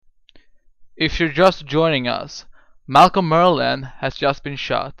If you're just joining us, Malcolm Merlin has just been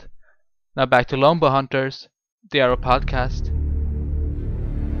shot. Now back to Longbow Hunters, the Arrow podcast.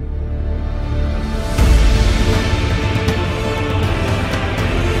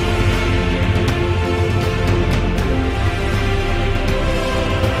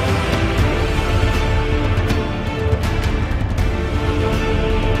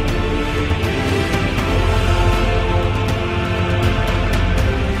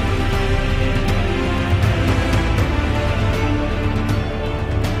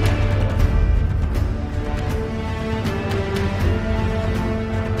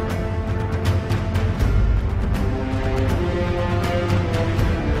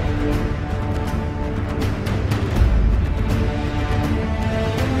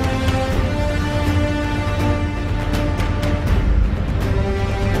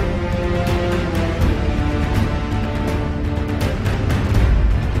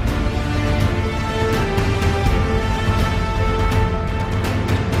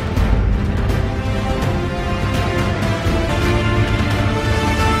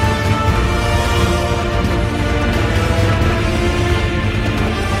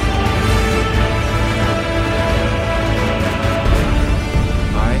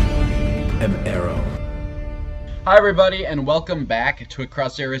 Hi everybody, and welcome back to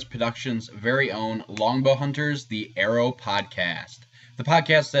Across Areas Productions' very own Longbow Hunters, the Arrow podcast. The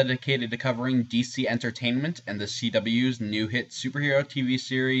podcast dedicated to covering DC Entertainment and the CW's new hit superhero TV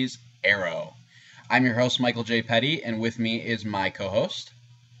series, Arrow. I'm your host, Michael J. Petty, and with me is my co-host.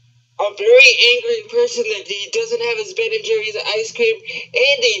 A very angry person that he doesn't have his Ben & Jerry's ice cream.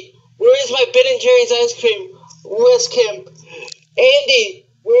 Andy, where is my Ben & Jerry's ice cream? West Camp. Andy,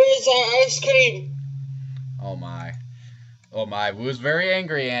 where is our ice cream? Oh my, Woo's very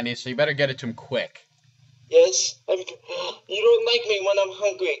angry, Andy, so you better get it to him quick. Yes, you don't like me when I'm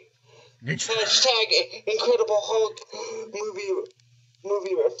hungry. Hashtag Incredible Hulk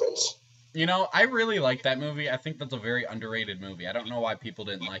movie reference. You know, I really like that movie. I think that's a very underrated movie. I don't know why people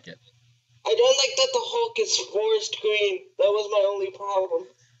didn't like it. I don't like that the Hulk is forest green. That was my only problem.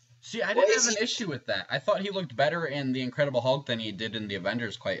 See, I didn't have an issue with that. I thought he looked better in The Incredible Hulk than he did in The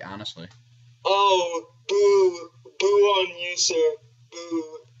Avengers, quite honestly. Oh, boo. Boo on you, sir.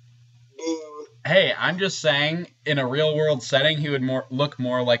 Boo. Boo. Hey, I'm just saying, in a real-world setting, he would look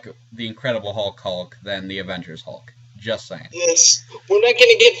more like the Incredible Hulk than the Avengers Hulk. Just saying. Yes, we're not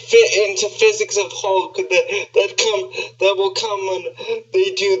gonna get fit into physics of Hulk. That will come when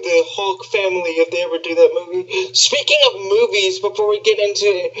they do the Hulk family, if they ever do that movie. Speaking of movies, before we get into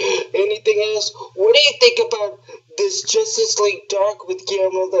anything else, what do you think about this Justice League Dark with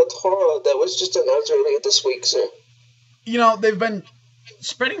Guillermo del Toro that was just announced earlier this week, sir? You know, they've been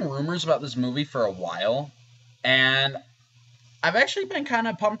spreading rumors about this movie for a while, and I've actually been kind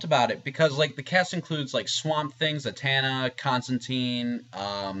of pumped about it, because, like, the cast includes, like, Swamp Thing, Zatanna, Constantine,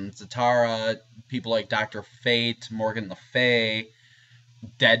 Zatara, people like Dr. Fate, Morgan Le Fay,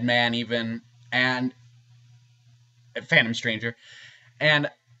 Deadman even, and Phantom Stranger, and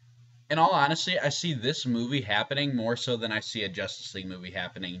in all honesty, I see this movie happening more so than I see a Justice League movie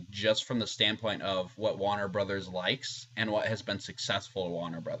happening, just from the standpoint of what Warner Brothers likes and what has been successful at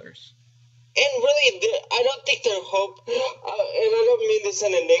Warner Brothers. And really, I don't think their hope, and I don't mean this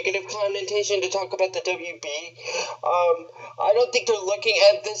in a negative connotation to talk about the WB, I don't think they're looking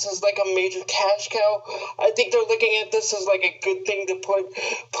at this as like a major cash cow. I think they're looking at this as like a good thing to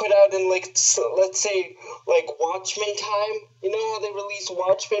put out in, like, let's say, like Watchmen time. You know how they released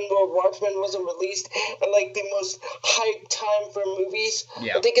Watchmen, where Watchmen wasn't released at like the most hyped time for movies?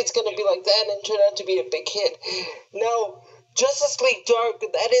 Yeah. I think it's going to be like that and turn out to be a big hit. Now, Justice League Dark,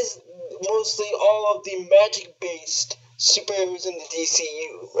 that is mostly all of the magic-based superheroes in the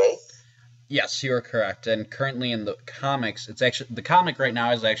DCU, right? Yes, you are correct. And currently in the comics, the comic right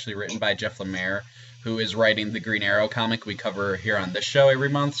now is actually written by Jeff Lemire, who is writing the Green Arrow comic we cover here on this show every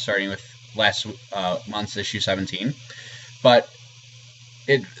month, starting with last month's issue 17. But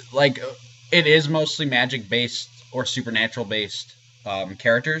it is mostly magic-based or supernatural-based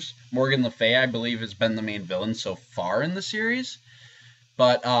characters. Morgan Le Fay, I believe, has been the main villain so far in the series.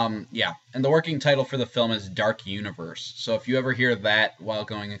 But, yeah, and the working title for the film is Dark Universe. So if you ever hear that while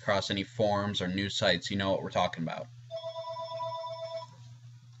going across any forums or news sites, you know what we're talking about.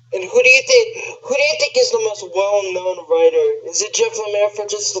 And who do you think is the most well-known writer? Is it Jeff Lemire for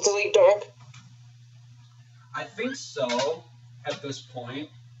Justice League Dark? I think so, at this point.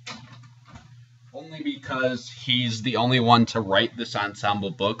 Only because he's the only one to write this ensemble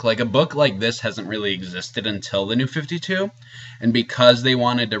book. Like, a book like this hasn't really existed until the New 52, and because they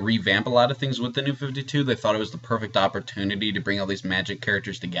wanted to revamp a lot of things with the New 52, they thought it was the perfect opportunity to bring all these magic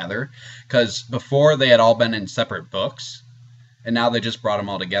characters together, because before they had all been in separate books, and now they just brought them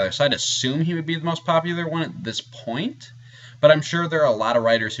all together. So I'd assume he would be the most popular one at this point, but I'm sure there are a lot of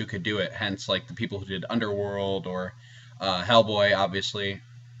writers who could do it, hence like the people who did Underworld or Hellboy, obviously,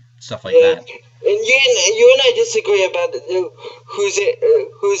 stuff like that. And you and I disagree about who's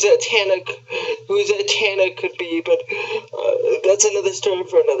a Tana could be, but that's another story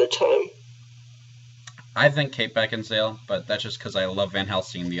for another time. I think Kate Beckinsale, but that's just because I love Van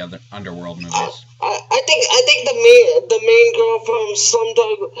Helsing, the other Underworld movies. I think the main girl from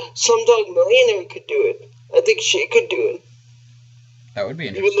Slumdog Millionaire could do it. I think she could do it. That would be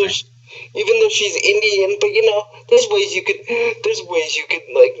interesting. Even though she's Indian, but there's ways you could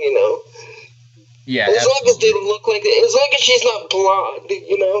like Yeah. As long as they look like it, as long as she's not blonde,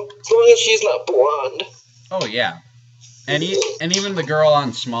 as long as she's not blonde. Oh yeah. And even the girl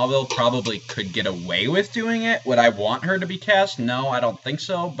on Smallville probably could get away with doing it. Would I want her to be cast? No, I don't think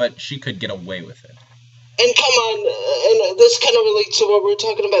so, but she could get away with it. And come on, and this kind of relates to what we're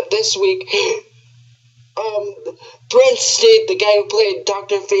talking about this week. Brent Stade, the guy who played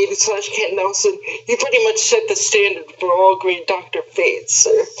Dr. Fate / Kent Nelson, he pretty much set the standard for all great Dr. Fates,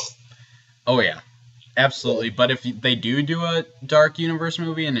 sir. Oh yeah, absolutely. But if they do a Dark Universe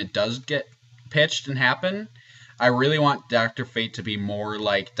movie and it does get pitched and happen, I really want Dr. Fate to be more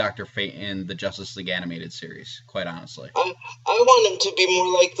like Dr. Fate in the Justice League animated series, quite honestly. I want him to be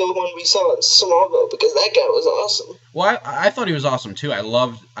more like the one we saw in Smallville, because that guy was awesome. Well, I thought he was awesome too. I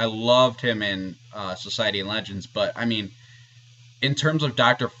loved him in Society and Legends, but I mean, in terms of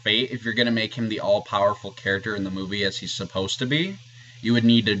Dr. Fate, if you're going to make him the all-powerful character in the movie as he's supposed to be, you would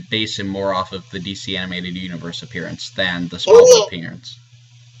need to base him more off of the DC Animated Universe appearance than the Smallville appearance.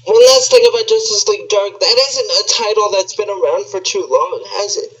 One last thing about Justice League Dark, that isn't a title that's been around for too long,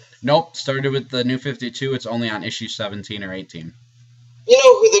 has it? Nope, started with the New 52, it's only on issue 17 or 18. You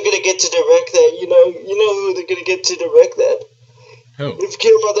know who they're going to get to direct that, you know who they're going to get to direct that. Who? If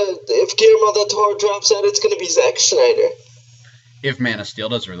Guillermo del Toro drops out, it's going to be Zack Snyder. If Man of Steel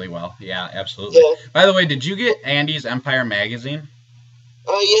does really well, yeah, absolutely. Yeah. By the way, did you get Andy's Empire magazine?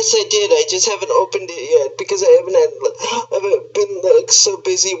 Yes, I did. I just haven't opened it yet because I haven't been so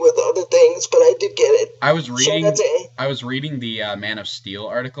busy with other things. But I did get it. I was reading the Man of Steel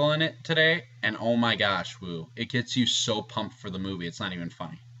article in it today, and oh my gosh, woo! It gets you so pumped for the movie. It's not even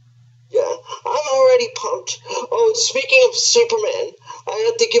funny. Yeah, I'm already pumped. Oh, speaking of Superman, I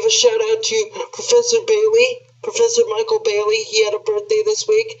have to give a shout out to Professor Michael Bailey. He had a birthday this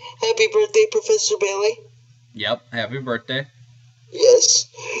week. Happy birthday, Professor Bailey. Yep, happy birthday. Yes.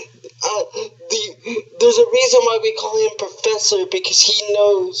 There's a reason why we call him Professor, because he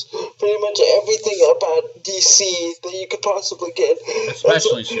knows pretty much everything about DC that you could possibly get.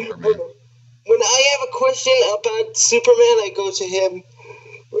 Especially Superman. When I have a question about Superman, I go to him.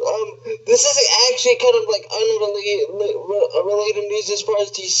 This is actually kind of like unrelated news as far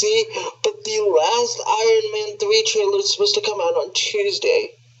as DC, but the last Iron Man 3 trailer is supposed to come out on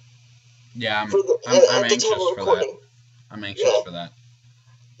Tuesday. Yeah, I'm anxious for that. I'm anxious for that.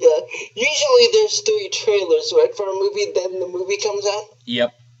 Yeah, usually there's 3 trailers, right, for a movie, then the movie comes out?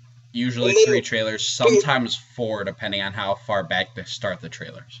 Yep, usually 3 trailers, sometimes 4, depending on how far back they start the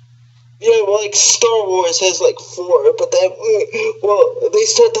trailers. Yeah, well, like Star Wars has like 4, but they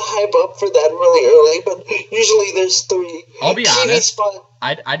start the hype up for that really early, but usually there's 3. I'll be honest,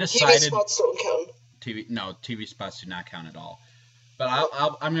 I decided... TV spots don't count. TV spots do not count at all. But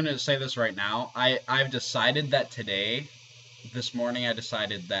I'm going to say this right now. I've decided that this morning I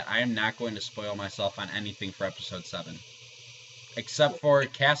decided that I am not going to spoil myself on anything for episode 7. Except for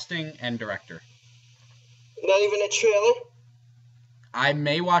casting and director. Not even a trailer? I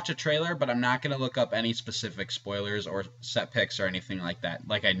may watch a trailer, but I'm not going to look up any specific spoilers or set picks or anything like that,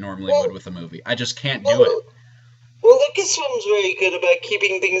 like I normally would with a movie. I just can't do it. Well, Lucasfilm's very good about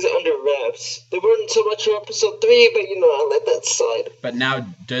keeping things under wraps. They weren't so much for episode 3, but I let that slide. But now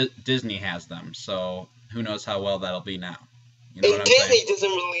Disney has them, so who knows how well that'll be now. You know and what I'm Disney saying? doesn't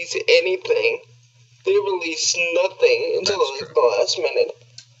release anything. They release nothing until the last minute.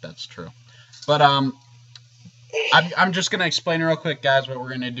 That's true. But I'm just gonna explain real quick, guys, what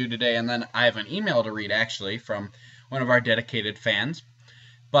we're gonna do today, and then I have an email to read actually from one of our dedicated fans.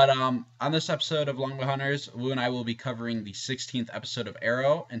 But on this episode of Longbow Hunters, Wu and I will be covering the 16th episode of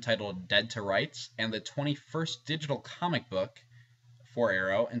Arrow, entitled Dead to Rights, and the 21st digital comic book for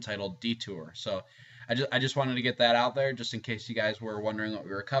Arrow, entitled Detour. So I just wanted to get that out there, just in case you guys were wondering what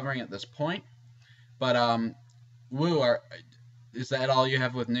we were covering at this point. But Woo, is that all you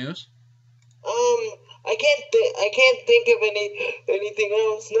have with news? I can't think of anything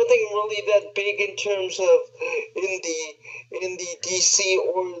else. Nothing really that big in terms of in the DC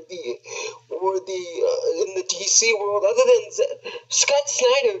or in the DC world, other than Scott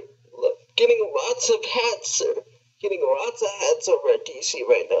Snyder getting lots of hats over at DC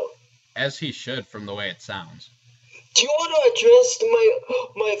right now. As he should, from the way it sounds. Do you want to address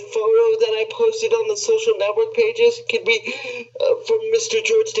my photo that I posted on the social network pages? Could be from Mr.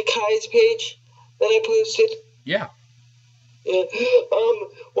 George Takei's page that I posted. Yeah. Yeah.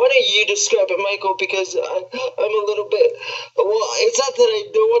 Why don't you describe it, Michael? Because I'm a little bit. Well, it's not that I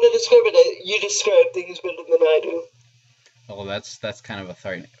don't want to describe it. You describe things better than I do. Well, that's kind of a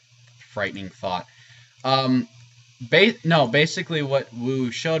frightening thought. Basically what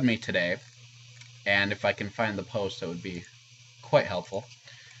Woo showed me today, and if I can find the post, it would be quite helpful.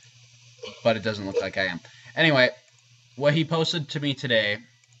 But it doesn't look like I am. Anyway, what he posted to me today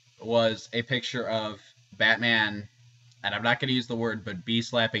was a picture of Batman, and I'm not going to use the word, but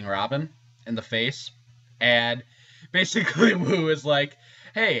slapping Robin in the face. And basically Woo is like,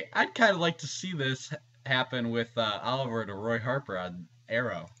 hey, I'd kind of like to see this happen with Oliver to Roy Harper on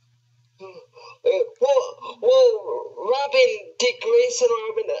Arrow. Well, Robin, Dick Grayson,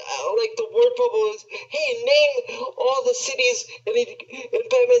 Robin, like the word bubble is, hey, name all the cities, and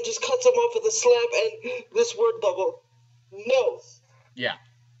Batman just cuts them off with a slap, and this word bubble, no. Yeah.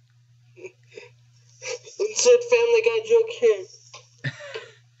 Insert Family Guy joke here.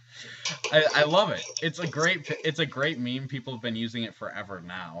 I love it. It's a great meme. People have been using it forever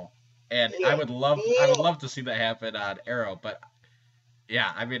now, and yeah. I would love to see that happen on Arrow. But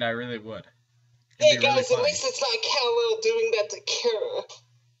yeah, I mean, I really would. Hey guys, really at least it's not Kal-El doing that to Kara,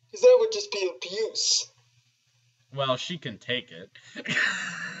 because that would just be abuse. Well, she can take it.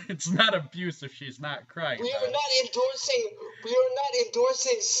 It's not abuse if she's not crying. We are not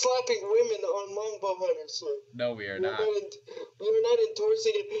endorsing slapping women on Longbow Hunters, sir. No, we are not. We are not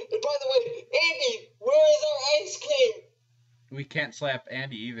endorsing it. And by the way, Andy, where is our ice cream? We can't slap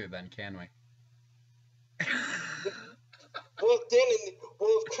Andy either, then, can we? Well,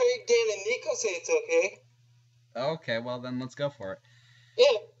 if Craig, Dan, and Nico say it's okay. Okay, well then let's go for it.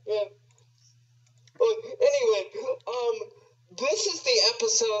 Yeah. Well, anyway, this is the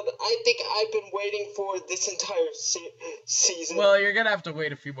episode I think I've been waiting for this entire season. Well, you're gonna have to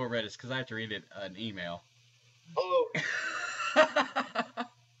wait a few more minutes because I have to read an email. Oh.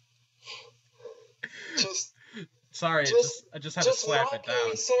 Sorry, I just had to slap it down. Mocking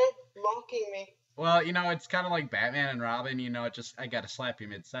me, sir. Mocking me. Well, it's kind of like Batman and Robin, I gotta slap you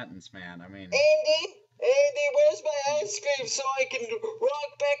mid-sentence, man. I mean... Andy, where's my ice cream so I can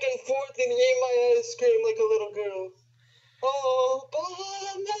rock back and forth and eat my ice cream like a little girl? All by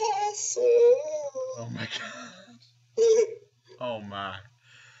myself. Oh my god. Oh my.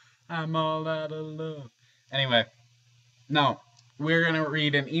 I'm all out of love. Anyway, no, we're gonna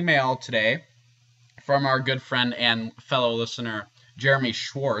read an email today from our good friend and fellow listener, Jeremy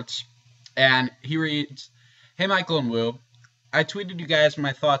Schwartz. And he reads, hey Michael and Woo, I tweeted you guys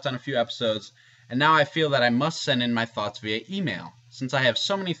my thoughts on a few episodes, and now I feel that I must send in my thoughts via email, since I have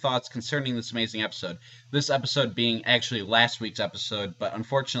so many thoughts concerning this amazing episode, this episode being actually last week's episode, but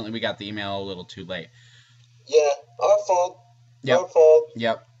unfortunately we got the email a little too late. Yeah, our fault. Yep. Our fault.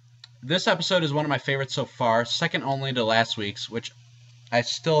 Yep. This episode is one of my favorites so far, second only to last week's, which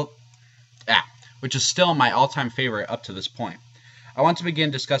is still my all-time favorite up to this point. I want to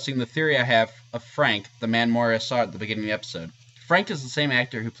begin discussing the theory I have of Frank, the man Moira saw at the beginning of the episode. Frank is the same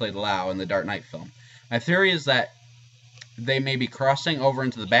actor who played Lau in the Dark Knight film. My theory is that they may be crossing over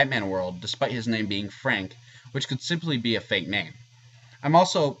into the Batman world, despite his name being Frank, which could simply be a fake name. I'm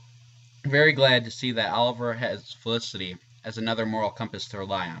also very glad to see that Oliver has Felicity as another moral compass to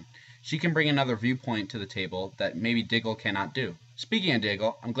rely on. She can bring another viewpoint to the table that maybe Diggle cannot do. Speaking of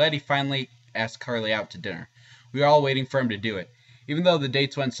Diggle, I'm glad he finally asked Carly out to dinner. We were all waiting for him to do it. Even though the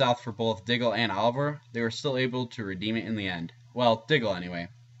dates went south for both Diggle and Oliver, they were still able to redeem it in the end. Well, Diggle anyway.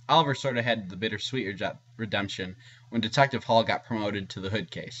 Oliver sort of had the bittersweet redemption when Detective Hall got promoted to the Hood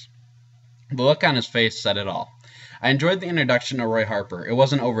case. The look on his face said it all. I enjoyed the introduction to Roy Harper. It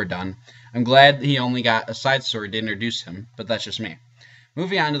wasn't overdone. I'm glad he only got a side story to introduce him, but that's just me.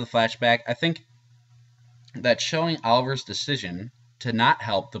 Moving on to the flashback, I think that showing Oliver's decision to not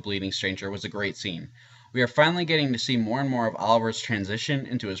help the bleeding stranger was a great scene. We are finally getting to see more and more of Oliver's transition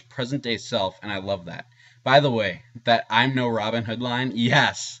into his present-day self, and I love that. By the way, that I'm no Robin Hood line,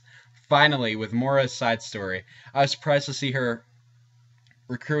 yes! Finally, with Moira's side story, I was surprised to see her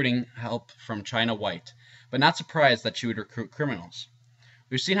recruiting help from China White, but not surprised that she would recruit criminals.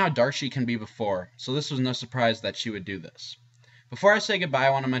 We've seen how dark she can be before, so this was no surprise that she would do this. Before I say goodbye, I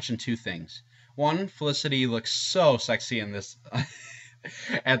want to mention 2 things. 1, Felicity looks so sexy in this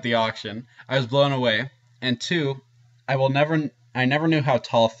at the auction. I was blown away. And 2, I never knew how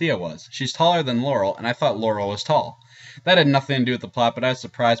tall Thea was. She's taller than Laurel, and I thought Laurel was tall. That had nothing to do with the plot, but I was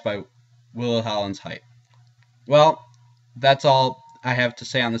surprised by Willow Holland's height. Well, that's all I have to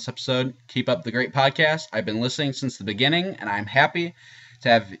say on this episode. Keep up the great podcast. I've been listening since the beginning, and I'm happy to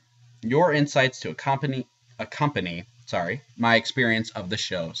have your insights to accompany my experience of the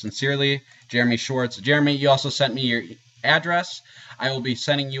show. Sincerely, Jeremy Schwartz. Jeremy, you also sent me your address. I will be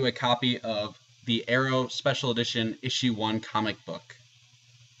sending you a copy of the Arrow Special Edition Issue 1 comic book.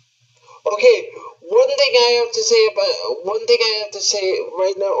 Okay, one thing I have to say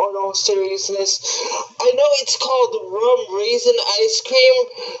right now, on all seriousness, I know it's called rum raisin ice cream,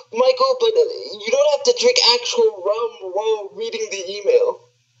 Michael, but you don't have to drink actual rum while reading the email.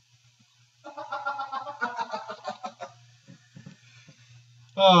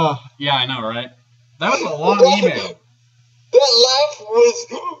 Oh, yeah, I know, right? That was a long email. That laugh was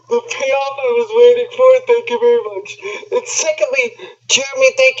the payoff I was waiting for. Thank you very much. And secondly, Jeremy,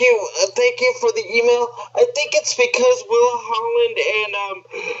 thank you for the email. I think it's because Will Holland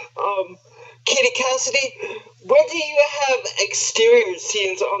and Katie Cassidy. When do you have exterior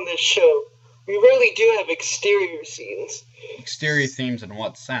scenes on this show? We rarely do have exterior scenes. Exterior themes in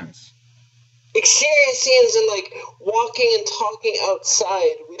what sense? Exterior scenes and like walking and talking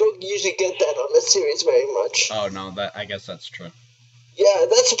outside. We don't usually get that on the series very much. Oh no, I guess that's true. Yeah,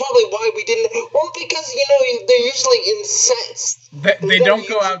 that's probably why we didn't. Well, because they're usually in sets. They don't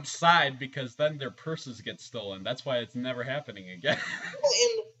go outside because then their purses get stolen. That's why it's never happening again.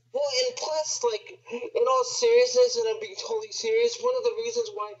 And plus, like, in all seriousness, and I'm being totally serious, one of the reasons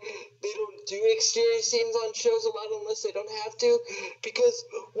why they don't do exterior scenes on shows a lot unless they don't have to, because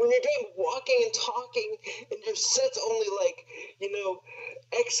when you're doing walking and talking, and your set's only, like,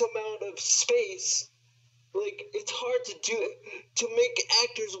 X amount of space, like, it's hard to make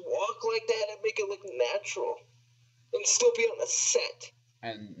actors walk like that and make it look natural, and still be on a set.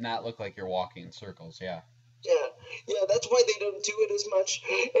 And not look like you're walking in circles, yeah. Yeah, that's why they don't do it as much.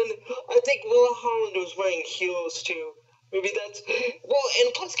 And I think Willa Holland was wearing heels too. Maybe that's... Well,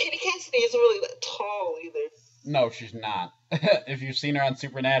 and plus Katie Cassidy isn't really that tall either. No, she's not. If you've seen her on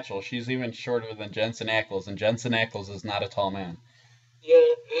Supernatural, she's even shorter than Jensen Ackles, and Jensen Ackles is not a tall man.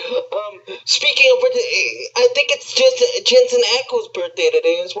 Yeah. Speaking of birthday, I think it's just Jensen Ackles' birthday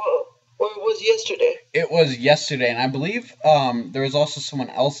today as well. Or it was yesterday. It was yesterday, and I believe there was also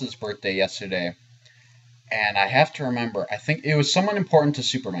someone else's birthday yesterday. And I have to remember, I think it was someone important to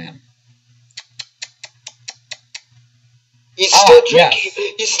Superman. He's still drinking.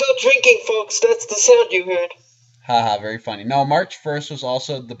 Yes. He's still drinking, folks. That's the sound you heard. Haha, very funny. No, March 1st was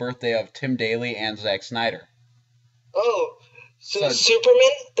also the birthday of Tim Daly and Zack Snyder. Oh, so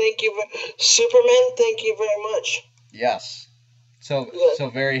Superman, thank you very much. Yes. So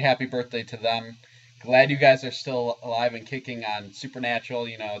very happy birthday to them. Glad you guys are still alive and kicking on Supernatural,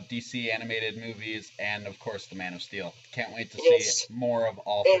 DC animated movies, and, of course, The Man of Steel. Can't wait to see more of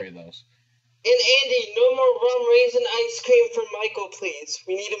all 3 of those. And, Andy, no more rum raisin ice cream for Michael, please.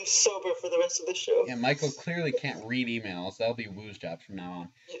 We need him sober for the rest of the show. Yeah, Michael clearly can't read emails. That'll be Woo's job from now on.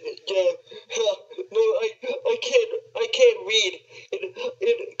 Yeah. No, I can't read.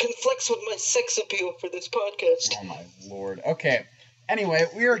 It conflicts with my sex appeal for this podcast. Oh, my Lord. Okay. Anyway,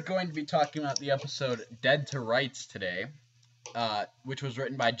 we are going to be talking about the episode Dead to Rights today, which was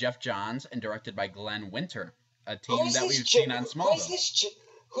written by Geoff Johns and directed by Glen Winter, a team that we've seen on Smallville.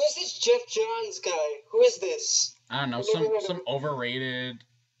 Who's this Geoff Johns guy? Who is this? I don't know, some overrated,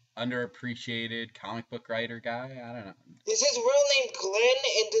 underappreciated comic book writer guy. I don't know. Is his real name Glenn,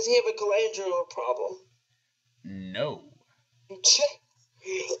 and does he have a glandular problem? No.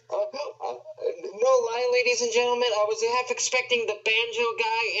 No lie, ladies and gentlemen. I was half expecting the banjo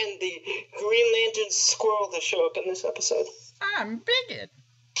guy and the Green Lantern squirrel to show up in this episode. I'm bigot.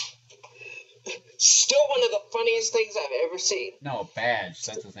 Still one of the funniest things I've ever seen. No, Badge.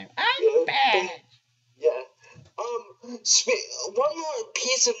 That's his name. I'm Badge. Yeah. One more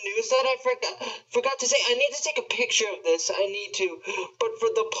piece of news that I forgot to say. I need to take a picture of this. But for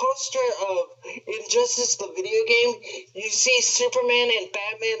the poster of Injustice, the video game, you see Superman and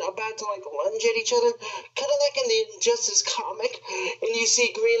Batman about to lunge at each other, kind of like in the Injustice comic, and you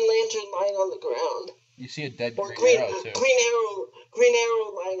see Green Lantern lying on the ground. You see a dead Green Arrow too. Green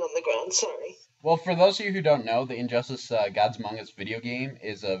Arrow lying on the ground. Sorry. Well, for those of you who don't know, the Injustice Gods Among Us video game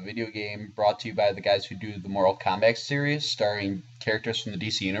is a video game brought to you by the guys who do the Mortal Kombat series, starring characters from the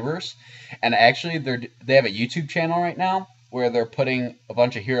DC Universe. And actually, they have a YouTube channel right now, where they're putting a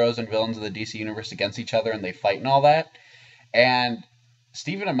bunch of heroes and villains of the DC universe against each other and they fight and all that. And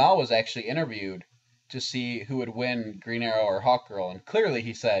Stephen Amell was actually interviewed to see who would win Green Arrow or Hawkgirl, and clearly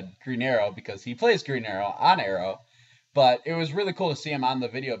he said Green Arrow because he plays Green Arrow on Arrow. But it was really cool to see him on the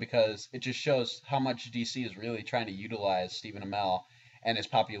video because it just shows how much DC is really trying to utilize Stephen Amell and his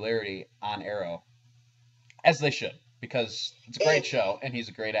popularity on Arrow, as they should, because it's a great show and he's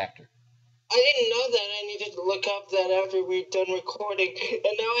a great actor. I didn't know that. I needed to look up that after we're done recording.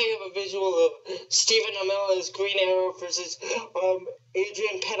 And now I have a visual of Stephen Amell as Green Arrow versus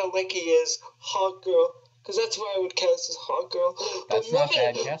Adrian Padalecki as Hawkgirl. Because that's where I would cast as Hawkgirl. That's not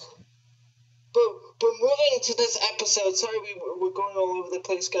bad casting. But moving to this episode, sorry we're going all over the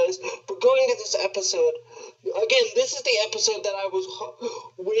place, guys. But going to this episode, again, this is the episode that I was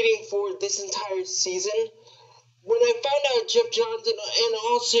waiting for this entire season. When I found out Geoff Johns, in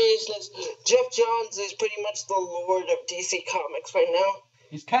all seriousness, Geoff Johns is pretty much the lord of DC Comics right now.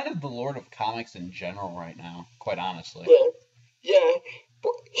 He's kind of the lord of comics in general right now, quite honestly. Yeah.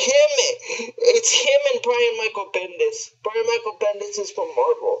 It's him and Brian Michael Bendis. Brian Michael Bendis is from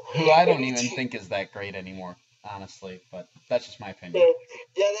Marvel. Who I don't even think is that great anymore, honestly, but that's just my opinion.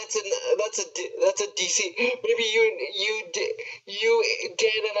 Yeah, that's a DC. Maybe you,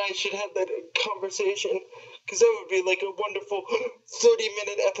 Dan, and I should have that conversation. Because that would be like a wonderful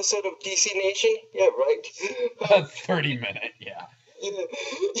 30-minute episode of DC Nation. Yeah, right. 30-minute, yeah.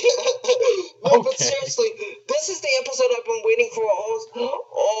 No, but seriously, this is the episode I've been waiting for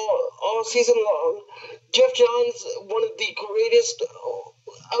all season long. Geoff Johns, one of the greatest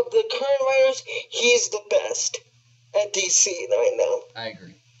of the current writers, he's the best at DC right now. I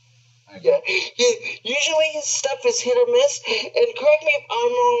agree. Yeah, usually his stuff is hit or miss, and correct me if I'm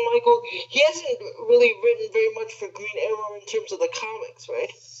wrong, Michael, he hasn't really written very much for Green Arrow in terms of the comics,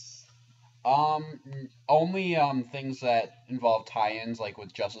 right? Only things that involve tie-ins, like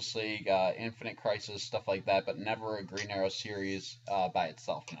with Justice League, Infinite Crisis, stuff like that, but never a Green Arrow series by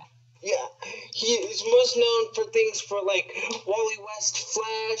itself, no. Yeah, he is most known for things for, like, Wally West,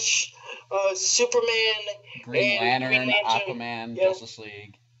 Flash, Superman, Green Lantern, Aquaman, Justice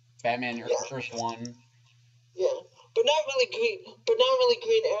League. Batman Earth 1. Yeah, but not really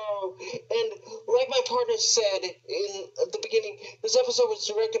Green Arrow. And like my partner said in the beginning, this episode was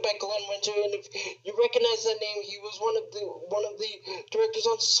directed by Glen Winter, and if you recognize that name, he was one of the directors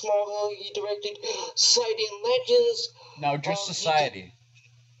on Smallville. He directed Society and Legends. No, just Society.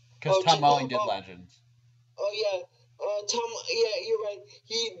 Because Tom Welling did Legends. Oh yeah, yeah, you're right.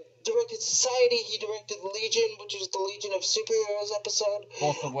 He directed Society, he directed Legion, which is the Legion of Superheroes episode.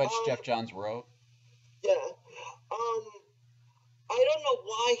 Both of which Geoff Johns wrote. Yeah. I don't know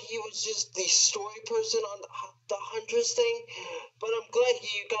why he was just the story person on the Huntress thing, but I'm glad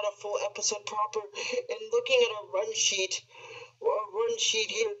he got a full episode proper. And looking at a run sheet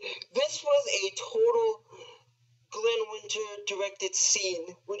here, this was a total Glen Winter directed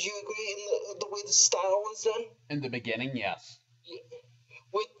scene. Would you agree in the way the style was done? In the beginning, yes. Yeah.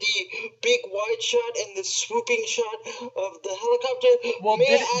 With the big wide shot and the swooping shot of the helicopter. Well,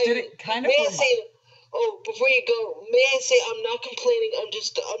 did it kind of... before you go, may I say I'm not complaining, I'm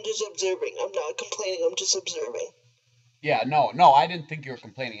just observing. I'm not complaining, I'm just observing. Yeah, no, I didn't think you were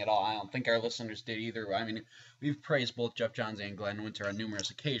complaining at all. I don't think our listeners did either. I mean, we've praised both Geoff Johns and Glen Winter on numerous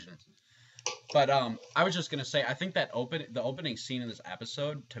occasions. But I was just going to say, I think that the opening scene in this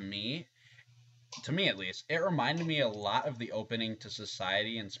episode, to me at least, it reminded me a lot of the opening to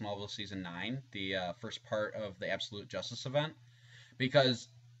Society in Smallville Season 9, the first part of the Absolute Justice event, because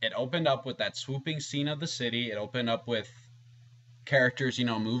it opened up with that swooping scene of the city. It opened up with characters,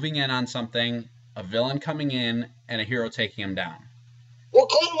 moving in on something, a villain coming in, and a hero taking him down. Well,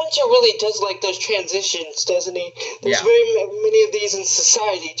 Glen Winter really does like those transitions, doesn't he? There's very many of these in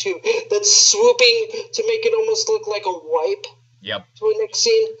Society, too. That's swooping to make it almost look like a wipe. Yep. To a next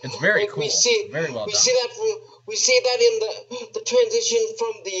scene. It's very cool. Very well done. We see that in the transition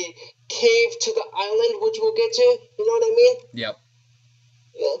from the cave to the island, which we'll get to. You know what I mean? Yep.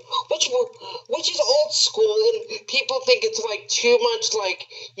 Yeah. Which is old school, and people think it's like too much like,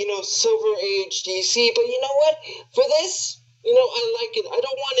 Silver Age DC. But you know what? For this, I like it. I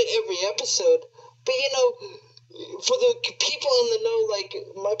don't want it every episode. But for the people in the know, like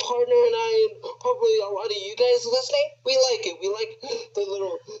my partner and I, and probably a lot of you guys listening, we like it. We like the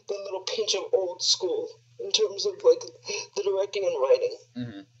little pinch of old school in terms of like the directing and writing.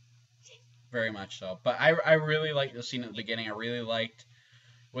 Mm-hmm. Very much so. But I really liked the scene at the beginning. I really liked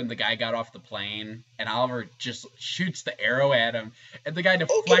when the guy got off the plane and Oliver just shoots the arrow at him, and the guy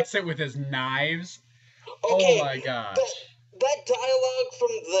deflects it with his knives. Okay. Oh my gosh. That dialogue from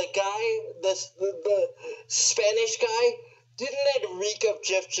the guy, the Spanish guy, didn't that reek of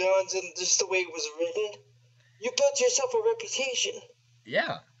Geoff Johns and just the way it was written? You built yourself a reputation.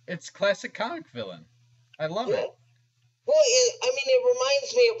 Yeah, it's classic comic villain. I love it. Well, it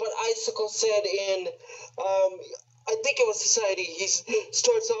reminds me of what Icicle said in, I think it was Society. He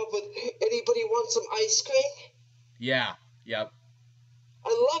starts off with, anybody want some ice cream? Yeah, yep. I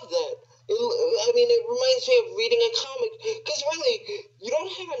love that. It reminds me of reading a comic, because really, you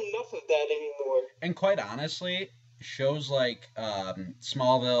don't have enough of that anymore. And quite honestly, shows like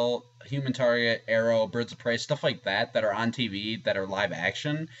Smallville, Human Target, Arrow, Birds of Prey, stuff like that are on TV, that are live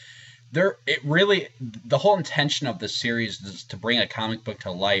action, the whole intention of this series is to bring a comic book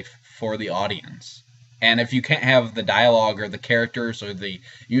to life for the audience. And if you can't have the dialogue or the characters or the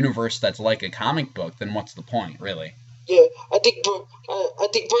universe that's like a comic book, then what's the point, really? Yeah, I think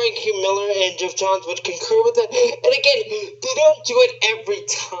Brian Q. Miller and Geoff Johns would concur with that. And again, they don't do it every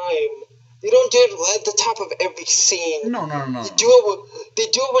time. They don't do it at the top of every scene. No. They do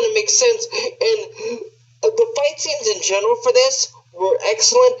it when it makes sense. And the fight scenes in general for this were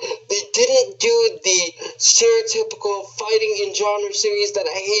excellent. They didn't do the stereotypical fighting in genre series that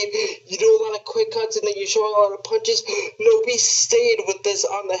I hate. You do a lot of quick cuts and then you show a lot of punches. No, we stayed with this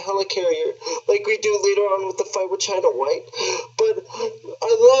on the helicarrier, like we do later on with the fight with China White. But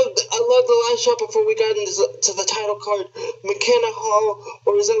I loved the last shot before we got into to the title card. McKenna Hall,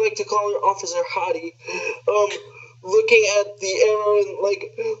 or as I like to call her, Officer Hottie, looking at the arrow and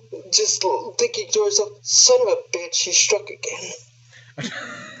like just thinking to herself, "Son of a bitch, he struck again."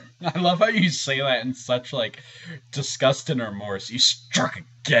 I love how you say that in such like disgust and remorse. You struck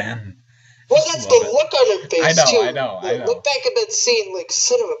again. Well, that's the look on her face, I know. Look back at that scene, like,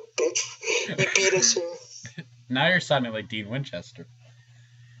 son of a bitch, he beat us here. Now you're sounding like Dean Winchester.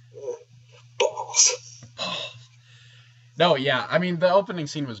 Balls. No, yeah, I mean, the opening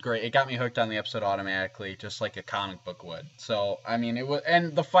scene was great. It got me hooked on the episode automatically, just like a comic book would. So, I mean, it was,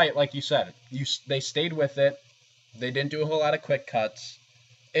 and the fight, like you said, they stayed with it. They didn't do a whole lot of quick cuts.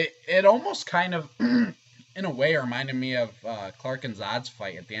 It almost kind of, in a way, reminded me of Clark and Zod's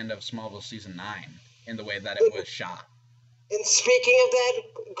fight at the end of Smallville Season 9, in the way that it was shot. And speaking of that,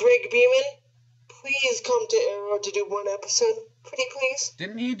 Greg Beeman, please come to Arrow to do one episode. Pretty please.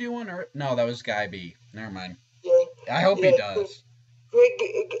 Didn't he do one? No, that was Guy B. Never mind. Yeah. I hope he does. Greg, I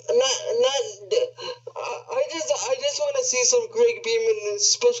just want to see some Greg Beeman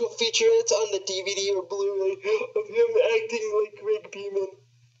special featurettes on the DVD or Blu-ray of him acting like Greg Beeman.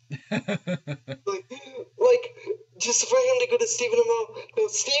 like, just for him to go to Stephen and go,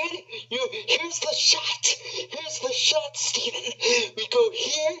 Stephen, here's the shot, Stephen. We go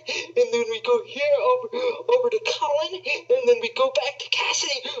here, and then we go here over to Colin, and then we go back to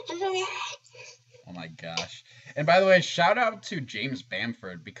Cassidy. Oh my gosh. And by the way, shout out to James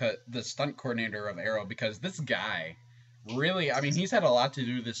Bamford, because the stunt coordinator of Arrow, because this guy really, I mean, he's had a lot to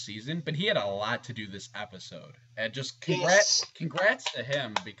do this season, but he had a lot to do this episode. And just congrats to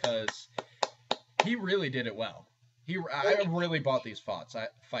him, because he really did it well. I really bought these fights.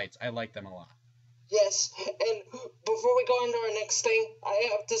 I like them a lot. Yes, and before we go on to our next thing, I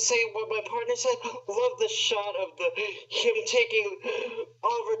have to say what my partner said. Love the shot of him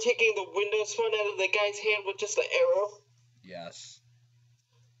Oliver taking the window spun out of the guy's hand with just the arrow. Yes.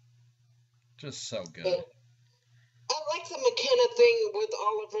 Just so good. Yeah. I like the McKenna thing with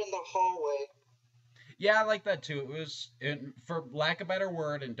Oliver in the hallway. Yeah, I like that too. It was, for lack of a better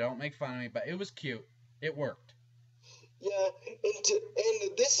word, and don't make fun of me, but it was cute. It worked. Yeah,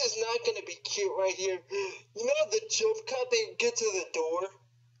 and this is not going to be cute right here. You know the jump cut they get to the door?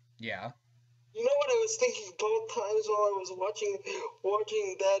 Yeah. You know what I was thinking both times while I was watching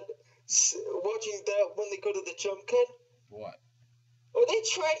that when they go to the jump cut? What? Are they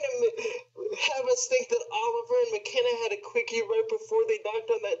trying to have us think that Oliver and McKenna had a quickie right before they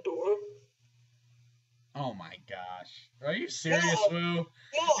knocked on that door? Oh my gosh. Are you serious, Woo? No,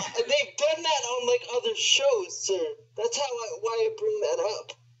 they've done that on other shows, sir. That's why I bring that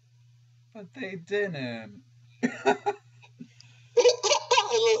up. But they didn't. I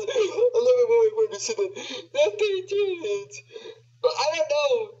love it when my partner said that they didn't. But I don't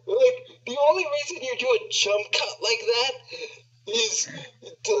know. The only reason you do a jump cut like that is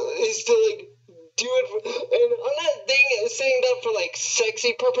to do it for, and I'm not saying that for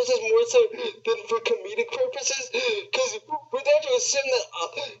sexy purposes more so than for comedic purposes, because we're there to assume that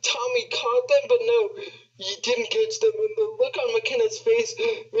Tommy caught them, but no, he didn't catch them, and the look on McKenna's face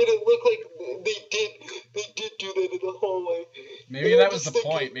made it look like they did do that in the hallway. Maybe that was the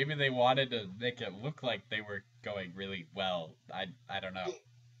point. Maybe they wanted to make it look like they were going really well. I don't know.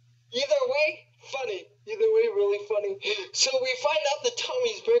 Either way, funny. Either way, really funny. So we find out that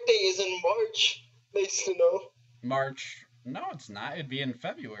Tommy's birthday is in March. Nice to know. March No, it's not. It'd be in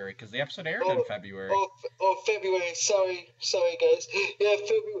February because the episode aired in February. February. Sorry, guys. Yeah,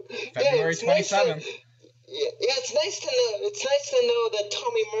 February. February 27th. Yeah, it's nice to know. It's nice to know that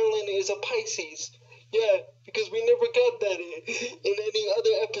Tommy Merlin is a Pisces. Yeah, because we never got that in any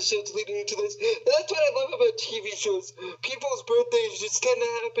other episodes leading into this. And that's what I love about TV shows. People's birthdays just tend to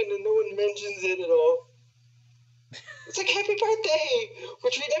happen and no one mentions it at all. It's like, happy birthday,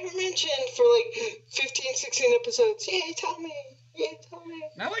 which we never mentioned for like 15, 16 episodes. Yay, Tommy. Yay, Tommy.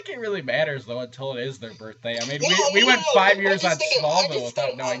 Not like it really matters, though, until it is their birthday. I mean, No, we went 5 years on think Smallville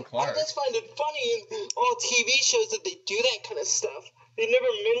without knowing Clark. I just find it funny in all TV shows that they do that kind of stuff. They never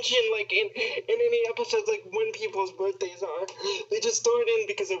mention, like, in any episodes, like, when people's birthdays are. They just throw it in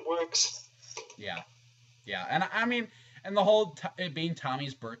because it works. Yeah. Yeah, and I mean, and the whole it being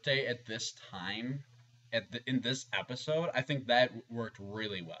Tommy's birthday at this time, in this episode, I think that worked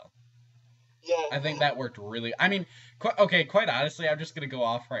really well. Yeah. I think that worked really... I mean, quite honestly, I'm just going to go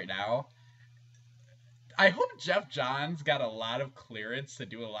off right now. I hope Geoff Johns got a lot of clearance to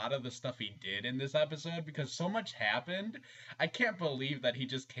do a lot of the stuff he did in this episode, because so much happened. I can't believe that he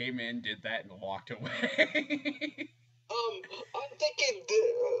just came in, did that, and walked away. I'm thinking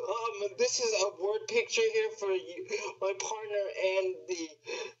this is a word picture here for you, my partner,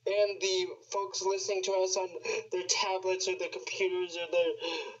 and the folks listening to us on their tablets or their computers or their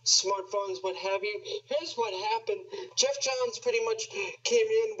smartphones, what have you. Here's what happened. Geoff Johns pretty much came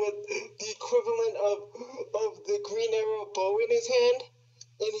in with the equivalent of the Green Arrow bow in his hand.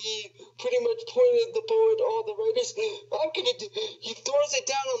 And he pretty much pointed the bow at all the writers. He throws it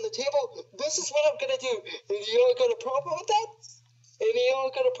down on the table. This is what I'm gonna do. And you all got a problem with that?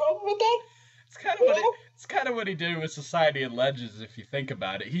 It's kind of what he did with Society of Legends, if you think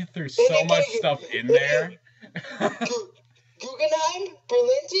about it. He threw so much stuff in there. Guggenheim?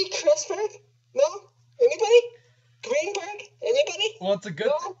 Berlinski? Christberg? No? Anybody? Greenberg? Anybody? Well,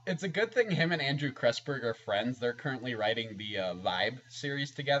 it's a good thing him and Andrew Kressberg are friends. They're currently writing the Vibe series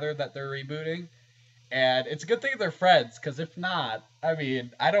together that they're rebooting. And it's a good thing they're friends, because if not, I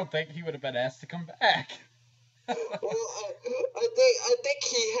mean, I don't think he would have been asked to come back. Well, I think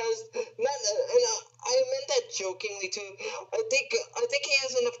he has not, and I meant that jokingly too. I think he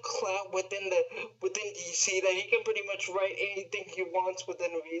has enough clout within DC that he can pretty much write anything he wants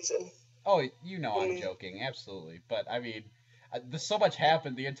within reason. Oh, you know I'm joking, absolutely. But, I mean, there's so much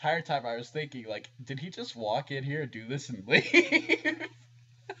happened the entire time I was thinking, like, did he just walk in here, do this, and leave?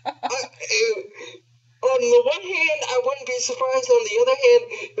 On the one hand, I wouldn't be surprised. On the other hand,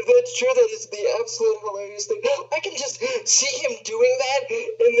 if that's true, that is the absolute hilarious thing. I can just see him doing that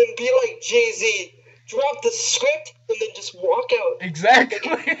and then be like Jay-Z. Drop the script and then just walk out. Exactly.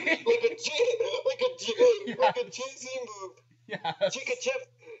 Like a Jay-Z move. Yes.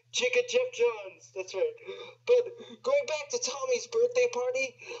 Chica Geoff Johns. That's right. But going back to Tommy's birthday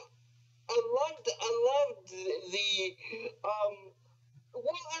party, I loved I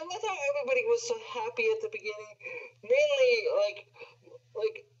love how everybody was so happy at the beginning. Mainly,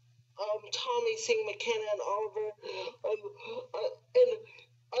 like Tommy seeing McKenna and Oliver. And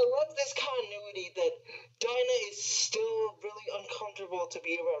I love this continuity that Dinah is still really uncomfortable to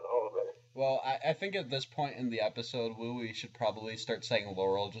be around Oliver. Well, I think at this point in the episode, we should probably start saying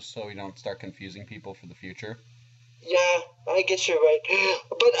Laurel just so we don't start confusing people for the future. Yeah, I guess you're right.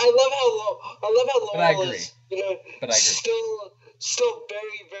 But I love how Laurel is, still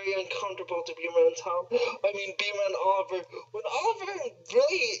very, very uncomfortable to be around Tom. I mean, be around Oliver. When Oliver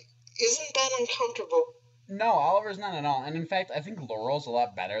really isn't that uncomfortable. No, Oliver's not at all. And in fact, I think Laurel's a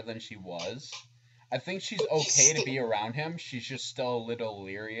lot better than she was. I think she's okay to be around him. She's just still a little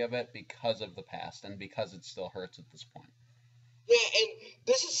leery of it because of the past and because it still hurts at this point. Yeah, and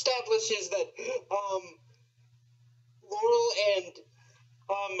this establishes that Laurel and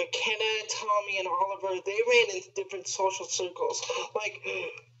McKenna, Tommy, and Oliver, they ran in different social circles. Like,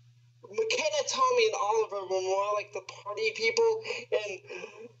 McKenna, Tommy, and Oliver were more like the party people, and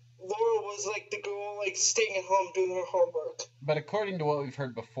Laurel was like the girl, like, staying at home doing her homework. But according to what we've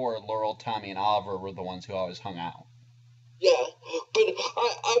heard before, Laurel, Tommy, and Oliver were the ones who always hung out. Yeah, but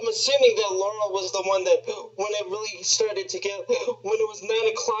I'm assuming that Laurel was the one that, when it really started to get, when it was 9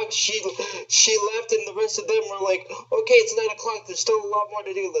 o'clock, she left, and the rest of them were like, okay, it's 9 o'clock, there's still a lot more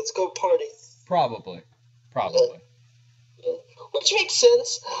to do, let's go party. Probably. Yeah. Which makes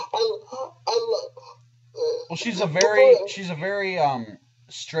sense. Well, she's a very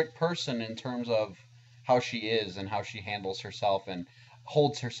strict person in terms of how she is and how she handles herself and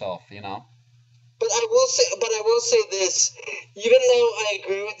holds herself, you know? But I will say this. Even though I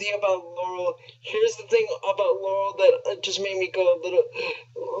agree with you about Laurel, here's the thing about Laurel that just made me go a little,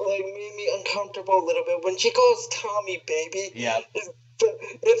 made me uncomfortable a little bit. When she calls Tommy baby,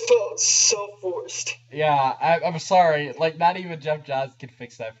 it felt so forced. Yeah, I'm sorry. Like, not even Geoff Johns can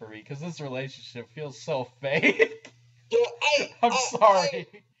fix that for me, because this relationship feels so fake. Yeah, I'm sorry.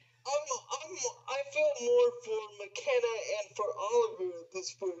 I feel more for McKenna and for Oliver at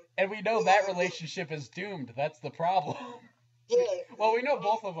this point. And we know that relationship is doomed. That's the problem. Yeah. Well, we know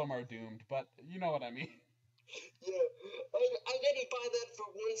both of them are doomed, but you know what I mean. Yeah. I didn't buy that for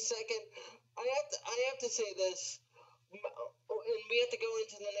 1 second. I have to say this, and we have to go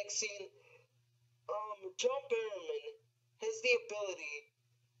into the next scene. John Barrowman has the ability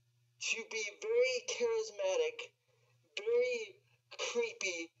to be very charismatic, very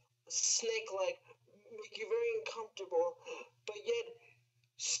creepy, snake-like, make you very uncomfortable, but yet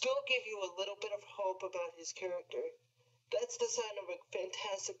still give you a little bit of hope about his character. That's the sign of a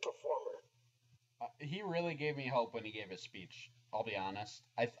fantastic performer. He really gave me hope when he gave his speech. I'll be honest.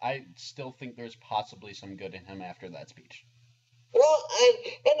 I still think there's possibly some good in him after that speech. Well,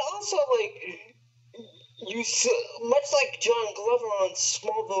 and also, like, much like John Glover on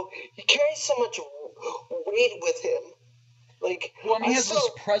Smallville, he carries so much weight with him. Like, well, and he has this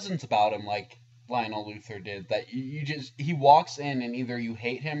presence about him, like Lionel Luthor did, that he walks in and either you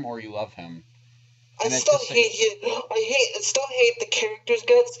hate him or you love him. I still hate the character's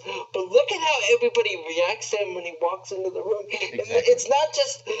guts, but look at how everybody reacts to him when he walks into the room. Exactly. And it's not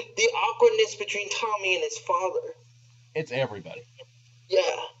just the awkwardness between Tommy and his father. It's everybody.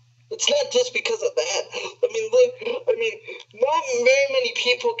 Yeah. It's not just because of that. Not very many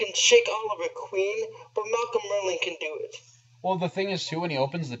people can shake Oliver Queen, but Malcolm Merlyn can do it. Well, the thing is, too, when he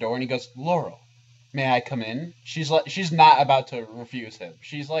opens the door and he goes, Laurel, may I come in? She's not about to refuse him.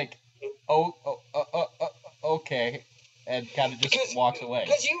 She's like, okay, and kind of just walks away.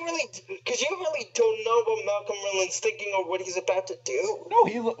 Because you really don't know what Malcolm Merlyn's thinking or what he's about to do.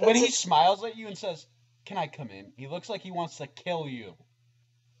 No, when he smiles at you and says, can I come in? He looks like he wants to kill you.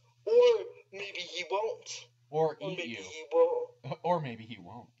 Or maybe he won't. Or eat maybe you. He will. Or maybe he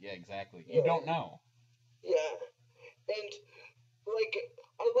won't. Yeah, exactly. You don't know. Yeah. And, like,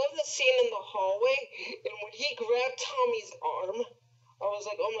 I love the scene in the hallway, and when he grabbed Tommy's arm, I was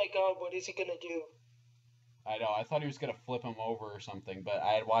like, oh my god, what is he gonna do? I know, I thought he was gonna flip him over or something, but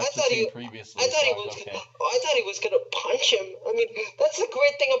I had watched the scene previously, I thought he was gonna punch him. I mean, that's the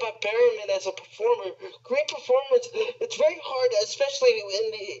great thing about Barrowman as a performer. Great performance. It's very hard, especially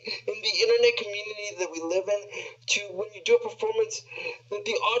in the internet community that we live in, to when you do a performance,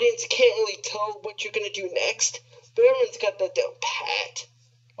 the audience can't really tell what you're gonna do next. Barrowman's got that down pat.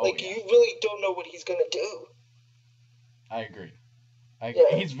 You really don't know what he's gonna do. I agree.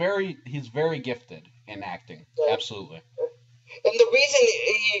 Yeah. He's very gifted in acting. Yeah. Absolutely. And the reason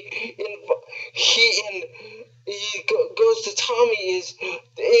he goes to Tommy is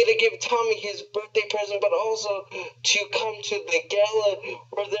to give Tommy his birthday present, but also to come to the gala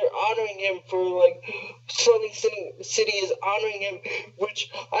where they're honoring him for, like, Sunny City is honoring him,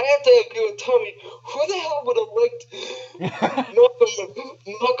 which I have to agree with Tommy. Who the hell would have liked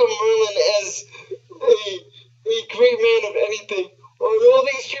Malcolm Merlyn as a great man of anything? Are all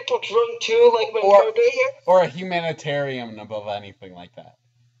these people drunk too, like my character here? Or a humanitarian above anything like that.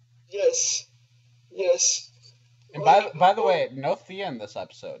 Yes. And by the way, no Thea in this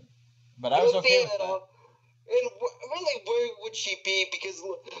episode. But I was okay with that. And really, where would she be? Because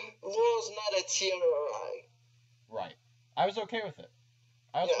Laurel's not a TNRI. Right. I was okay with it.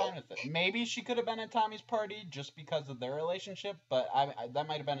 I was fine with it. Maybe she could have been at Tommy's party just because of their relationship, but that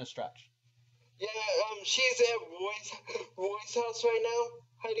might have been a stretch. Yeah, she's at Roy's house right now,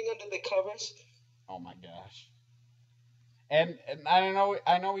 hiding under the covers. Oh my gosh. And I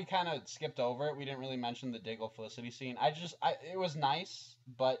know we kind of skipped over it. We didn't really mention the Diggle Felicity scene. It was nice,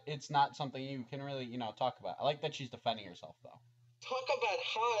 but it's not something you can really, talk about. I like that she's defending herself, though. Talk about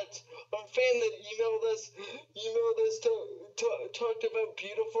hot. Our fan that emailed us talked about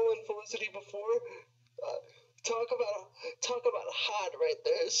Beautiful and Felicity before. Talk about hot right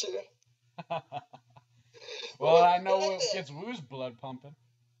there, sir. Well, I know it gets Woo's blood pumping.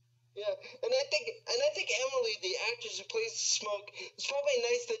 Yeah, and I think Emily, the actress who plays Smoke, it's probably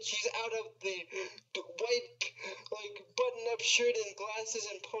nice that she's out of the white, like, button-up shirt and glasses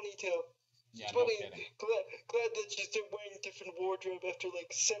and ponytail. Yeah, she's probably no kidding. glad that she's wearing different wardrobe after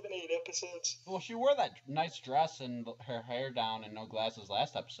like 7-8 episodes. Well, she wore that nice dress and her hair down and no glasses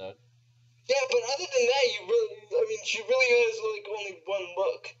last episode. Yeah, but other than that, she really has like only one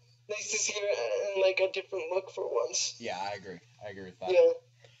look. Nice to see her in like a different look for once. Yeah, I agree with that. Yeah.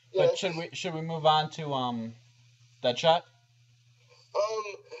 But Yeah. should we move on to Deadshot?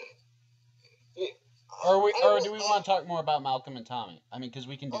 Yeah, Or do we want to talk more about Malcolm and Tommy? I mean, because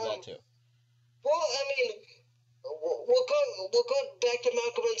we can do that too. Well, I mean, we'll go back to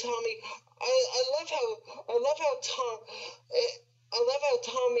Malcolm and Tommy. I love how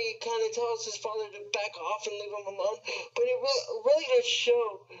Tommy kind of tells his father to back off and leave him alone, but it really does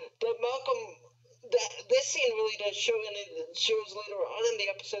show that this scene really does show, and it shows later on in the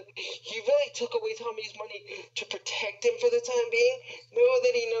episode, he really took away Tommy's money to protect him for the time being. Now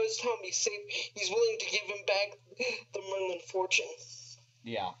that he knows Tommy's safe, he's willing to give him back the Merlin fortune.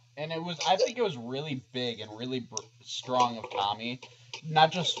 Yeah, and I think it was really big and really strong of Tommy,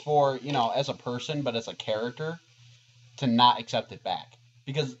 not just for, as a person, but as a character, to not accept it back.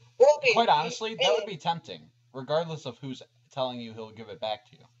 Because, quite honestly, that would be tempting, regardless of who's telling you he'll give it back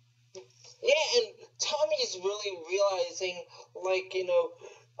to you. Yeah, and Tommy's really realizing, and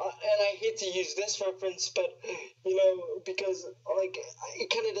I hate to use this reference, but, because, it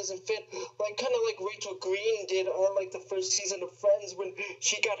kind of doesn't fit, kind of like Rachel Green did on, the first season of Friends when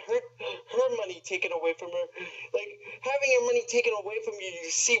she got her money taken away from her. Having your money taken away from you, you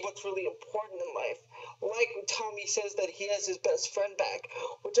see what's really important in life. Tommy says that he has his best friend back,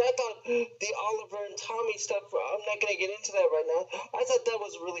 which I thought the Oliver and Tommy stuff, I'm not going to get into that right now, I thought that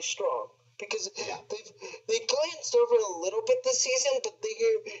was really strong. Because they glanced over it a little bit this season, but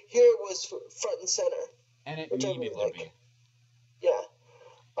here it was front and center. And it needed to be. Yeah.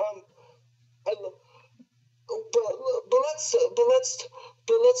 But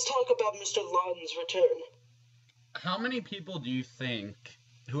let's talk about Mr. Lawton's return. How many people do you think,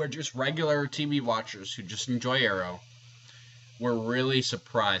 who are just regular TV watchers who just enjoy Arrow, were really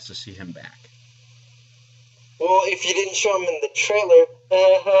surprised to see him back? Well, if you didn't show him in the trailer.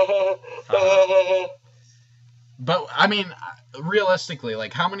 But, I mean, realistically,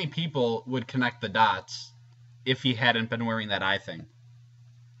 how many people would connect the dots if he hadn't been wearing that eye thing?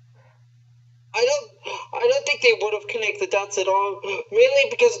 I don't think they would have connected the dots at all, mainly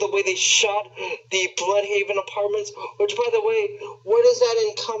because of the way they shot the Bloodhaven apartments, which, by the way, what is that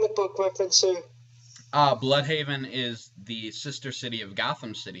in comic book reference, sir? Bloodhaven is the sister city of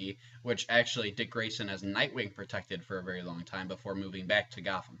Gotham City, which actually Dick Grayson as Nightwing protected for a very long time before moving back to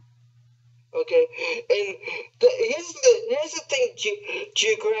Gotham. Okay, and here's the thing,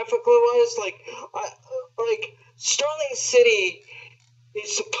 geographically wise, Starling City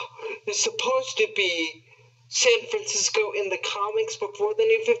is supposed to be San Francisco in the comics before the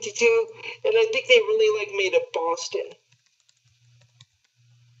New 52, and I think they really made it Boston.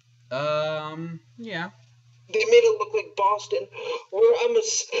 Yeah. They made it look like Boston, and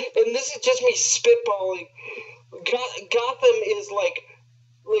this is just me spitballing. Gotham is like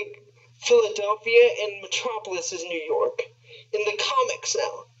Philadelphia, and Metropolis is New York in the comics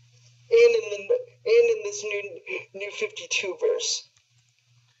now, and in this new 52 verse.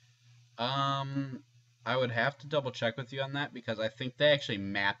 I would have to double check with you on that because I think they actually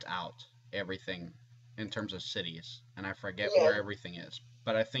mapped out everything in terms of cities, and I forget where everything is.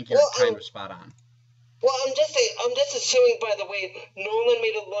 But I think you're kind of spot on. Well, I'm just assuming, by the way, Nolan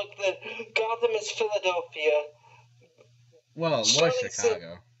made it look that Gotham is Philadelphia. Well, was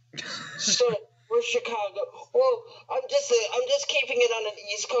Chicago. We're Chicago. Well, I'm just keeping it on an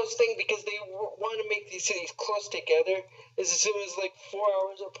East Coast thing because they want to make these cities close together, as soon as 4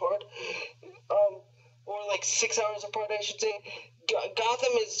 hours apart, or 6 hours apart, I should say.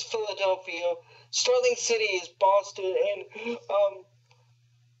 Gotham is Philadelphia, Starling City is Boston, and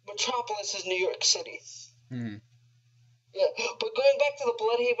Metropolis is New York City. Mm-hmm. Yeah, but going back to the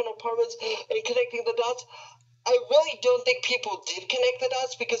Bloodhaven apartments and connecting the dots, I really don't think people did connect the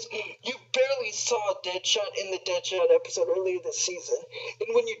dots because you barely saw Deadshot in the Deadshot episode earlier this season.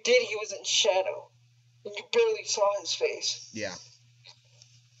 And when you did, he was in shadow. And you barely saw his face. Yeah.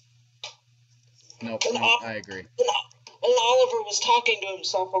 Nope, I agree. And Oliver was talking to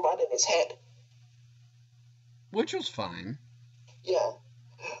himself a lot in his head. Which was fine. Yeah.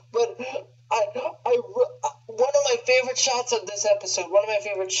 But one of my favorite shots of this episode,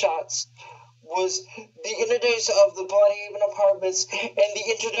 was the introduction of the Bloodhaven apartments and the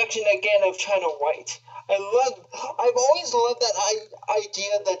introduction again of China White. I've always loved that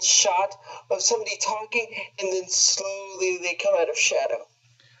idea, that shot of somebody talking and then slowly they come out of shadow.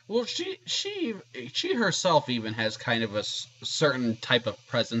 Well, she herself even has kind of a certain type of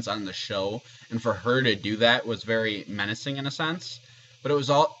presence on the show, and for her to do that was very menacing in a sense. But it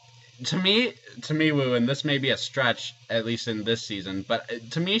was all, to me, Woo, and this may be a stretch, at least in this season, but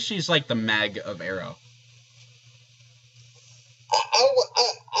to me, she's like the Meg of Arrow.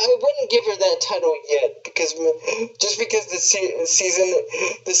 I wouldn't give her that title yet because the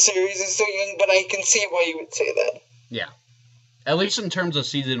series is so young. But I can see why you would say that. Yeah, at least in terms of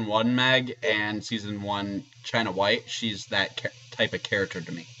season 1 Meg and season 1 China White, she's that type of character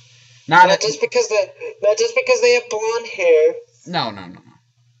to me. Not just because they have blonde hair. No,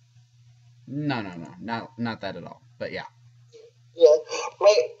 not that at all. But yeah. Yeah,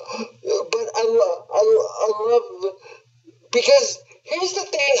 right. But I love because here's the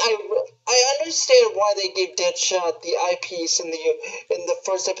thing. I understand why they gave Deadshot the eyepiece in the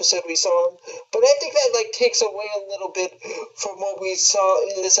first episode we saw him, but I think that like takes away a little bit from what we saw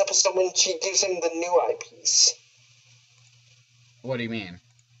in this episode when she gives him the new eyepiece. What do you mean?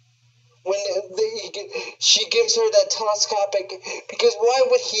 When she gives her that telescopic, because why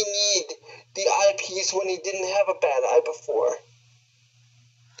would he need the eyepiece when he didn't have a bad eye before?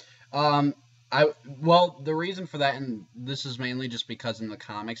 Well, the reason for that, and this is mainly just because in the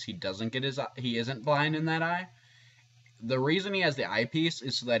comics he isn't blind in that eye. The reason he has the eyepiece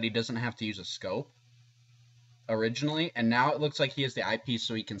is so that he doesn't have to use a scope originally, and now it looks like he has the eyepiece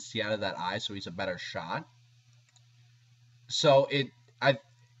so he can see out of that eye, so he's a better shot. So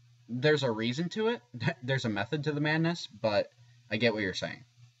there's a reason to it. There's a method to the madness, but I get what you're saying.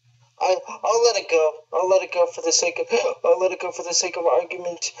 I'll let it go. I'll let it go for the sake of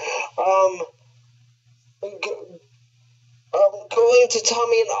argument. Going to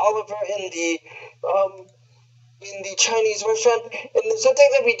Tommy and Oliver in the Chinese restaurant, and something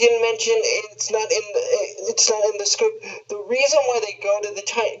that we didn't mention, it's not in the script. The reason why they go to the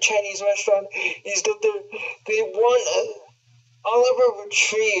Chinese restaurant is that they want Oliver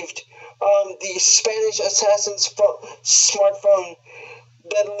retrieved the Spanish assassin's smartphone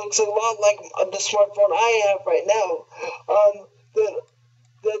that looks a lot like the smartphone I have right now.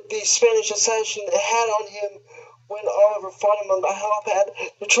 That the Spanish assassin had on him when Oliver fought him on the helipad.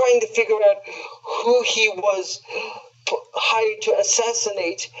 They're trying to figure out who he was hired to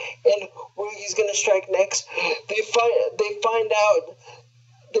assassinate and where he's going to strike next. They find out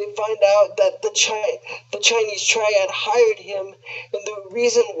that the Chinese triad hired him, and the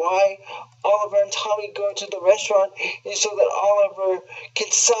reason why Oliver and Tommy go to the restaurant is so that Oliver can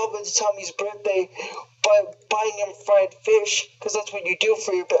celebrate Tommy's birthday by buying him fried fish, because that's what you do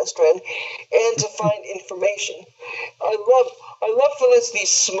for your best friend, and to find information. I love Felicity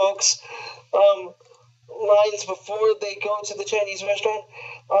Smoke's lines before they go to the Chinese restaurant.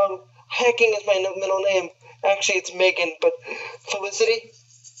 Hacking is my middle name. Actually, it's Megan, but Felicity.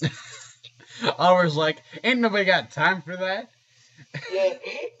 Oliver's like, ain't nobody got time for that. Yeah,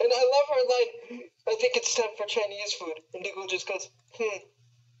 and I love her line, I think it's time for Chinese food. And Diggle just goes,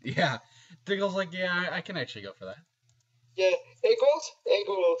 Yeah, Diggle's like, yeah, I can actually go for that. Yeah, egg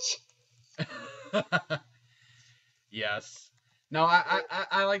rolls. Yes. No,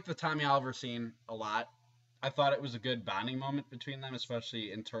 I like the Tommy Oliver scene a lot. I thought it was a good bonding moment between them,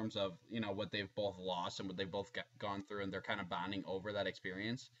 especially in terms of, what they've both lost and what they've both gone through, and they're kind of bonding over that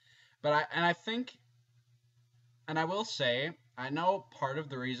experience. But I think, and I will say, I know part of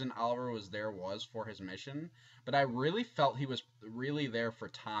the reason Oliver was there was for his mission, but I really felt he was really there for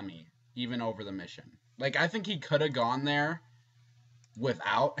Tommy, even over the mission. Like, I think he could have gone there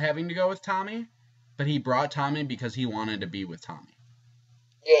without having to go with Tommy, but he brought Tommy because he wanted to be with Tommy.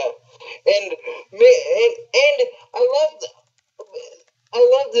 Yeah, and I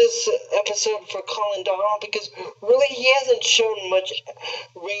love this episode for Colin Donnell because really he hasn't shown much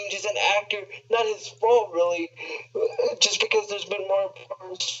range as an actor. Not his fault, really, just because there's been more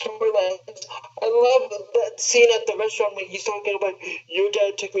storylines. I love that scene at the restaurant when he's talking about, your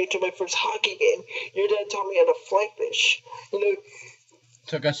dad took me to my first hockey game. Your dad taught me how to fly fish.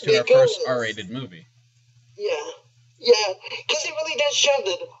 Took us to our first R-rated movie. Yeah, because it really does show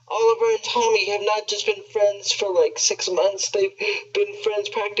that Oliver and Tommy have not just been friends for like 6 months. They've been friends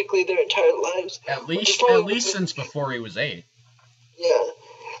practically their entire lives. At least since before he was 8. Yeah,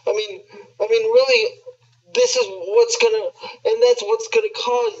 I mean, really, this is that's what's gonna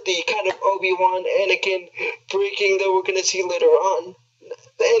cause the kind of Obi-Wan Anakin breaking that we're gonna see later on,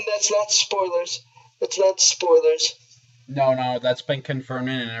 and that's not spoilers. No, that's been confirmed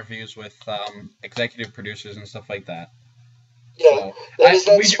in interviews with executive producers and stuff like that. Yeah,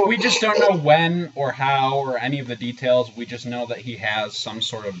 so, we just don't know when or how or any of the details. We just know that he has some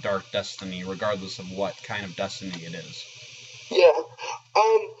sort of dark destiny, regardless of what kind of destiny it is. Yeah.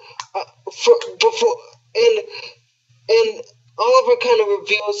 And Oliver kind of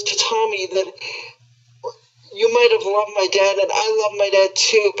reveals to Tommy that you might have loved my dad, and I love my dad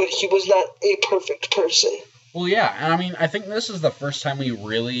too, but he was not a perfect person. Well, yeah, and I mean, I think this is the first time we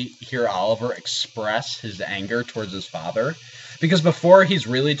really hear Oliver express his anger towards his father, Because before, he's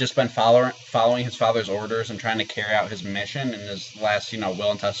really just been following his father's orders and trying to carry out his mission in his last,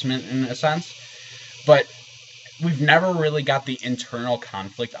 will and testament, in a sense. But we've never really got the internal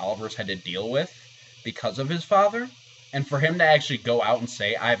conflict Oliver's had to deal with because of his father. And for him to actually go out and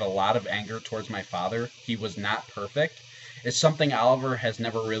say, I have a lot of anger towards my father, he was not perfect, is something Oliver has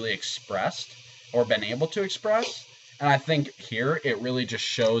never really expressed or been able to express. And I think here it really just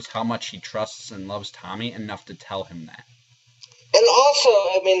shows how much he trusts and loves Tommy enough to tell him that. And also,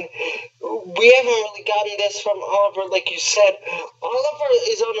 we haven't really gotten this from Oliver, like you said. Oliver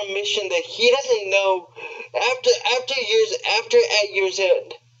is on a mission that he doesn't know at year's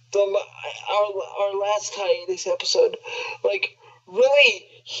end. Our last hiatus episode, really,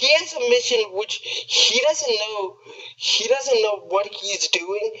 he has a mission which he doesn't know. He doesn't know what he's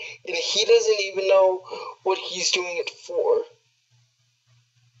doing, and he doesn't even know what he's doing it for.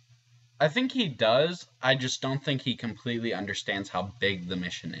 I think he does. I just don't think he completely understands how big the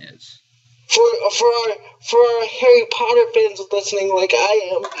mission is. For our Harry Potter fans listening, like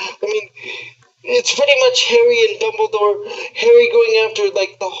I am, it's pretty much Harry and Dumbledore. Harry going after the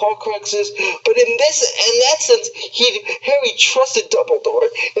Horcruxes, but in that sense, Harry trusted Dumbledore.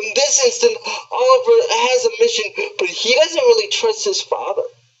 In this instant, Oliver has a mission, but he doesn't really trust his father.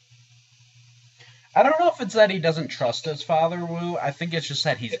 I don't know if it's that he doesn't trust his father, Wu. I think it's just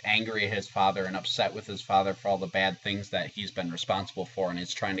that he's angry at his father and upset with his father for all the bad things that he's been responsible for, and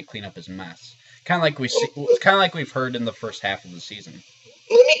he's trying to clean up his mess. Kind of like we've heard in the first half of the season.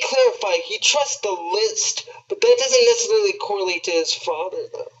 Let me clarify. He trusts the list, but that doesn't necessarily correlate to his father,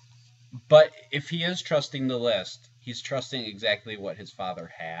 though. But if he is trusting the list, he's trusting exactly what his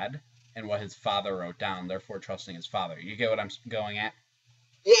father had and what his father wrote down, therefore trusting his father. You get what I'm going at?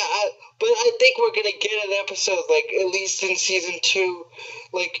 Yeah, but I think we're gonna get an episode, at least in season 2,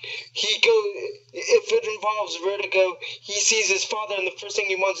 if it involves Vertigo, he sees his father, and the first thing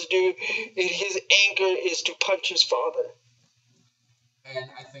he wants to do in his anger is to punch his father. And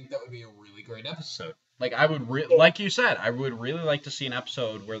I think that would be a really great episode. Like you said, I would really like to see an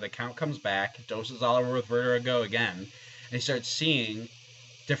episode where the Count comes back, doses Oliver with Vertigo again, and he starts seeing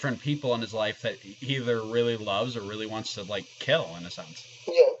different people in his life that he either really loves or really wants to kill, in a sense.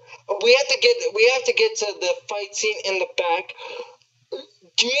 Yeah, we have to get to the fight scene in the back.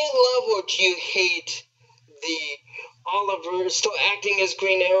 Do you love or do you hate the Oliver still acting as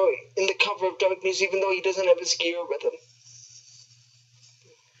Green Arrow in the cover of Darkness, even though he doesn't have his gear with him?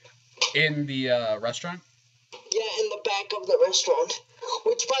 In the restaurant? Yeah, in the back of the restaurant.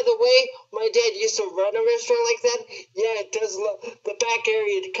 Which, by the way, my dad used to run a restaurant like that. Yeah, it does look, the back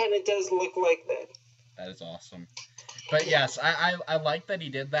area, it kind of does look like that. That is awesome. But yes, I like that he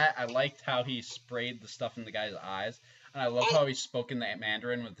did that. I liked how he sprayed the stuff in the guy's eyes. And I love how he spoke in that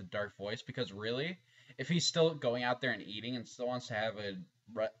Mandarin with the dark voice, because really, if he's still going out there and eating and still wants to have a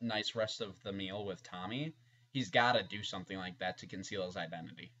nice rest of the meal with Tommy, he's got to do something like that to conceal his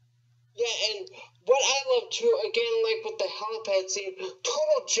identity. Yeah, and what I love too, again, with the helipad scene,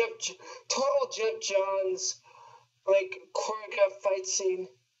 total Geoff Johns, choreographed fight scene.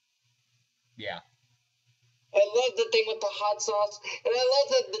 Yeah. I love the thing with the hot sauce, and I love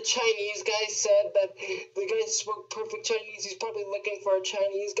that the Chinese guy said that the guy spoke perfect Chinese. He's probably looking for a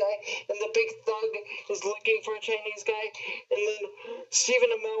Chinese guy, and the big thug is looking for a Chinese guy. And then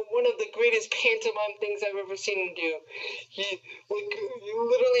Stephen Amell, one of the greatest pantomime things I've ever seen him do. He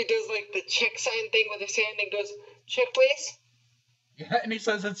literally does the check sign thing with his hand and goes, "Check, please." Yeah, and he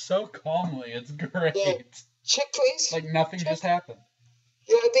says it so calmly. It's great. Yeah. Check, please. Nothing just happened.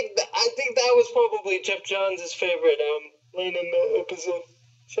 Yeah, I think that was probably Geoff Johns' favorite line in the episode.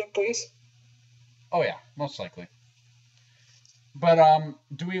 Check, please. Oh yeah, most likely. But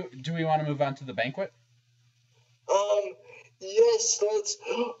do we want to move on to the banquet? Yes, let's.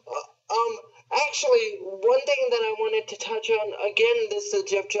 Actually, one thing that I wanted to touch on again, this is the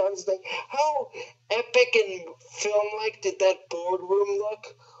Geoff Johns thing. How epic and film-like did that boardroom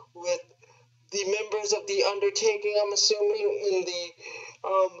look with the members of the Undertaking? I'm assuming in the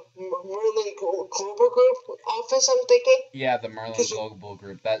Merlin Global Group office, I'm thinking? Yeah, the Merlin Global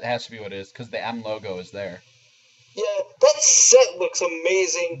Group. That has to be what it is, because the M logo is there. Yeah, that set looks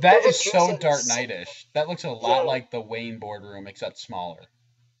amazing. That is so Dark Knight-ish. That looks a lot like the Wayne boardroom, except smaller.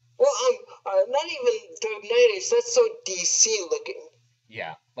 Well, not even Dark Knight-ish. That's so DC looking.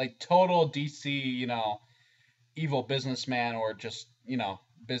 Yeah, total DC, evil businessman or just,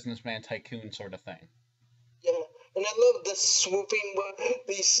 businessman tycoon sort of thing. Yeah. And I love the swooping, it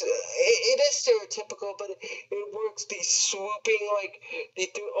is stereotypical, but it works, the swooping,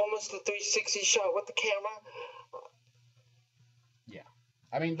 almost the 360 shot with the camera. Yeah.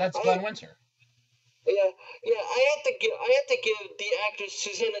 I mean, that's Glen Winter. Yeah. I have to give the actress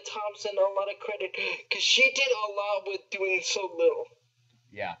Susanna Thompson a lot of credit because she did a lot with doing so little.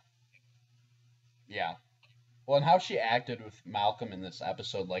 Yeah. Yeah. Well, and how she acted with Malcolm in this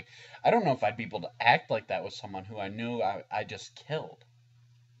episode, like, I don't know if I'd be able to act like that with someone who I knew I just killed.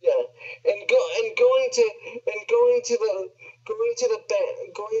 Yeah, going to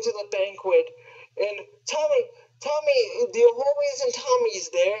the banquet, and Tommy, the whole reason Tommy's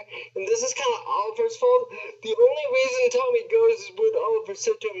there, and this is kind of Oliver's fault. The only reason Tommy goes is when Oliver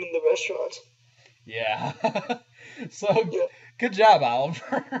said to him in the restaurant. Yeah. So, Yeah. good job,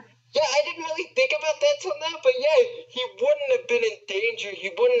 Oliver. Yeah, I didn't really think about that till now, but yeah, he wouldn't have been in danger. He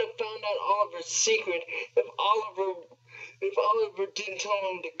wouldn't have found out Oliver's secret if Oliver didn't tell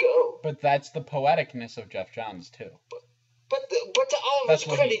him to go. But that's the poeticness of Geoff Johns, too. But to Oliver's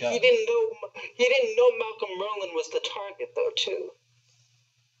credit, he didn't know Malcolm Merlin was the target though, too.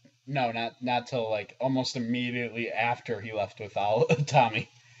 No, not till like almost immediately after he left with Tommy.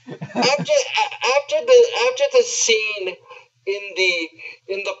 After the scene in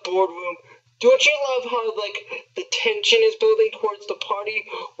the boardroom, don't you love how like the tension is building towards the party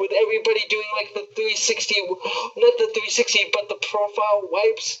with everybody doing like the 360, not the 360, but the profile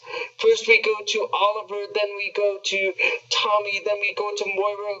wipes? First we go to Oliver, then we go to Tommy, then we go to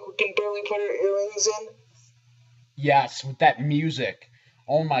Moira, who can barely put her earrings in. Yes, with that music.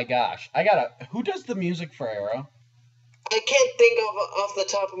 Oh my gosh. Who does the music for Arrow? I can't think of off the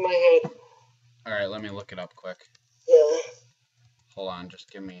top of my head. Alright, let me look it up quick. Yeah. Hold on,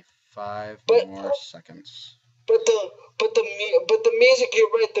 just give me 5 more seconds. But the music, you're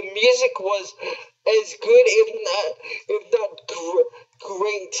right, the music was as good, if not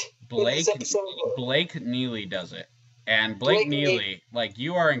great. Blake Neely does it. And Blake Neely, like,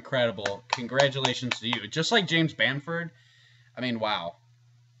 you are incredible. Congratulations to you. Just like James Bamford. I mean, wow.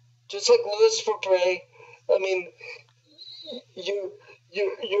 Just like Louis Fray. I mean, you're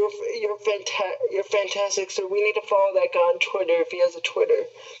fantastic. So we need to follow that guy on Twitter if he has a Twitter,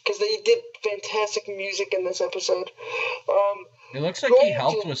 because they did fantastic music in this episode. It looks like he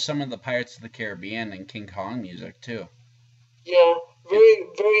helped with some of the Pirates of the Caribbean and King Kong music too. Yeah, very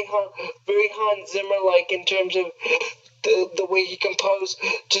Hans Zimmer like in terms of the way he composed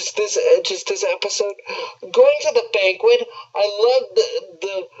just this episode. Going to the banquet, I love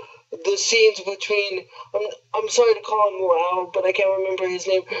the scenes between I'm sorry to call him Lau, but I can't remember his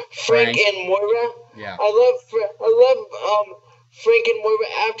name. Frank and Moira. Yeah. I love Frank and Moira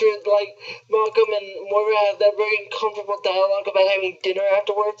after like Malcolm and Moira have that very uncomfortable dialogue about having dinner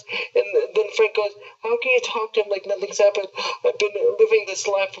afterwards, and then Frank goes, "How can you talk to him like nothing's happened? I've been living this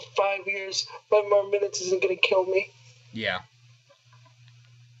life for 5 years. 5 more minutes isn't gonna kill me." Yeah.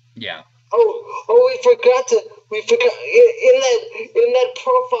 Yeah. We forgot in that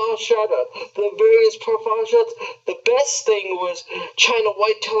profile shot, the various profile shots. The best thing was China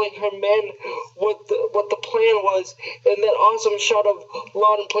White telling her men what the plan was, and that awesome shot of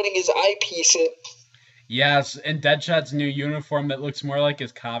Lon putting his eyepiece in. Yes, and Deadshot's new uniform that looks more like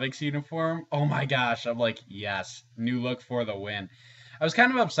his comics uniform. Oh my gosh, I'm like, yes, new look for the win. I was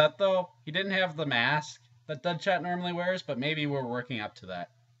kind of upset though. He didn't have the mask that Deadshot normally wears, but maybe we're working up to that.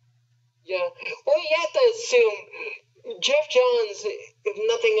 Yeah, well, you have to assume Geoff Johns, if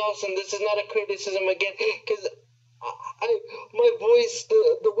nothing else, and this is not a criticism again, because my voice,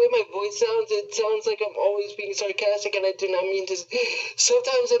 the way my voice sounds, it sounds like I'm always being sarcastic, and I do not mean to.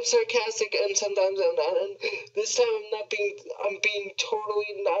 Sometimes I'm sarcastic, and sometimes I'm not. And this time I'm being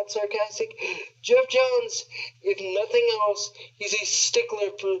totally not sarcastic. Geoff Johns, if nothing else, he's a stickler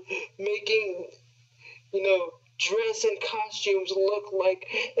for making, dress and costumes look like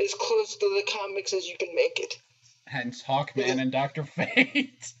as close to the comics as you can make it. Hence Hawkman and Dr.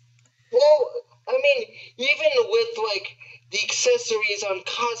 Fate. Well, I mean, even with like the accessories on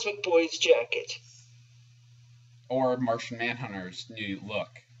Cosmic Boy's jacket. Or Martian Manhunter's new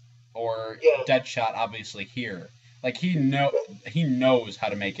look. Or Deadshot obviously here. Like he knows how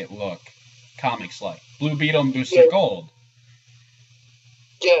to make it look comics like. Blue Beetle and Booster Gold.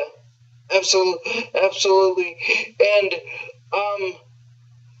 Yeah. Absolutely, and I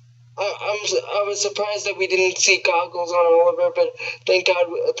was surprised that we didn't see goggles on Oliver, but thank God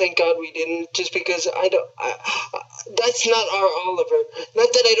we didn't. Just because that's not our Oliver.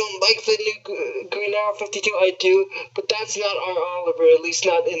 Not that I don't like the new Green Arrow 52, I do, but that's not our Oliver. At least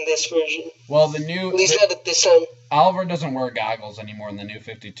not in this version. Well, at least not at this time. Oliver doesn't wear goggles anymore in the new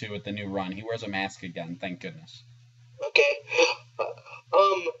 52 with the new run. He wears a mask again. Thank goodness. Okay.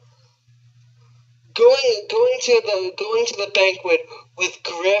 going to the banquet with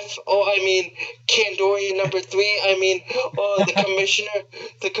Griff. Oh, I mean Kandorian number 3. I mean, the commissioner,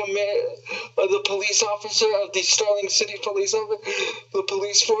 the police officer of the Starling City Police Office, the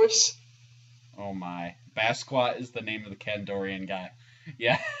police force. Oh my, Basquat is the name of the Kandorian guy.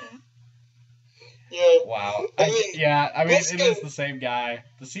 Yeah. Yeah. Wow. I mean, It is the same guy.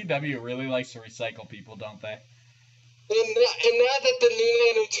 The CW really likes to recycle people, don't they? And now that the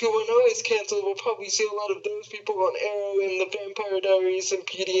new 90210 is canceled, we'll probably see a lot of those people on Arrow and the Vampire Diaries and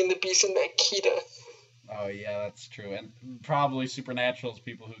Beauty and the Beast and Akita. Oh yeah, that's true. And probably Supernatural's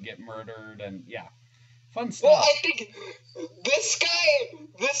people who get murdered and yeah. Fun stuff. Well, I think this guy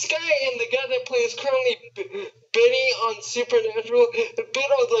and the guy that plays currently Benny on Supernatural have been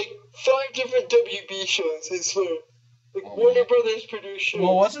on like 5 different WB shows, I swear. Like Warner Brothers produced shows.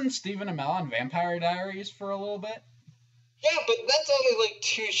 Well, wasn't Stephen Amell on Vampire Diaries for a little bit? Yeah, but that's only like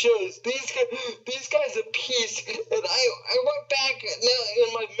 2 shows. These guys a piece, and I went back now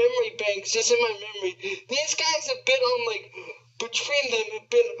in my memory banks, just in my memory. These guys have been on like, between them, have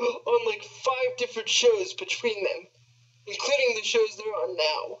been on like 5 different shows between them, including the shows they're on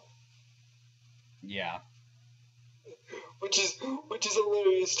now. Yeah. Which is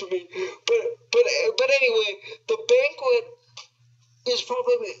hilarious to me. But anyway, the banquet is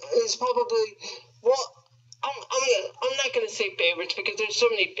probably well. I'm not gonna say favorites because there's so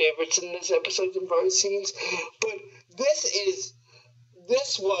many favorites in this episode and bar scenes, but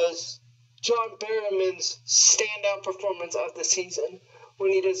this was John Barrowman's standout performance of the season when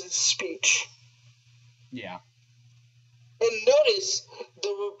he does his speech. Yeah. And notice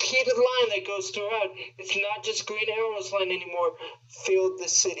the repeated line that goes throughout. It's not just Green Arrow's line anymore. Filled the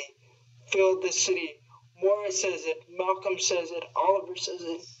city. Filled the city. Morris says it. Malcolm says it. Oliver says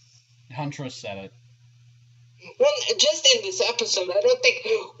it. Huntress said it. Well, just in this episode, I don't think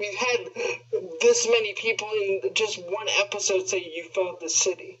we've had this many people in just one episode say you filled the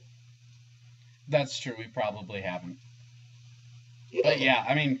city. That's true. We probably haven't. Yeah. But yeah,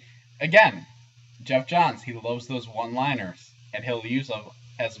 I mean, again, Geoff Johns, he loves those one-liners, and he'll use them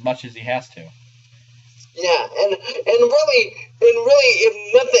as much as he has to. Yeah, and really,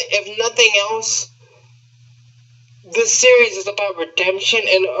 if nothing else, this series is about redemption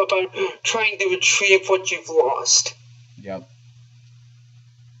and about trying to retrieve what you've lost. Yep.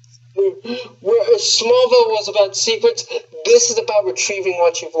 Where Smallville was about secrets, this is about retrieving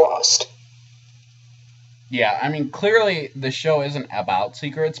what you've lost. Yeah, I mean, clearly the show isn't about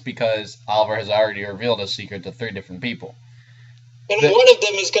secrets because Oliver has already revealed a secret to 3 different people. And one of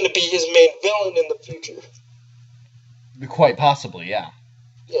them is going to be his main villain in the future. Quite possibly, yeah.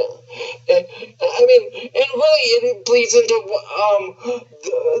 Yeah. I mean, and really it bleeds into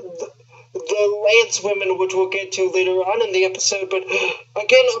the Lance women, which we'll get to later on in the episode. But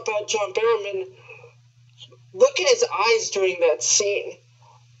again, about John Barrowman, look at his eyes during that scene.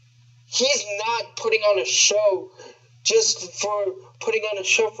 He's not putting on a show just for putting on a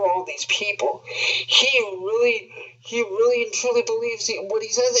show for all these people. He really and truly believes what he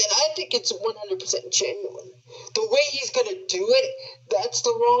says, and I think it's 100% genuine. The way he's going to do it, that's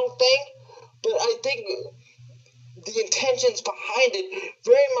the wrong thing, but I think the intentions behind it,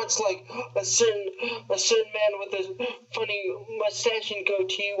 very much like a certain man with a funny mustache and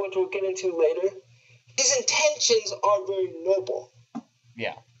goatee, which we'll get into later, his intentions are very noble.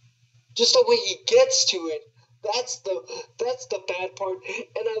 Yeah. Just the way he gets to it, that's the bad part.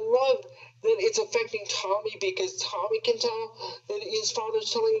 And I love that it's affecting Tommy because Tommy can tell that his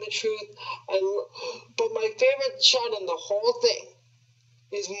father's telling the truth. But my favorite shot in the whole thing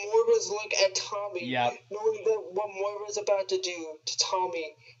is Moira's look at Tommy, knowing that what Moira's about to do to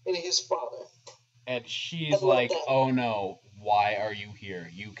Tommy and his father. And she's like, oh no, why are you here?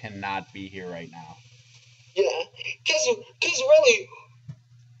 You cannot be here right now. Yeah, because really,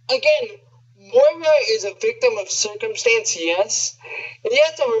 again, Moira is a victim of circumstance, yes. And you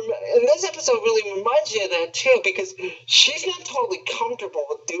have to and this episode really reminds you of that too, because she's not totally comfortable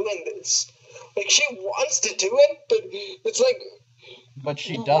with doing this. Like, she wants to do it, but it's like... But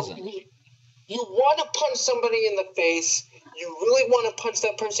she doesn't. You want to punch somebody in the face, you really want to punch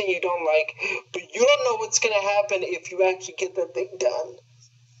that person you don't like, but you don't know what's going to happen if you actually get that thing done.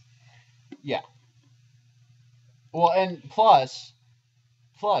 Yeah. Well, and plus,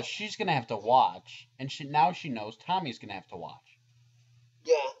 she's going to have to watch, and now she knows Tommy's going to have to watch.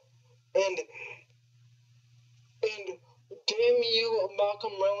 Yeah, and damn you,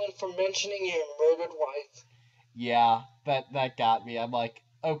 Malcolm Merlin, for mentioning your murdered wife. Yeah, that got me. I'm like,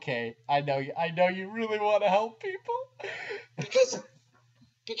 okay, I know you really want to help people. Because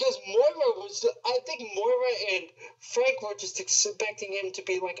Because I think Moira and Frank were just expecting him to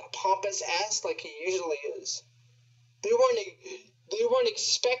be like a pompous ass like he usually is. They weren't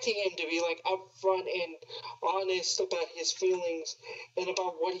expecting him to be like upfront and honest about his feelings and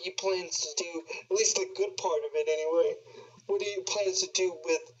about what he plans to do, at least the good part of it anyway. What he plans to do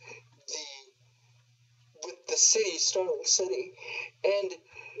with the city, Starling City. And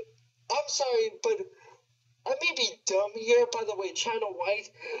I'm sorry, but I may be dumb here. By the way, China White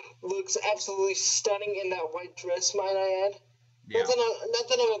looks absolutely stunning in that white dress, might I add. Yeah. Not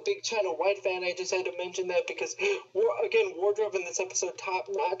that I'm a big China White fan, I just had to mention that because, again, wardrobe in this episode top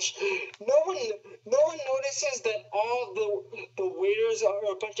notch. No one notices that all the waiters are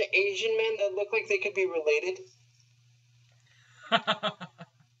a bunch of Asian men that look like they could be related.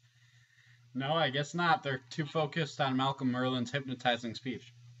 No, I guess not. They're too focused on Malcolm Merlin's hypnotizing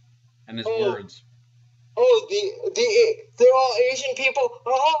speech and his words. Oh, they're all Asian people.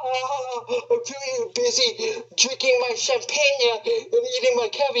 I'm too busy drinking my champagne and eating my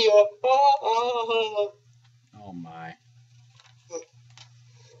caviar. Oh my.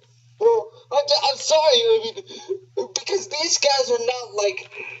 Well, I'm sorry. I mean, because these guys are not like,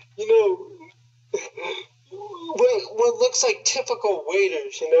 what looks like typical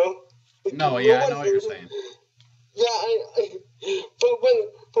waiters, No, yeah, I know what you're saying. Yeah, but when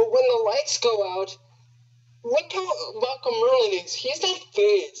the lights go out, look how Malcolm Merlin is. He's not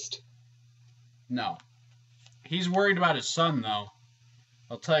fazed. No. He's worried about his son, though.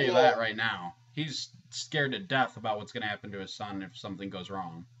 I'll tell you that right now. He's scared to death about what's going to happen to his son if something goes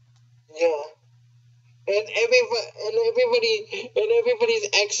wrong. Yeah. And everybody's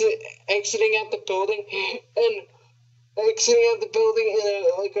exiting out the building and exiting out the building in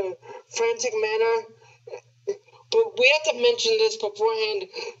a frantic manner. But we have to mention this beforehand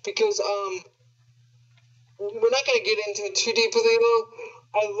because we're not going to get into it too deeply, though.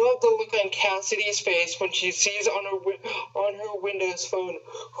 I love the look on Cassidy's face when she sees on her Windows phone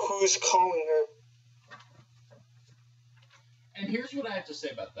who's calling her. And here's what I have to say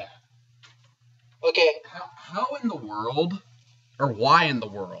about that. Okay. How in the world, or why in the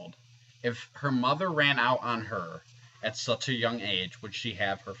world, if her mother ran out on her at such a young age, would she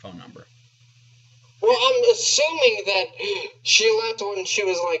have her phone number? Well, I'm assuming that she left when she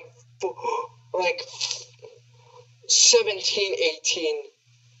was like 17, 18.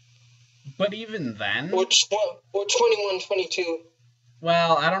 But even then? Or 21, 22.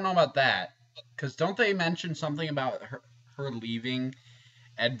 Well, I don't know about that. Because don't they mention something about her leaving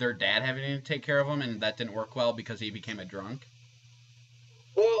and their dad having to take care of him, and that didn't work well because he became a drunk?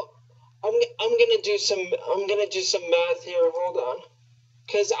 Well, I'm gonna do some math here. Hold on,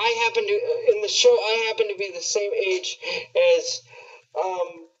 because in the show I happen to be the same age as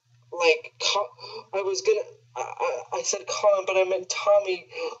I said Colin, but I meant Tommy,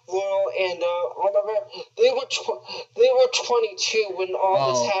 Laurel, and Oliver. They were 22 when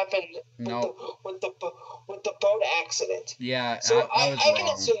all this happened. No. With the boat accident. Yeah, so I was wrong.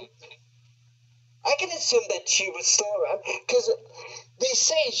 I can assume that she was still around because they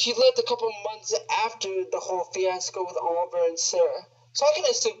say she lived a couple months after the whole fiasco with Oliver and Sarah. So I can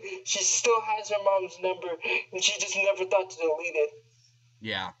assume she still has her mom's number and she just never thought to delete it.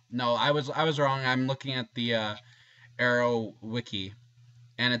 Yeah, no, I was wrong. I'm looking at the Arrow wiki,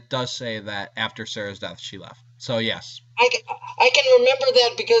 and it does say that after Sarah's death, she left. So yes. I can remember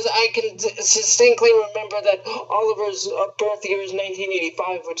that because I can distinctly remember that Oliver's birth year is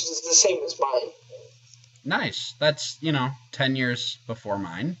 1985, which is the same as mine. Nice. That's 10 years before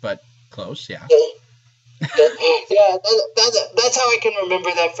mine, but close. Yeah. Yeah, that's how I can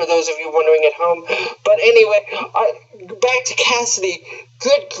remember that for those of you wondering at home. But anyway, back to Cassidy.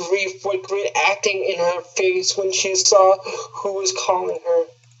 Good grief, what great acting in her face when she saw who was calling her.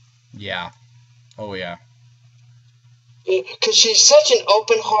 Yeah. Oh, yeah. Because she's such an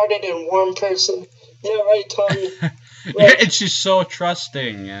open-hearted and warm person. Yeah, right, Tommy? Right. Yeah, and she's so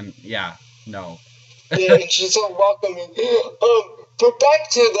trusting, and yeah, no. Yeah, and she's so welcoming. But back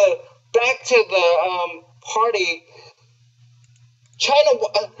to the party.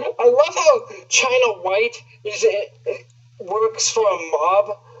 I love how China White works for a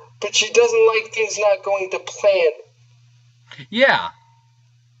mob, but she doesn't like things not going to plan. Yeah.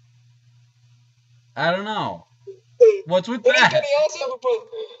 I don't know. What's with that?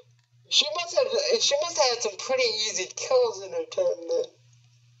 She must have had some pretty easy kills in her time then.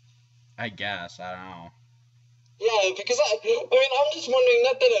 I guess, I don't know. Yeah, because I'm just wondering,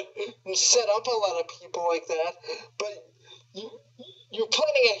 not that I set up a lot of people like that, but you're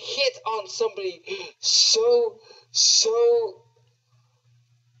planning a hit on somebody so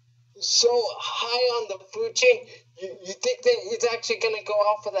so high on the food chain, you think that he's actually going to go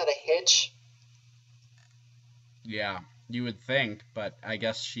off without a hitch? Yeah, you would think, but I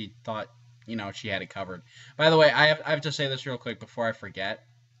guess she thought, she had it covered. By the way, I have to say this real quick before I forget,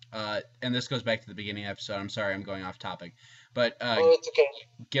 and this goes back to the beginning of the episode. I'm sorry I'm going off topic. But Oh, it's okay.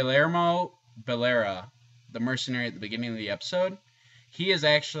 Guillermo Valera, the mercenary at the beginning of the episode, he is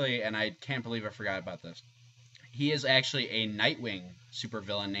actually, and I can't believe I forgot about this, he is actually a Nightwing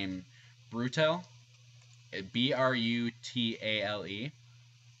supervillain named Brutal, Brutale.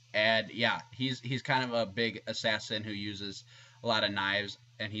 And yeah, he's kind of a big assassin who uses a lot of knives,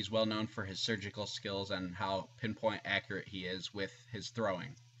 and he's well known for his surgical skills and how pinpoint accurate he is with his throwing.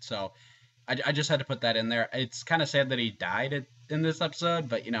 So I just had to put that in there. It's kind of sad that he died in this episode,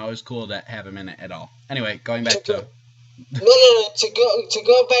 but it was cool to have him in it at all. Anyway, going back to No. To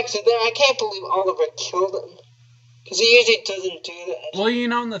go back to there, I can't believe Oliver killed him, because he usually doesn't do that. Well,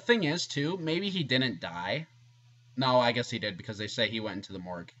 and the thing is too, maybe he didn't die. No, I guess he did, because they say he went into the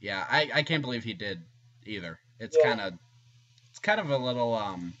morgue. Yeah, I can't believe he did either. It's kind of a little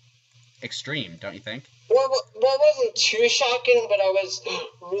extreme, don't you think? Well, it wasn't too shocking, but I was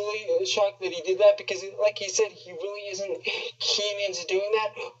really shocked that he did that, because, like he said, he really isn't keen into doing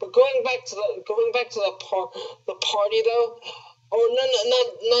that. But going back to the party though, or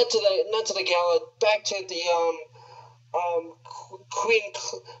not to the gala, back to the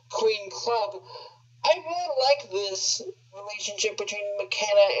Queen Club. I really like this relationship between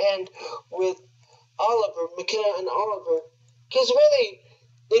McKenna and Oliver, because really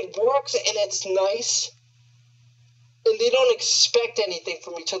it works and it's nice, and they don't expect anything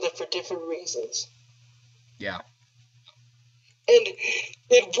from each other for different reasons. Yeah. And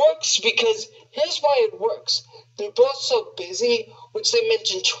it works because, here's why it works. They're both so busy, which they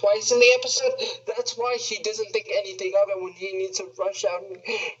mentioned twice in the episode. That's why she doesn't think anything of it when he needs to rush out and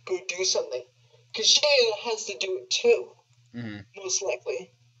go do something. Because she has to do it too, most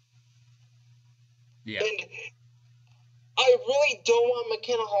likely. Yeah. And I really don't want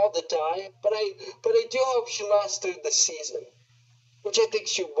McKenna Hall to die, but I do hope she lasts through the season, which I think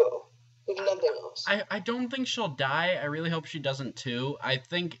she will, if nothing else. I don't think she'll die. I really hope she doesn't too. I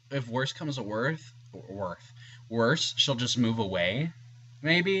think if worse comes to worse, she'll just move away,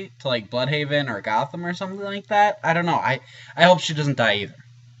 maybe to like Bloodhaven or Gotham or something like that. I don't know. I hope she doesn't die either.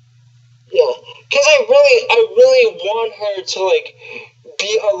 Yeah, because I really want her to like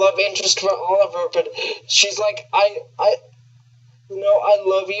be a love interest for Oliver, but she's like, I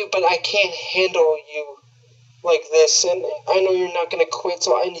love you, but I can't handle you like this, and I know you're not gonna quit,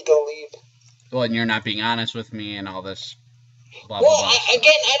 so I need to leave. Well, and you're not being honest with me and all this. Blah, well, blah, blah. I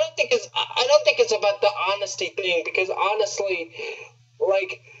don't think it's about the honesty thing, because honestly,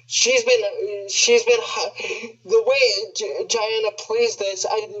 like she's been the way Gianna plays this.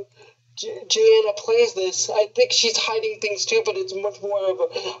 Gianna plays this. I think she's hiding things too, but it's much more of a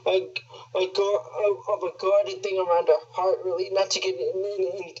guarded thing around her heart, really. Not to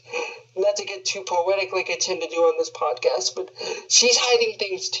get too poetic like I tend to do on this podcast, but she's hiding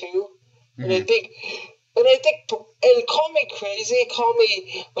things too. And I think, and call me crazy, call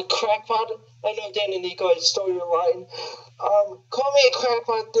me a crackpot. I know Dan and Nico, I stole your line. Call me a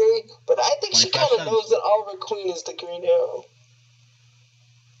crackpot theory, but I think she kind of knows that Oliver Queen is the Green Arrow.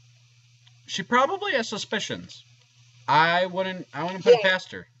 She probably has suspicions. I wouldn't put it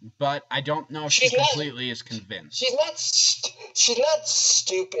past her, but I don't know if she completely is convinced. She's not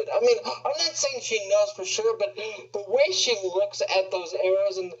stupid. I mean, I'm not saying she knows for sure, but the way she looks at those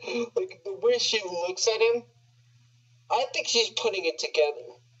arrows and like the way she looks at him, I think she's putting it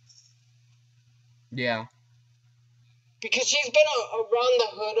together. Yeah. Because she's been around the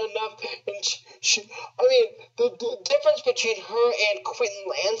hood enough, and the difference between her and Quentin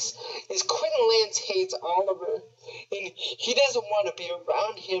Lance is Quentin Lance hates Oliver, and he doesn't want to be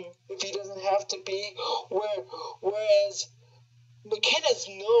around him if he doesn't have to be, whereas McKenna's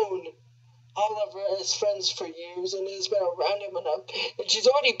known Oliver as friends for years and has been around him enough, and she's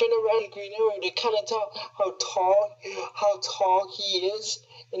already been around Green Arrow to kind of tell how tall he is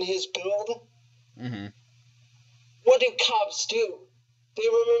in his build. Mm-hmm. What do cops do? They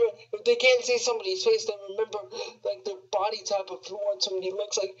remember, if they can't see somebody's face, they remember like their body type of what somebody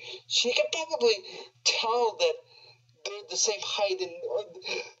looks like. She could probably tell that they're the same height and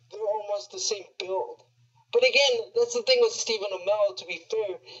they're almost the same build. But again, that's the thing with Stephen Amell, to be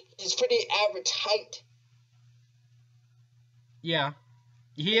fair. He's pretty average height. Yeah.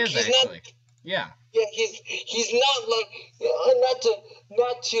 He is actually. Yeah, he's not like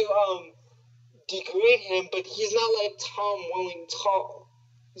not to degrade him, but he's not like Tom Welling tall.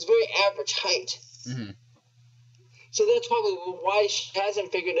 He's very average height. Mm-hmm. So that's probably why she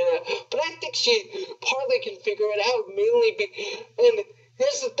hasn't figured it out. But I think she partly can figure it out, and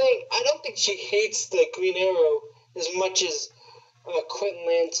here's the thing, I don't think she hates the Green Arrow as much as Quentin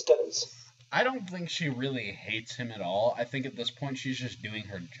Lance does. I don't think she really hates him at all. I think at this point she's just doing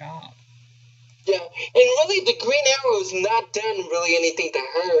her job. Yeah, and really the Green Arrow has not done really anything to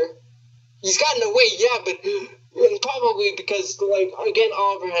her. He's gotten away, yeah, but and probably because, like, again,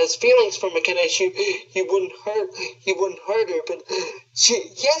 Oliver has feelings for McKenna. He wouldn't hurt her, but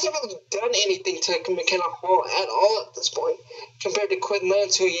he hasn't really done anything to McKenna Hall at all at this point, compared to Quentin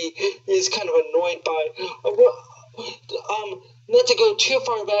Lance, who he is kind of annoyed by. Not to go too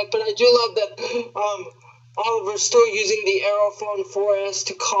far back, but I do love that Oliver's still using the Arrowphone 4S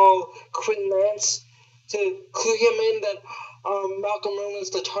to call Quentin Lance to clue him in that Malcolm Merlin's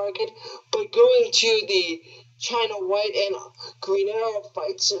the target, but going to the China White and Green Arrow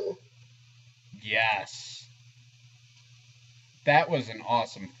fights. Yes. That was an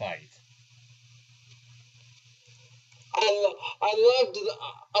awesome fight. I loved,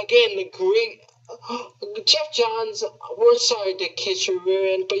 again, the great... Geoff Johns, we're sorry to kiss your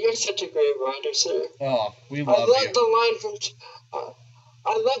rear end, but you're such a great writer, sir. Oh, we love you. I love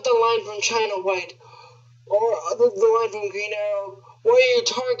the line from China White, or the line from Green Arrow. Why are you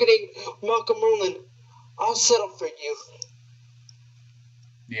targeting Malcolm Merlin? I'll settle for you.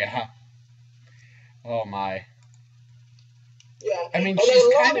 Yeah. Oh my. Yeah. I mean,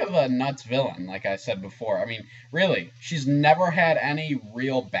 she's kind of a nuts villain, like I said before. I mean, really, she's never had any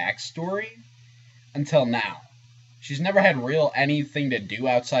real backstory until now. She's never had real anything to do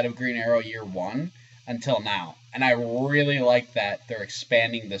outside of Green Arrow Year 1 until now. And I really like that they're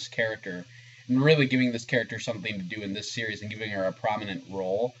expanding this character and really giving this character something to do in this series and giving her a prominent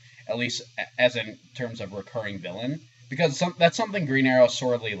role, at least as in terms of recurring villain. Because that's something Green Arrow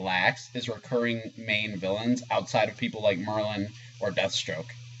sorely lacks, is recurring main villains outside of people like Merlin or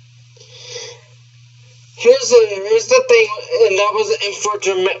Deathstroke. Here's the thing, and that was in for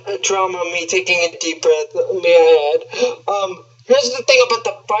drama, me taking a deep breath, may I add. Here's the thing about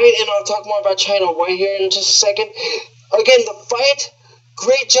the fight, and I'll talk more about China White here in just a second. Again, the fight,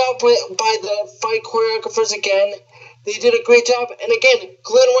 great job by the fight choreographers again. They did a great job, and again,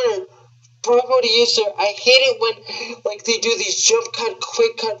 Glen Winter, bravo to you, sir. I hate it when, like, they do these jump cut,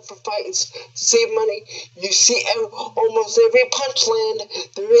 quick cut for fights to save money. You see almost every punch land.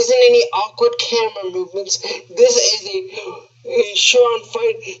 There isn't any awkward camera movements. This is a sure-on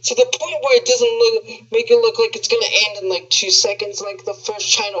fight to the point where it doesn't make it look like it's going to end in, like, 2 seconds, like the first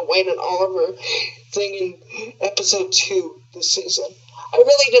China White and Oliver thing in episode 2 this season. I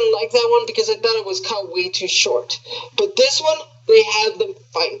really didn't like that one because I thought it was cut way too short. But this one, they had them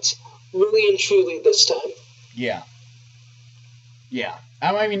fight really and truly this time. Yeah. Yeah.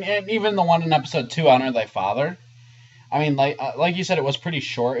 I mean, and even the one in episode 2, Honor Thy Father. I mean, like you said, it was pretty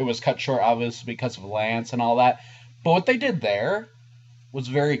short. It was cut short, obviously, because of Lance and all that. But what they did there was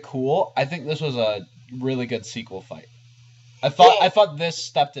very cool. I think this was a really good sequel fight. I thought this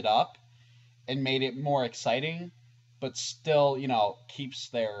stepped it up and made it more exciting, but still, keeps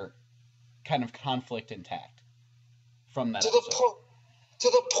their kind of conflict intact from that episode. To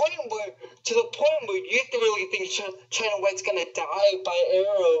the point where you really think China White's gonna die by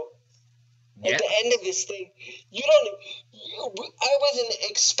arrow at the end of this thing. I wasn't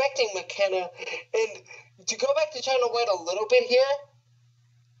expecting McKenna, and to go back to China White a little bit here,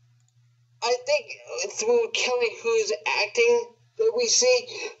 I think through Kelly Hu's acting that we see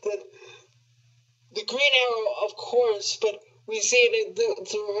that the Green Arrow, of course, but we see it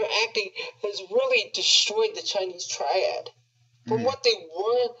through her acting, has really destroyed the Chinese triad. From what they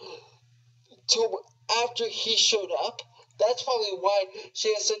were to after he showed up, that's probably why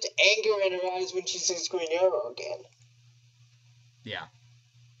she has such anger in her eyes when she sees Green Arrow again. Yeah.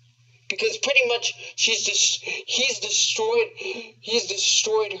 Because pretty much he's destroyed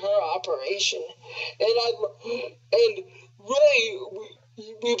her operation, and really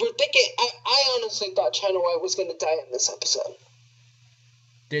we were thinking. I honestly thought China White was going to die in this episode.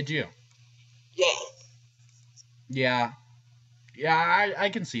 Did you? Yeah. Yeah. Yeah, I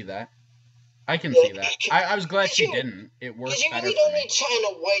can see that. I can see that. I was glad she didn't. It worked better for me. Because you really don't need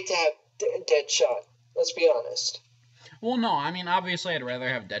China White to have Deadshot. Let's be honest. Well, no, I mean, obviously I'd rather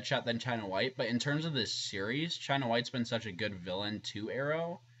have Deadshot than China White, but in terms of this series, China White's been such a good villain to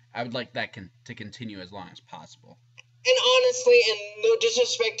Arrow, I would like that to continue as long as possible. And honestly, and no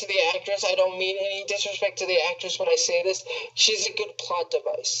disrespect to the actress, I don't mean any disrespect to the actress when I say this, she's a good plot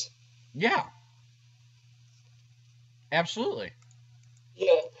device. Yeah. Absolutely.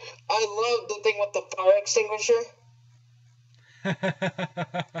 Yeah. I love the thing with the fire extinguisher.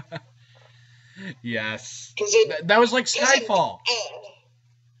 Yes. Cause it, That was like 'cause it, Skyfall.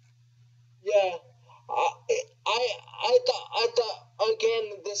 yeah. I thought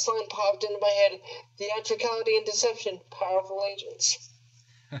again. This line popped into my head: theatricality and deception, powerful agents.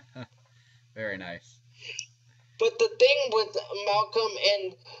 Very nice. But the thing with Malcolm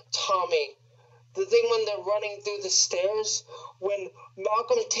and Tommy, the thing when they're running through the stairs, when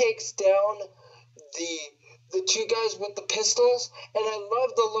Malcolm takes down the two guys with the pistols, and I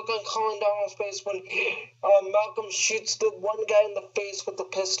love the look on Colin Donnell's face when Malcolm shoots the one guy in the face with the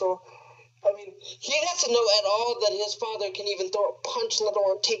pistol. I mean, he doesn't know at all that his father can even throw a punch, let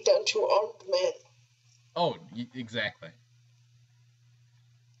alone take down two armed men. Oh, exactly.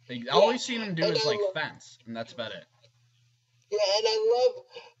 All we've seen him do is like fence, and that's about it. Yeah, and I love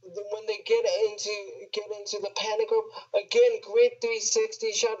when they get into the panic room again. Great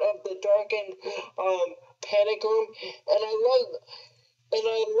 360 shot of the darkened panic room, and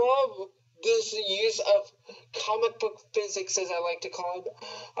I love this use of comic book physics, as I like to call it.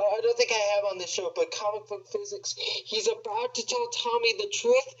 I don't think I have on the show, but comic book physics. He's about to tell Tommy the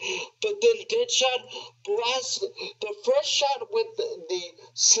truth, but then Deadshot blasts. The first shot with the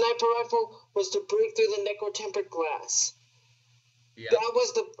sniper rifle was to break through the nickel-tempered glass. Yeah. That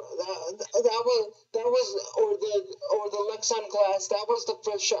was the Lexan glass. That was the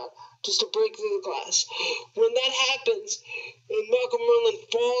first shot, just to break through the glass. When that happens, and Malcolm Merlin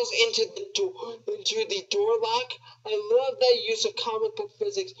falls into the door lock, I love that use of comic book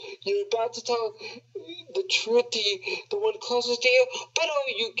physics. You're about to tell the truth to the one closest to you, but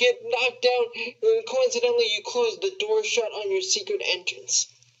you get knocked down, and coincidentally you close the door shut on your secret entrance.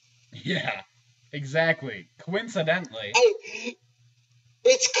 Yeah, exactly. Coincidentally.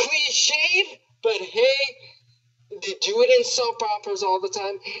 It's cliched, but hey, they do it in soap operas all the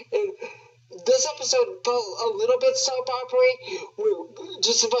time. And this episode felt a little bit soap opera,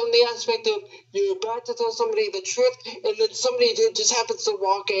 just from the aspect of you're about to tell somebody the truth, and then somebody just happens to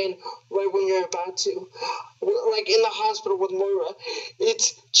walk in right when you're about to. Like in the hospital with Moira.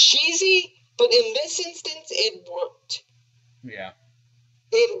 It's cheesy, but in this instance, it worked. Yeah.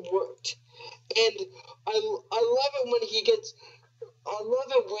 It worked. And I love it when he gets... I love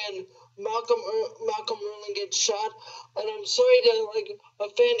it when Malcolm Merlin gets shot, and I'm sorry to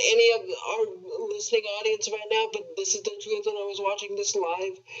offend any of our listening audience right now, but this is the truth. And I was watching this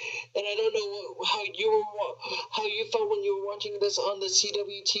live, and I don't know how you felt when you were watching this on the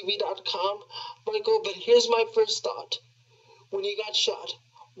CWTV.com, Michael. But here's my first thought: when he got shot,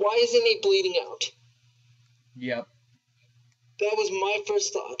 why isn't he bleeding out? Yep. That was my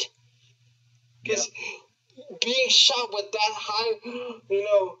first thought. Because being shot with that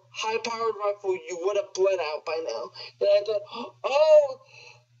high-powered rifle, you would have bled out by now. And I thought, oh,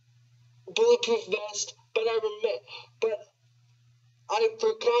 bulletproof vest. But I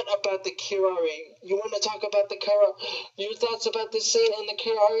forgot about the Kirari. You want to talk about the Kirari? Your thoughts about this scene and the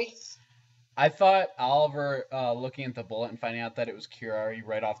Kirari? I thought Oliver, looking at the bullet and finding out that it was Kirari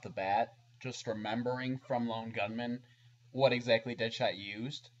right off the bat, just remembering from Lone Gunman what exactly Deadshot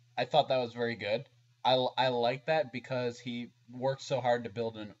used, I thought that was very good. I like that because he worked so hard to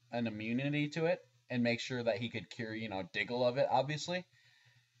build an immunity to it and make sure that he could cure, Diggle of it, obviously.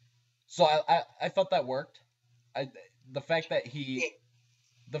 So I thought that worked. The fact that he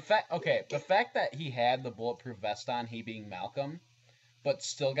had the bulletproof vest on, he being Malcolm, but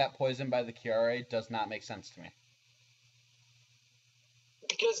still got poisoned by the Kiara does not make sense to me.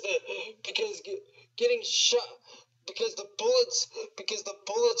 Because getting shot, because the bullets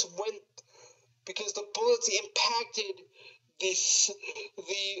impacted the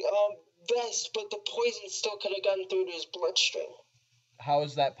vest, but the poison still could have gotten through to his bloodstream. How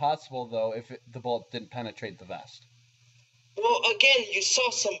is that possible, though, if the bullet didn't penetrate the vest? Well, again, you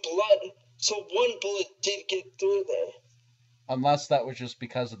saw some blood, so one bullet did get through there. Unless that was just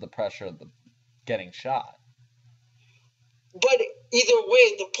because of the pressure of the getting shot. But either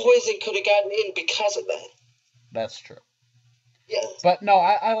way, the poison could have gotten in because of that. That's true. Yeah. But no,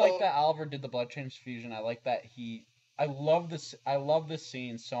 I like that Oliver did the blood transfusion. I like that I love this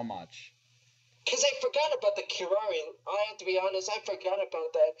scene so much. Because I forgot about the Kirari. I have to be honest, I forgot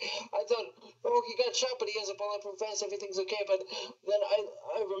about that. I thought, oh, he got shot, but he has a bulletproof vest, everything's okay. But then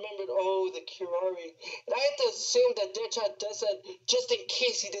I remembered, oh, the Kirari. And I had to assume that Deadshot does that just in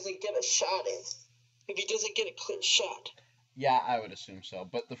case he doesn't get a shot in. If he doesn't get a clear shot. Yeah, I would assume so.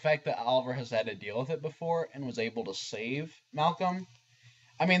 But the fact that Oliver has had to deal with it before and was able to save Malcolm...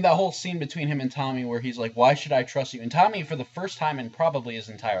 I mean, that whole scene between him and Tommy where he's like, why should I trust you? And Tommy, for the first time in probably his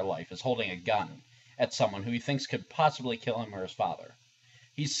entire life, is holding a gun at someone who he thinks could possibly kill him or his father.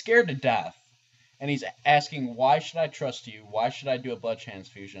 He's scared to death. and he's asking, "Why should I trust you? Why should I do a blood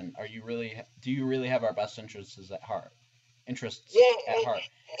transfusion? Do you really have our best interests at heart? At heart?"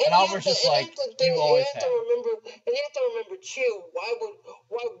 And Oliver's just like, "You always have." And you have to remember too. Why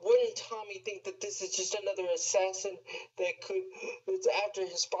wouldn't Tommy think that this is just another assassin that's after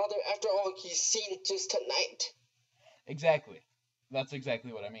his father? After all he's seen just tonight. Exactly. That's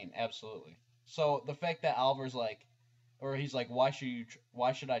exactly what I mean. Absolutely. So the fact that Oliver's like, or he's like, why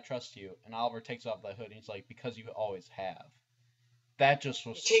should I trust you? And Oliver takes off the hood and he's like, because you always have. That just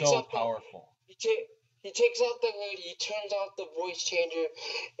was so powerful. He takes off the hood, he turns off the voice changer,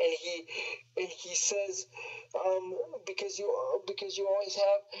 and he says, because you always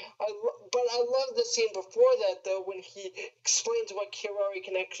have. But I love the scene before that though, when he explains what Kirari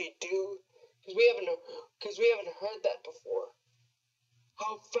can actually do, because we haven't heard that before.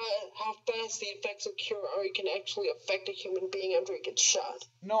 How fast the effects of Kirari can actually affect a human being after he gets shot.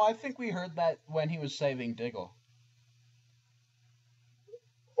 No, I think we heard that when he was saving Diggle.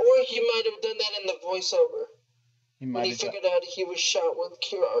 Or he might have done that in the voiceover. When he figured out he was shot with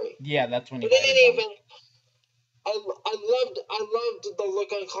Kirari. Yeah, that's when he But in any event, I loved the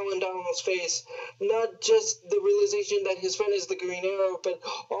look on Colin Donnell's face. Not just the realization that his friend is the Green Arrow, but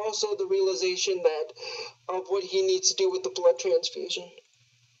also the realization of what he needs to do with the blood transfusion.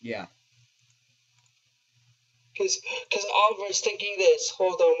 Yeah. Because Oliver's thinking this.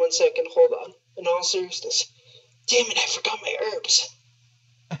 Hold on 1 second. Hold on. In all seriousness. Damn it, I forgot my herbs.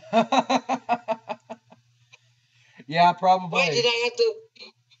 Yeah, probably. Why didn't I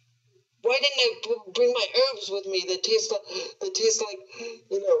bring my herbs with me that taste like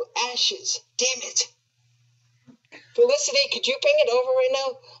ashes? Damn it. Felicity, could you bring it over right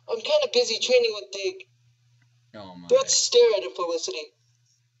now? I'm kind of busy training with Dig. Oh my. Don't stare at it, Felicity.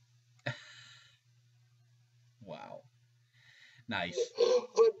 Wow. Nice.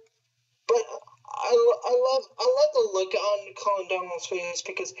 But I love the look on Colin Donnell's face,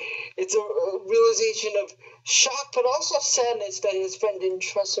 because it's a realization of shock, but also sadness that his friend didn't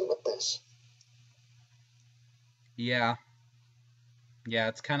trust him with this. Yeah. Yeah,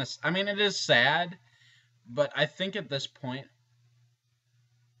 it's kind of... I mean, it is sad, but I think at this point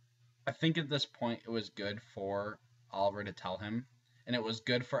it was good for Oliver to tell him, and it was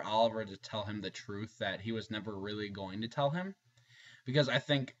good for Oliver to tell him the truth that he was never really going to tell him, because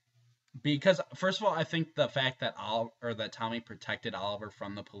first of all, I think the fact that that Tommy protected Oliver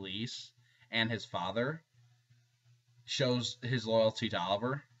from the police and his father shows his loyalty to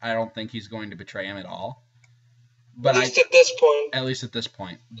Oliver. I don't think he's going to betray him at all. But at least at this point. At least at this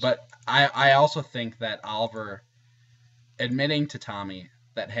point. But I also think that Oliver admitting to Tommy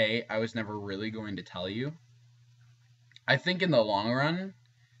that, hey, I was never really going to tell you, I think in the long run,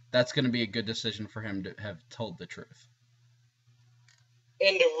 that's going to be a good decision for him to have told the truth.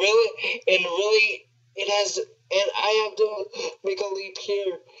 And really, it has, and I have to make a leap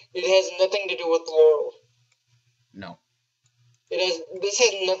here, it has nothing to do with Laurel. No. This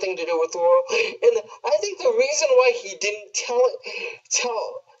has nothing to do with Laurel. And I think the reason why he didn't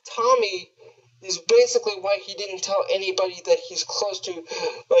tell Tommy is basically why he didn't tell anybody that he's close to,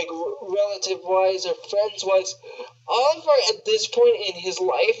 like relative-wise or friends-wise. Oliver, at this point in his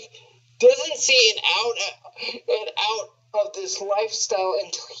life, doesn't see an out of this lifestyle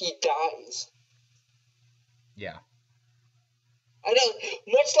until he dies. Yeah.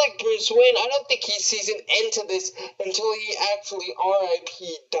 Much like Bruce Wayne, I don't think he sees an end to this until he actually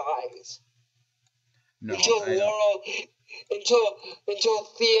R.I.P. dies. No, until Laurel, until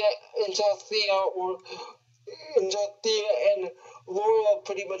Thea and Laurel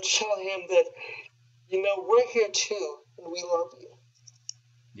pretty much tell him that, we're here too, and we love you.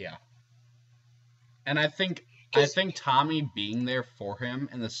 Yeah. And I think Tommy being there for him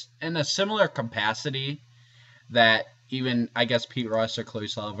in a similar capacity that even, I guess, Pete Royce or Chloe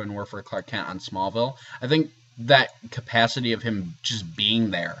Sullivan were for Clark Kent on Smallville, I think that capacity of him just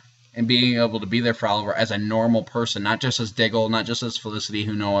being there and being able to be there for Oliver as a normal person, not just as Diggle, not just as Felicity,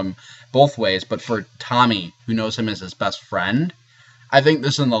 who know him both ways, but for Tommy, who knows him as his best friend, I think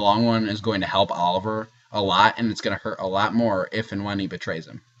this in the long run is going to help Oliver a lot, and it's going to hurt a lot more if and when he betrays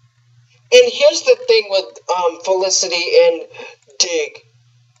him. And here's the thing with Felicity and Dig.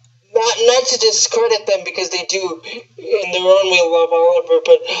 Not to discredit them, because they do in their own way love Oliver,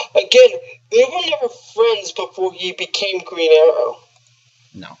 but again, they were never friends before he became Green Arrow.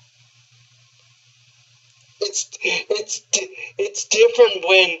 No. It's different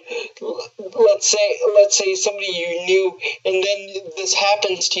when let's say somebody you knew and then this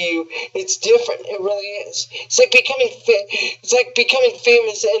happens to you. It's different. It really is. It's like becoming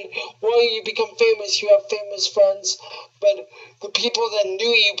famous, and while you become famous, you have famous friends. But the people that knew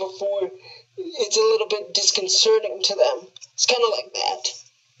you before it's a little bit disconcerting to them. It's kind of like that.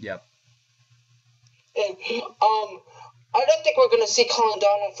 Yep. And I don't think we're going to see Colin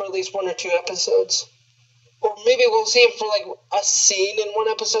Donald for at least 1 or 2 episodes. Or maybe we'll see him for, like, a scene in 1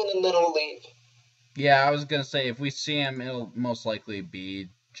 episode and then he'll leave. Yeah, I was going to say, if we see him, it'll most likely be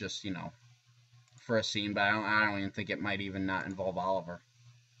just, for a scene, but I don't even think it might even not involve Oliver.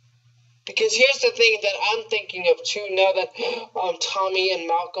 Because here's the thing that I'm thinking of, too, now that Tommy and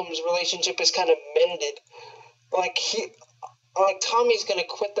Malcolm's relationship is kind of mended. Like, Tommy's going to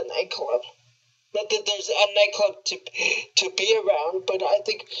quit the nightclub. Not that there's a nightclub to be around, but I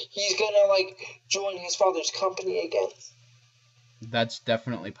think he's going to, like, join his father's company again. That's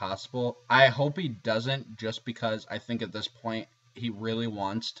definitely possible. I hope he doesn't, just because I think at this point he really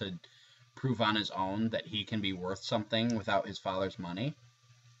wants to prove on his own that he can be worth something without his father's money.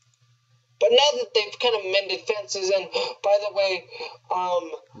 But now that they've kind of mended fences, and by the way,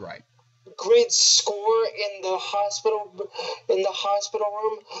 Right. great score in the hospital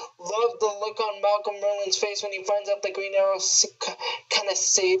room. Love the look on Malcolm Merlin's face when he finds out that Green Arrow kind of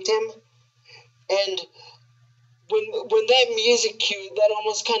saved him. And when that music cue, that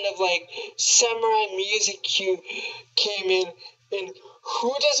almost kind of like samurai music cue came in, and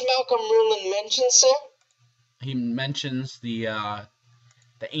who does Malcolm Merlin mention, sir? He mentions the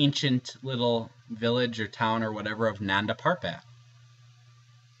ancient little village or town or whatever of Nanda Parbat.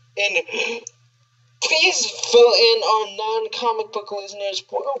 And please fill in our non-comic book listeners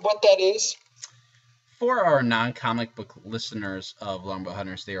what that is. For our non-comic book listeners of Longbow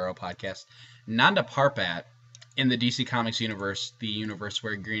Hunters, the Arrow podcast, Nanda Parbat, in the DC Comics universe, the universe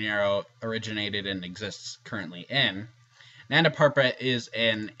where Green Arrow originated and exists currently in, Nanda Parbat is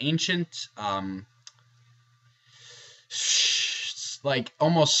an ancient, like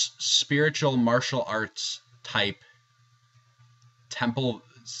almost spiritual martial arts type temple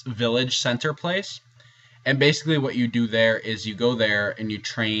village center place. And basically what you do there is you go there and you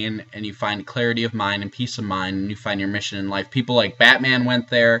train and you find clarity of mind and peace of mind and you find your mission in life. People like Batman went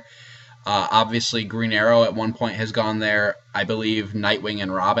there. Obviously Green Arrow at one point has gone there. I believe Nightwing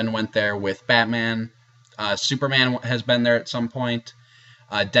and Robin went there with Batman. Superman has been there at some point.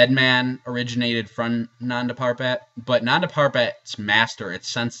 Deadman originated from Nanda Parbat, but Nanda Parbat's master, its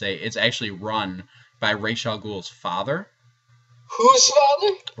sensei, is actually run by Ra's al Ghul's father. Whose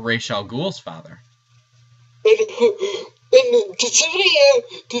father? Ra's al Ghul's father. And did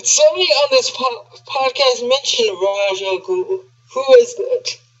somebody on this podcast mention Ra's al Ghul? Who is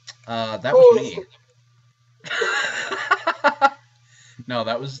that? That was me. No,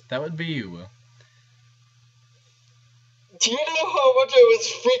 that would be you, Will. Do you know how much I was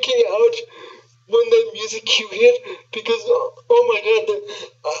freaking out when that music cue hit? Because, oh my god,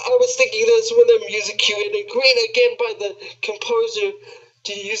 I was thinking this when that music cue hit. And great again by the composer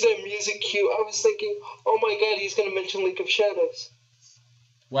to use that music cue. I was thinking, oh my god, he's going to mention League of Shadows.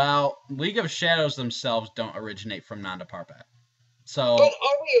 Well, League of Shadows themselves don't originate from Nanda Parbat. So, but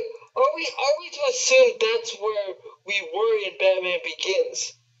are we to assume that's where we were in Batman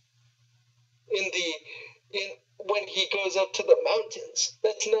Begins? When he goes up to the mountains.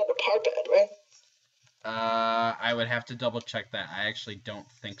 That's not a Parbat, right? I would have to double check that. I actually don't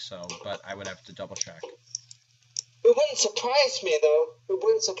think so, but I would have to double check. It wouldn't surprise me, though. It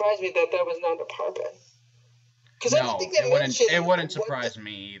wouldn't surprise me that was not a Parbat. No, it wouldn't surprise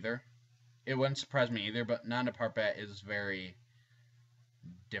me either. It wouldn't surprise me either, but Nanda Parbat is very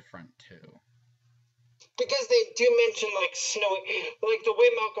different, too. Because they do mention, like, snowy... Like, the way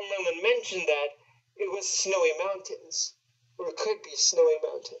Malcolm Merlin mentioned that, it was snowy mountains. Or it could be snowy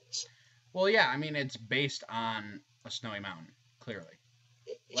mountains. Well, yeah, I mean, it's based on a snowy mountain, clearly.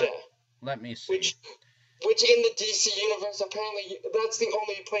 Yeah. Let me see. Which in the DC universe, apparently, that's the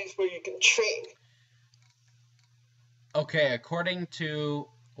only place where you can train. Okay, according to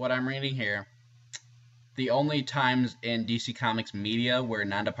what I'm reading here, the only times in DC Comics media where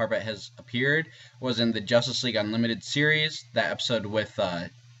Nanda Parbat has appeared was in the Justice League Unlimited series, that episode with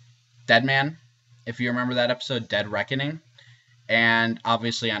Deadman, if you remember that episode, Dead Reckoning, and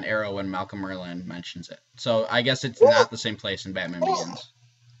obviously on Arrow when Malcolm Merlin mentions it. So I guess it's not the same place in Batman Begins.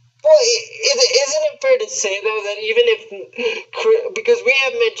 Well, isn't it fair to say, though, that even if... Because we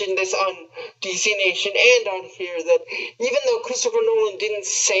have mentioned this on DC Nation and on here, that even though Christopher Nolan didn't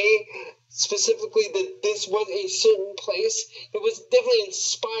say specifically that this was a certain place, it was definitely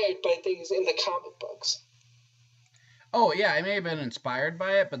inspired by things in the comic books. Oh, yeah, it may have been inspired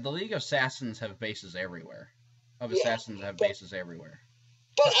by it, but the League of Assassins have bases everywhere. Assassins have bases everywhere.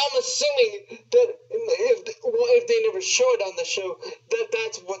 But I'm assuming that if they never show it on the show,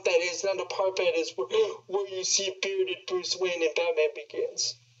 that's what that is. Nanda Parbat is where you see bearded Bruce Wayne in Batman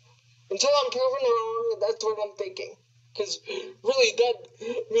Begins. Until I'm proven wrong, that's what I'm thinking. Because really,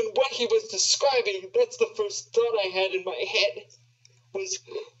 what he was describing, that's the first thought I had in my head. Was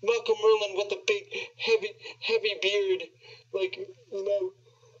Malcolm Merlin with a big, heavy beard,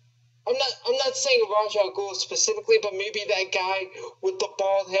 I'm not saying Ra's al Ghul specifically, but maybe that guy with the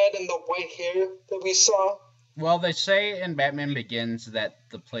bald head and the white hair that we saw. Well, they say in Batman Begins that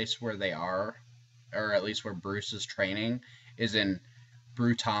the place where they are, or at least where Bruce is training, is in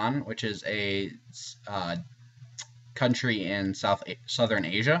Bhutan, which is a country in southern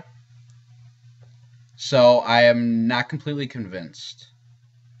Asia. So I am not completely convinced.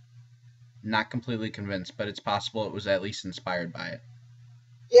 Not completely convinced, but it's possible it was at least inspired by it.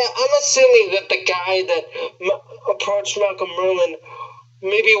 Yeah, I'm assuming that the guy that approached Malcolm Merlin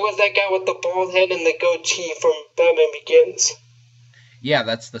maybe was that guy with the bald head and the goatee from Batman Begins. Yeah,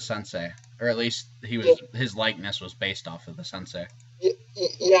 that's the sensei. Or at least his likeness was based off of the sensei.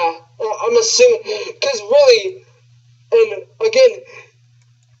 Yeah, I'm assuming, because really, and again,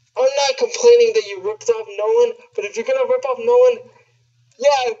 I'm not complaining that you ripped off Nolan, but if you're gonna rip off Nolan,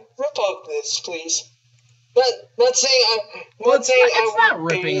 yeah, rip off this, please. Not saying I want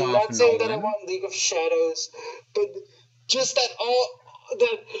Bane, not saying that I want League of Shadows, but just that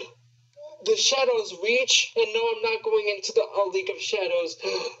the Shadows reach, and no, I'm not going into the League of Shadows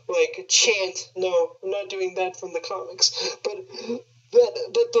chant. No, I'm not doing that from the comics, but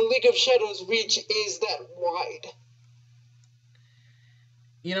that the League of Shadows reach is that wide.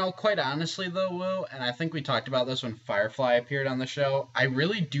 You know, quite honestly, though, Will, and I think we talked about this when Firefly appeared on the show, I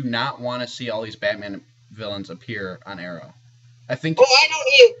really do not want to see all these Batman villains appear on Arrow. I think... I don't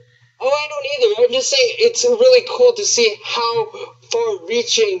either. I'm just saying it's really cool to see how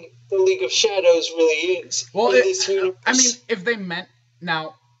far-reaching the League of Shadows really is. Well, I mean, if they meant...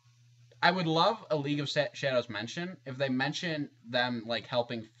 Now, I would love a League of Shadows mention. If they mention them,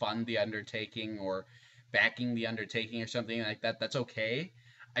 helping fund the undertaking or backing the undertaking or something like that, that's okay.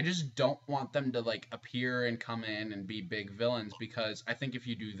 I just don't want them to, appear and come in and be big villains, because I think if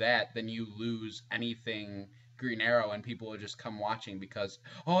you do that, then you lose anything Green Arrow, and people will just come watching because,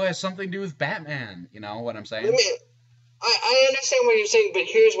 it has something to do with Batman. You know what I'm saying? I understand what you're saying, but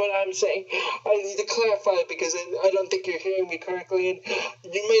here's what I'm saying. I need to clarify, because I don't think you're hearing me correctly, and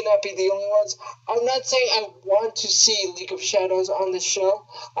you may not be the only ones. I'm not saying I want to see League of Shadows on this show.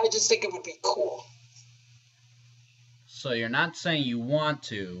 I just think it would be cool. So you're not saying you want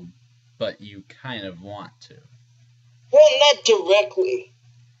to, but you kind of want to. Well, not directly.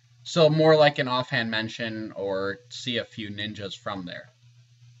 So more like an offhand mention, or see a few ninjas from there.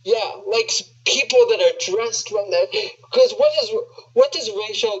 Yeah, people that are dressed from there. Because what does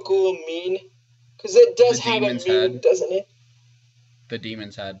Ra's al Ghul mean? Because it does have a meaning, doesn't it? The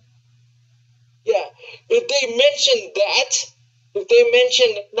demon's head. Yeah, if they mention that, if they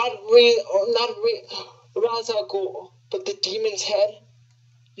mention not Ra's al Ghul, but the demon's head,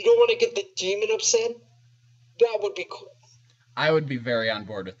 you don't want to get the demon upset? That would be cool. I would be very on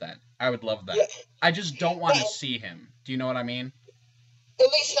board with that. I would love that. Yeah. I just don't want to see him. Do you know what I mean?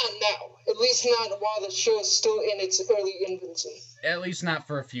 At least not now. At least not while the show is still in its early infancy. At least not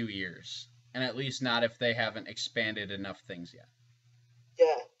for a few years. And at least not if they haven't expanded enough things yet.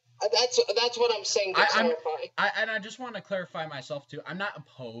 Yeah. That's what I'm saying to clarify. And I just want to clarify myself, too. I'm not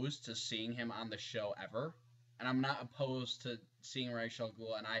opposed to seeing him on the show ever. And I'm not opposed to seeing Ra's al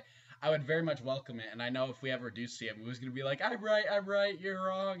Ghul. And I would very much welcome it. And I know if we ever do see him, who's going to be like, I'm right, you're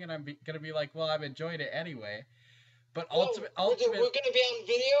wrong. And I'm going to be like, well, I've enjoyed it anyway. But ultimately... We're going to be on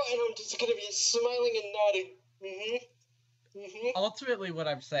video, and I'm just going to be smiling and nodding. Mm-hmm. Mm-hmm. Ultimately, what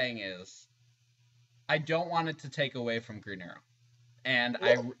I'm saying is, I don't want it to take away from Green Arrow. And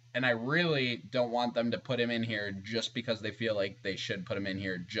I really don't want them to put him in here just because they feel like they should put him in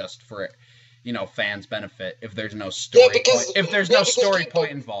here just for, fans' benefit if there's no story point. If there's no story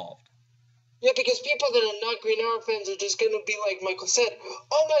point involved. Yeah, because people that are not Green Arrow fans are just going to be like Michael said,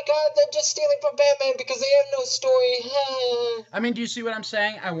 oh my god, they're just stealing from Batman because they have no story. I mean, do you see what I'm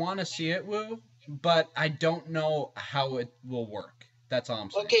saying? I want to see it, Woo, but I don't know how it will work. That's all I'm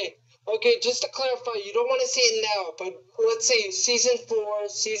saying. Okay, just to clarify, you don't want to see it now, but let's say Season 4,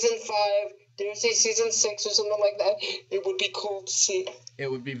 Season 5, dare say Season 6 or something like that, it would be cool to see. It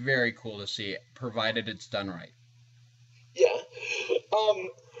would be very cool to see, provided it's done right. Yeah.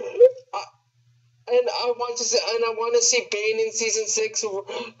 And I want to see Bane in Season 6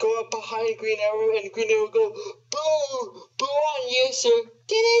 go up behind Green Arrow, and Green Arrow go, boo on you, sir.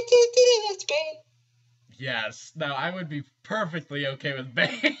 That's Bane. Yes. No, I would be perfectly okay with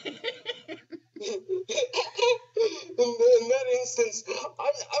Bane. in that instance,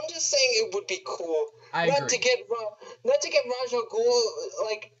 I'm just saying it would be cool. I not agree. Not to get Raj Al Ghul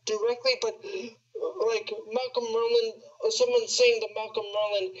like directly, but like Malcolm Merlin, or someone saying to Malcolm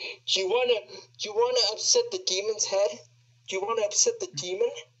Merlin, "Do you wanna upset the demon's head? Do you wanna upset the demon?"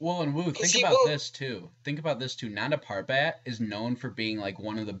 Well, and Woo, think about this too. Think about this too. Nanda Parbat is known for being like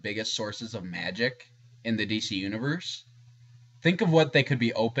one of the biggest sources of magic in the DC universe. Think of what they could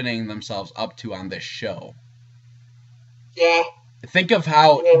be opening themselves up to on this show. Yeah. Think of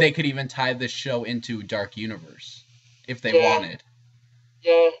how they could even tie this show into Dark Universe if they wanted.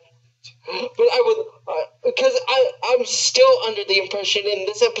 Yeah. But I would, because I'm still under the impression, and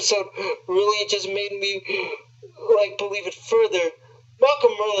this episode really just made me like believe it further.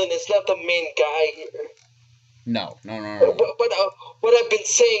 Malcolm Merlin is not the main guy here. No. But what I've been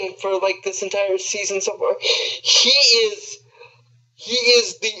saying for like this entire season so far, he is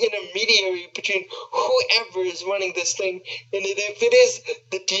the intermediary between whoever is running this thing, and if it is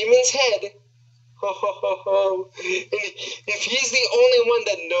the demon's head, and if he's the only one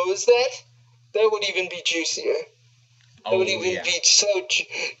that knows that, that would even be juicier. That would even be so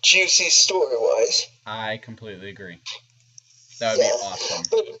juicy story-wise. I completely agree. That would be awesome.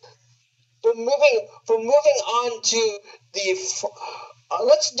 But moving on to the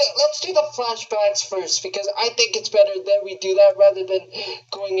let's do the flashbacks first, because I think it's better that we do that rather than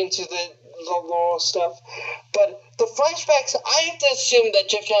going into the lore stuff. But the flashbacks, I have to assume that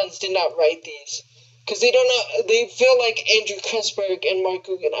Geoff Johns did not write these, because they don't know. They feel like Andrew Kressberg and Mark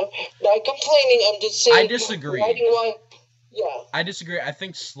Guggenheim. Not complaining. I'm just saying. I disagree. I disagree. I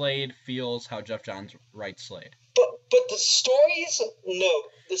think Slade feels how Geoff Johns writes Slade. But the stories, no.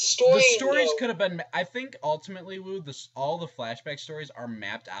 The stories could have been. I think ultimately, Woo, all the flashback stories are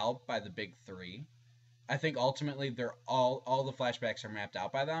mapped out by the big three. I think ultimately they're all the flashbacks are mapped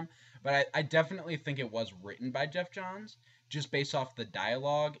out by them. But I definitely think it was written by Geoff Johns, just based off the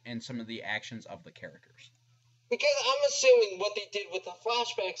dialogue and some of the actions of the characters. Because I'm assuming what they did with the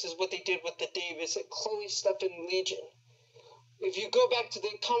flashbacks is what they did with the Davis and Chloe stuff in Legion. If you go back to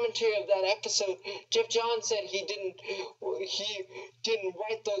the commentary of that episode, Geoff Johns said he didn't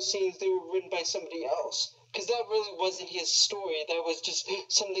write those scenes; they were written by somebody else. Because that really wasn't his story. That was just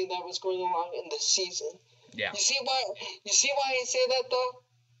something that was going along in the season. Yeah. You see why I say that though?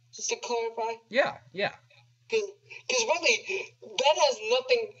 Just to clarify. Yeah. Because really, that has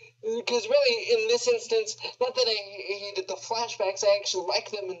nothing. Because really, in this instance, not that I hated the flashbacks, I actually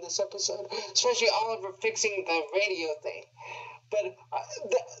like them in this episode, especially Oliver fixing the radio thing. But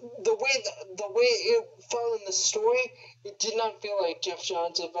the way it fell in the story, it did not feel like Geoff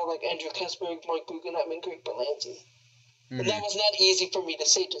Johns. It felt like Andrew Kressberg, Mark Guggenheim, and Greg Berlanti. Mm-hmm. And that was not easy for me to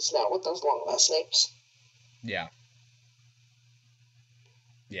say just now with those long last names. Yeah.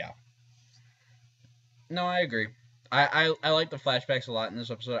 No, I agree. I like the flashbacks a lot in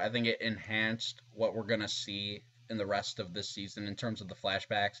this episode. I think it enhanced what we're going to see in the rest of this season in terms of the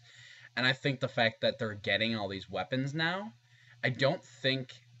flashbacks. And I think the fact that they're getting all these weapons now, I don't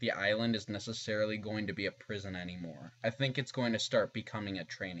think the island is necessarily going to be a prison anymore. I think it's going to start becoming a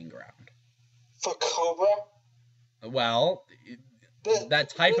training ground. For Cobra? Well, that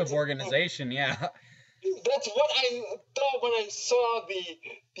type of organization, yeah. That's what I thought when I saw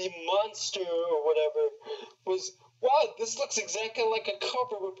the monster or whatever. Was, wow, this looks exactly like a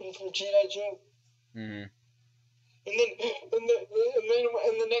Cobra weapon from G.I. Joe. Mm-hmm. And then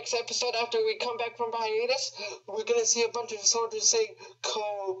in the next episode, after we come back from hiatus, we're gonna see a bunch of soldiers saying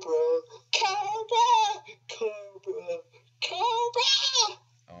Cobra, Cobra, Cobra, Cobra.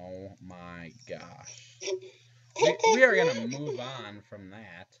 Oh my gosh! we are gonna move on from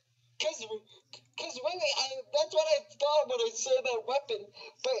that. Because really, that's what I thought when I saw that weapon.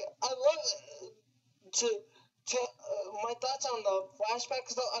 But I love my thoughts on the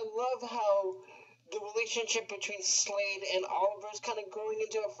flashbacks. Though I love how the relationship between Slade and Oliver is kind of growing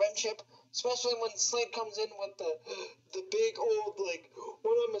into a friendship, especially when Slade comes in with the big old, like,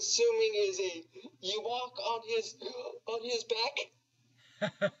 what I'm assuming is a Ewok on his back.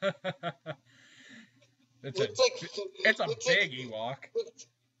 It's a big Ewok.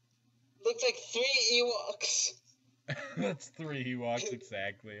 Looks like 3 Ewoks. That's 3 Ewoks,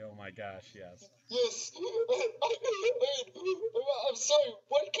 exactly. Oh my gosh, yes. Yes. I'm sorry,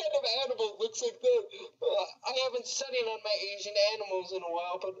 what kind of animal looks like that? I haven't studied on my Asian animals in a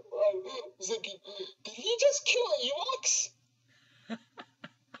while, but I was thinking, did he just kill Ewoks?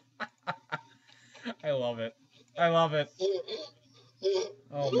 I love it. Yeah.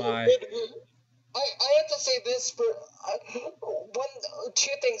 Oh my. I have to say this, but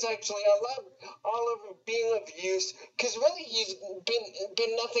two things actually. I love Oliver being of use, because really he's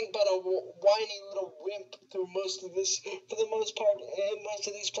been nothing but a whiny little wimp through most of this, for the most part, in most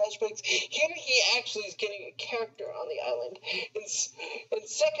of these flashbacks. Here he actually is getting a character on the island, and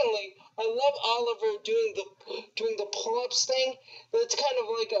secondly, I love Oliver doing the pull-ups thing. That's kind of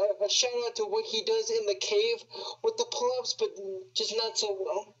like a shout out to what he does in the cave with the pull-ups, but just not so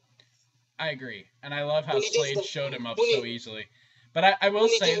well. I agree, and I love how When he does Slade the- showed him up when he- so easily. But I will when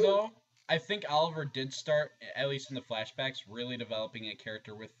he say, did- though, I think Oliver did start, at least in the flashbacks, really developing a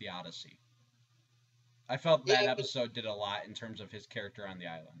character with the Odyssey. I felt that Yeah, but- episode did a lot in terms of his character on the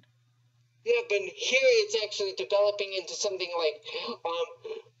island. Yeah, but here it's actually developing into something like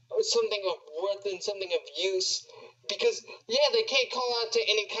something of worth and something of use. Because yeah, they can't call out to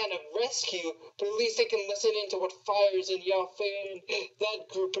any kind of rescue, but at least they can listen into what Fires and Yao Fei and that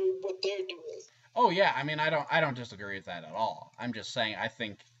group are what they're doing. Oh yeah, I mean I don't disagree with that at all. I'm just saying I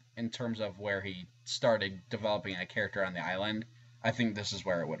think in terms of where he started developing a character on the island, I think this is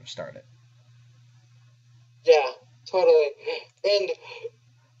where it would have started. Yeah, totally.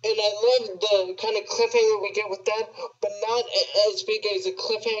 And I love the kind of cliffhanger we get with that, but not as big as a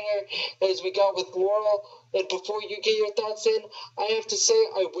cliffhanger as we got with Laurel. And before you get your thoughts in, I have to say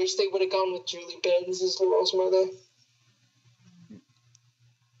I wish they would have gone with Julie Benz as Laurel's mother.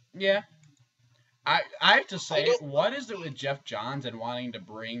 Yeah. I have to say, what is it with Geoff Johns and wanting to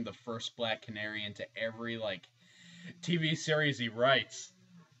bring the first Black Canary into every TV series he writes?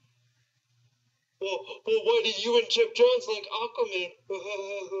 Well, why do you and Geoff Johns like Aquaman?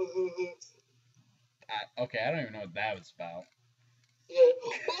 Okay, I don't even know what that was about. Yeah,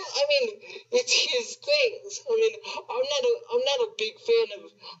 well, I mean, it's his things. I mean, I'm not a big fan of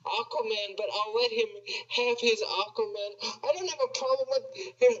Aquaman, but I'll let him have his Aquaman. I don't have a problem with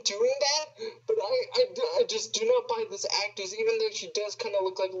him doing that, but I just do not buy this actress, even though she does kind of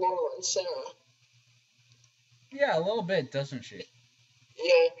look like Laurel and Sarah. Yeah, a little bit, doesn't she?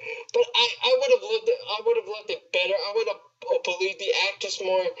 Yeah, but I would have loved it. I would have loved it better. I would have believed the actress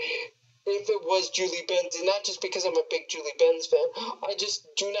more if it was Julie Benz, and not just because I'm a big Julie Benz fan. I just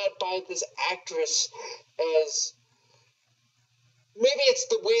do not buy this actress as. Maybe it's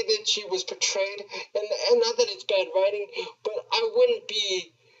the way that she was portrayed, and not that it's bad writing, but I wouldn't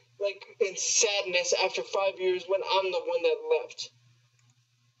be like in sadness after 5 years when I'm the one that left.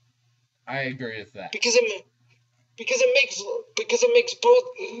 I agree with that. Because it makes both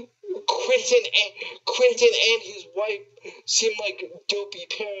Quentin and his wife seem like dopey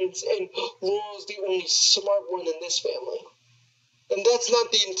parents, and Laurel's the only smart one in this family. And that's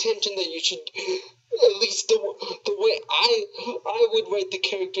not the intention that you should. At least the way I would write the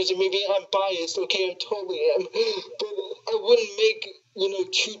characters, and maybe I'm biased. Okay, I totally am, but I wouldn't make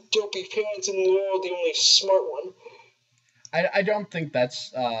two dopey parents and Laurel the only smart one. I don't think that's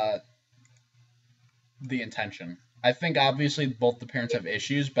the intention. I think obviously both the parents have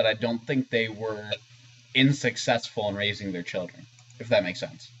issues, but I don't think they were unsuccessful in raising their children, if that makes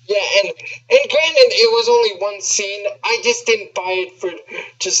sense. Yeah, and granted, it was only one scene. I just didn't buy it for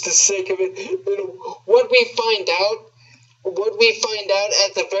just the sake of it. What we find out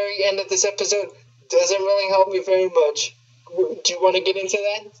at the very end of this episode doesn't really help me very much. Do you want to get into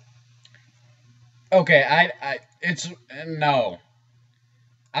that? Okay, no.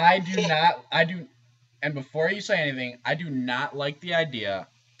 And before you say anything, I do not like the idea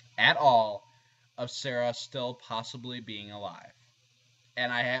at all of Sarah still possibly being alive.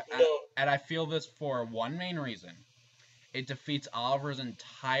 And I feel this for one main reason. It defeats Oliver's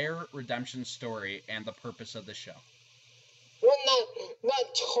entire redemption story and the purpose of the show. Well,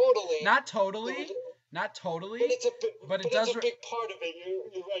 not totally. Not totally. Not totally. But it's a big part of it.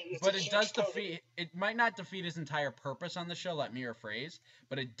 You're right. But it does defeat. It might not defeat his entire purpose on the show. Let me rephrase.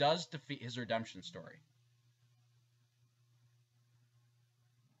 But it does defeat his redemption story.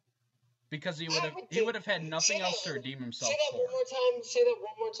 Because he would have had nothing else to redeem himself for. Say that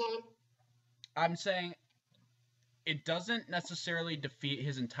one more time. I'm saying it doesn't necessarily defeat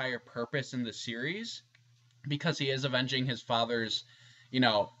his entire purpose in the series, because he is avenging his father's,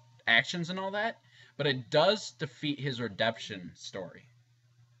 actions and all that, but it does defeat his redemption story.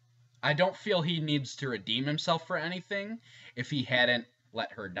 I don't feel he needs to redeem himself for anything if he hadn't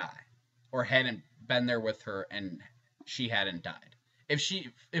let her die, or hadn't been there with her and she hadn't died.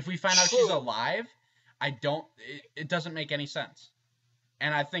 If we find out she's alive, it doesn't make any sense.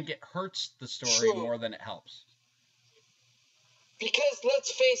 And I think it hurts the story more than it helps. Because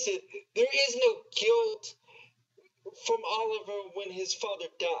let's face it, there is no guilt from Oliver when his father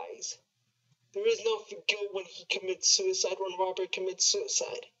dies. There is no guilt when he commits suicide, when Robert commits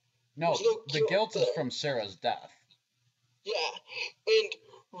suicide. No, There's no the guilt is there. from Sarah's death. Yeah, and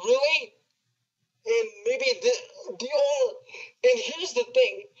really, and maybe the only, and here's the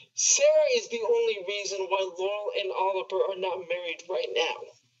thing, Sarah is the only reason why Laurel and Oliver are not married right now.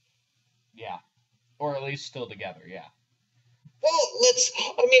 Yeah. Or at least still together, yeah. Well,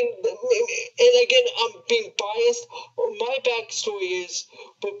 and again, I'm being biased. My backstory is,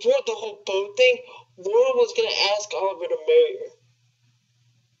 before the whole boat thing, Laurel was going to ask Oliver to marry her.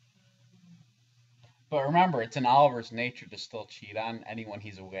 But remember, it's in Oliver's nature to still cheat on anyone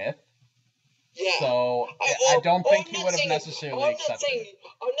he's with. Yeah. So I don't think he would have necessarily accepted it.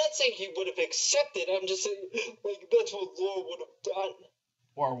 I'm not saying he would have accepted. I'm just saying, like, that's what Laurel would have done.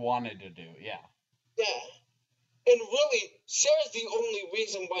 Or wanted to do, yeah. Yeah. And really, Sarah's the only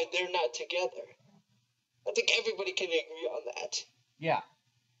reason why they're not together. I think everybody can agree on that. Yeah.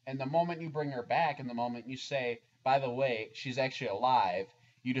 And the moment you bring her back, and the moment you say, by the way, she's actually alive,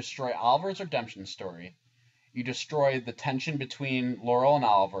 you destroy Oliver's redemption story. You destroy the tension between Laurel and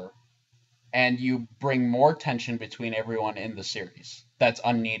Oliver. And you bring more tension between everyone in the series. That's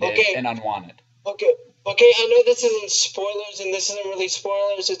unneeded and unwanted. Okay, I know this isn't spoilers, and this isn't really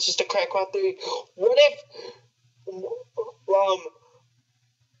spoilers, it's just a crackpot theory. What if,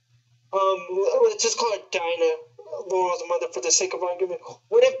 let's just call her Dinah, Laurel's mother for the sake of argument.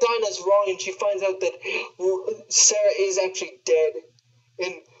 What if Dinah's wrong and she finds out that Sarah is actually dead,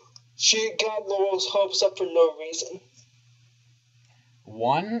 and she got Laurel's hopes up for no reason?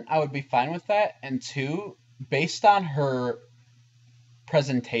 One, I would be fine with that, and two, based on her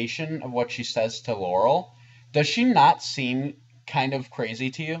presentation of what she says to Laurel, does she not seem kind of crazy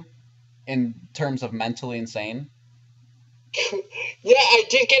to you in terms of mentally insane? Yeah, I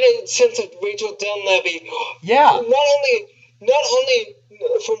did get a sense of Rachel Dunleavy. Yeah. Not only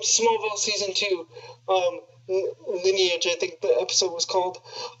from Smallville season 2, Lineage, I think the episode was called.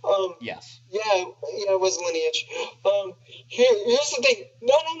 Yes. Yeah, it was Lineage. Here's the thing: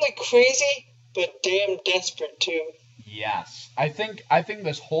 not only crazy, but damn desperate too. Yes, I think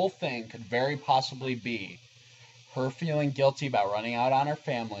this whole thing could very possibly be her feeling guilty about running out on her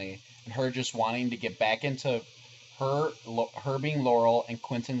family, and her just wanting to get back into her being Laurel and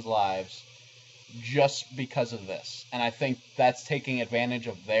Quentin's lives, just because of this. And I think that's taking advantage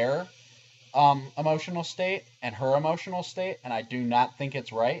of their emotional state and her emotional state, and I do not think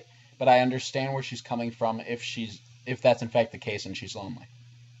it's right. But I understand where she's coming from if that's in fact the case and she's lonely.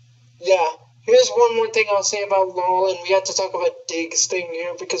 Yeah. Here's one more thing I'll say about Laurel, and we have to talk about Diggs' thing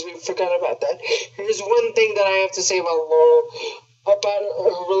here because we forgot about that. Here's one thing that I have to say about Laurel, about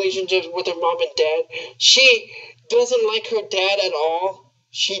her relationship with her mom and dad. She doesn't like her dad at all.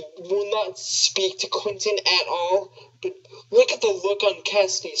 She will not speak to Quentin at all. But look at the look on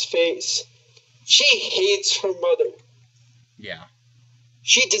Cassidy's face. She hates her mother. Yeah.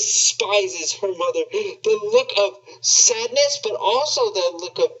 She despises her mother. The look of sadness, but also the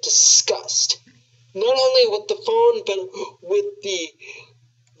look of disgust. Not only with the phone, but with the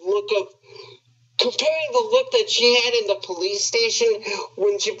look of... Comparing the look that she had in the police station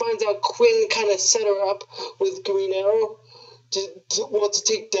when she finds out Quinn kind of set her up with Green Arrow, to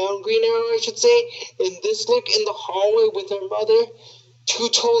take down Green Arrow, I should say, and this look in the hallway with her mother, two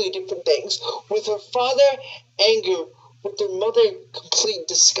totally different things. With her father, anger. With their mother, complete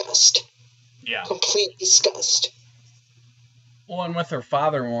disgust. Yeah. Complete disgust. Well, and with her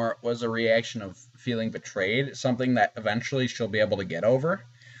father more was a reaction of feeling betrayed, something that eventually she'll be able to get over.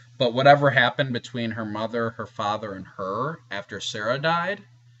 But whatever happened between her mother, her father, and her after Sarah died,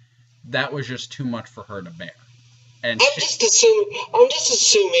 that was just too much for her to bear. And I'm just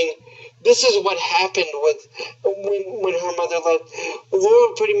assuming this is what happened with when her mother left.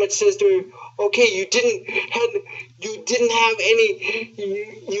 Laura pretty much says to her, "Okay, you didn't have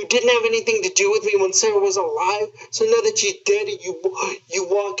anything to do with me when Sarah was alive. So now that she's dead, you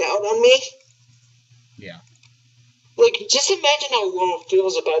walk out on me." Yeah. Like, just imagine how Laura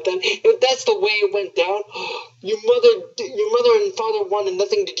feels about that. If that's the way it went down, your mother and father wanted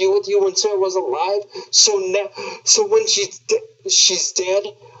nothing to do with you when Sarah was alive. So when she's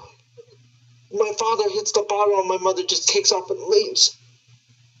dead, my father hits the bottle and my mother just takes off and leaves.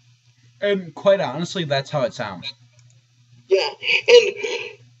 And quite honestly, that's how it sounds. Yeah,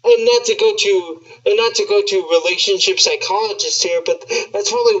 and not to go to relationship psychologist here, but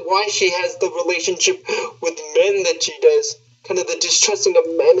that's probably why she has the relationship with men that she does. Kind of the distrusting of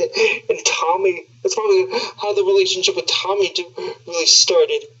men and Tommy. That's probably how the relationship with Tommy really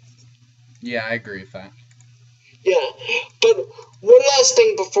started. Yeah, I agree with that. Yeah, but one last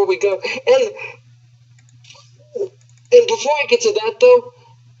thing before we go, and before I get to that though,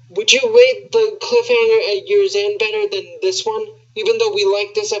 would you rate the cliffhanger at Year's End better than this one? even though we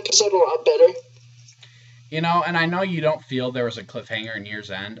like this episode a lot better. You know, and I know you don't feel there was a cliffhanger in Year's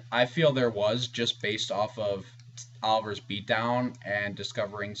End. I feel there was, just based off of Oliver's beatdown and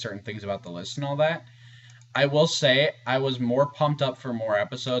discovering certain things about the list and all that. I will say I was more pumped up for more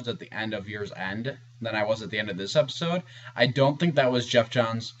episodes at the end of Year's End than I was at the end of this episode. I don't think that was Geoff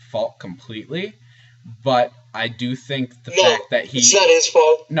Johns' fault completely, but I do think the fact that he... it's not his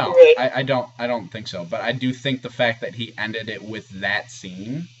fault. No, right. I don't think so, but I do think the fact that he ended it with that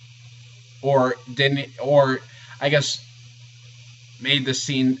scene, or I guess made the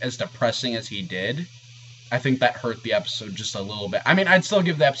scene as depressing as he did, I think that hurt the episode just a little bit. I mean, I'd still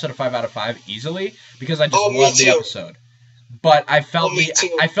give the episode a 5 out of 5 easily because I just love the episode. But I felt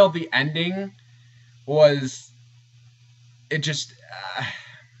the ending was, it just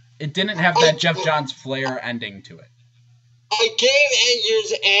it didn't have that Geoff Johns flair ending to it. I gave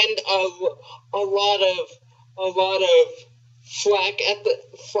Year's End a lot of flack at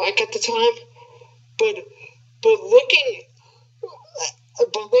the time, but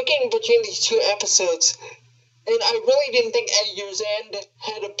looking between these two episodes, and I really didn't think At Year's End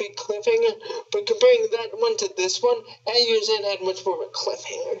had a big cliffhanger, but comparing that one to this one, At Year's End had much more of a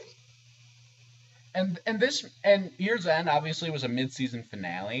cliffhanger. And Year's End obviously was a mid-season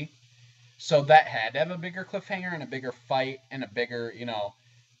finale, so that had to have a bigger cliffhanger and a bigger fight and a bigger,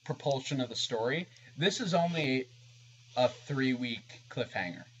 propulsion of the story. This is only a 3-week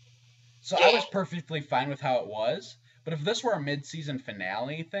cliffhanger. So yeah. I was perfectly fine with how it was, but if this were a mid-season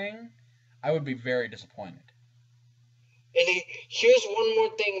finale thing, I would be very disappointed. And here's one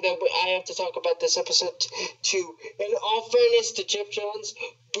more thing that I have to talk about this episode too. In all fairness to Geoff Johns,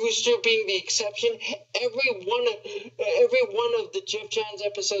 Booster being the exception, every one of the Geoff Johns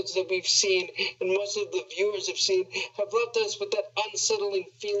episodes that we've seen and most of the viewers have seen have left us with that unsettling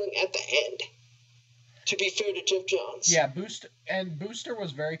feeling at the end. To be fair to Geoff Johns. Yeah, Booster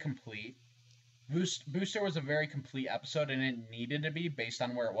was very complete. Booster was a very complete episode, and it needed to be based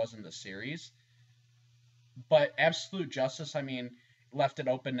on where it was in the series. But Absolute Justice, left it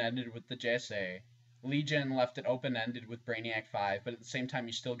open-ended with the JSA. Legion left it open-ended with Brainiac 5, but at the same time,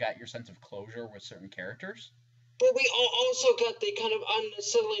 you still got your sense of closure with certain characters. But we also got the kind of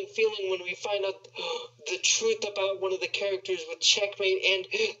unsettling feeling when we find out the truth about one of the characters with Checkmate and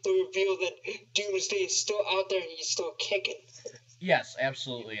the reveal that Doomsday is still out there and he's still kicking. Yes,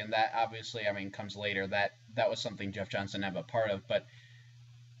 absolutely, and that obviously, comes later. That was something Geoff Johns didn't have a part of, but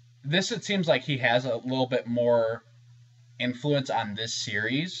this, it seems like he has a little bit more influence on this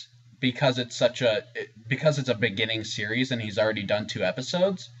series because it's a beginning series and he's already done 2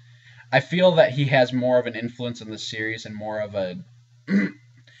 episodes. I feel that he has more of an influence in this series and more of a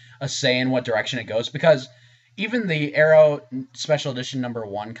say in what direction it goes, because even the Arrow Special Edition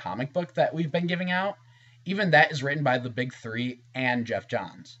 #1 comic book that we've been giving out, even that is written by the Big Three and Geoff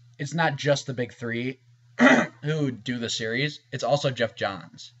Johns. It's not just the Big Three who do the series, it's also Geoff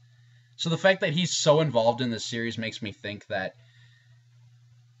Johns. So the fact that he's so involved in this series makes me think that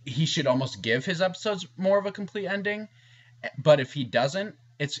he should almost give his episodes more of a complete ending. But if he doesn't,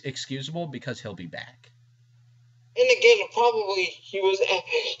 it's excusable because he'll be back. And again, probably he was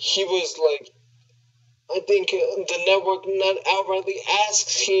like, I think the network not outrightly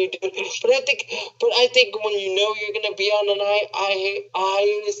asks you to, but I think when you know you're gonna be on an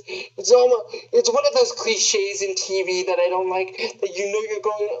hiatus, it's one of those cliches in TV that I don't like. That you know you're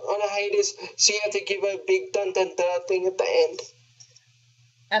going on a hiatus, so you have to give a big dun dun dun thing at the end.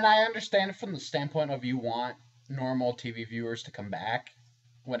 And I understand it from the standpoint of you want normal TV viewers to come back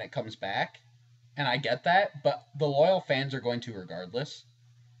when it comes back, and I get that, but the loyal fans are going to regardless.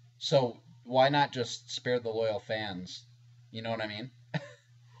 So why not just spare the loyal fans? You know what I mean?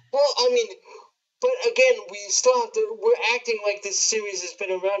 Well, but again, we're acting like this series has been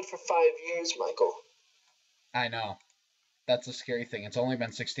around for 5 years, Michael. I know. That's a scary thing. It's only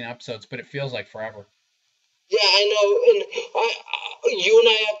been 16 episodes, but it feels like forever. Yeah, I know, and you and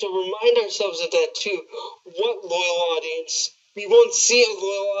I have to remind ourselves of that too. What loyal audience? We won't see a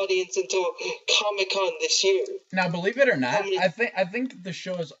loyal audience until Comic-Con this year. Now, believe it or not, I think the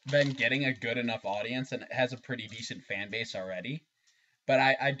show has been getting a good enough audience and it has a pretty decent fan base already. But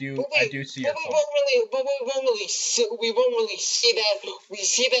I do see your point. We won't really see that. We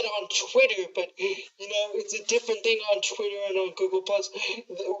see that on Twitter, but it's a different thing on Twitter and on Google Plus,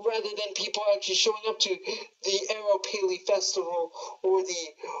 rather than people actually showing up to the Arrow Paley Festival or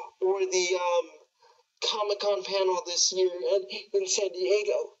the Comic-Con panel this year in San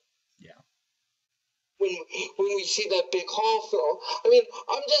Diego. Yeah. When we see that big hall fill,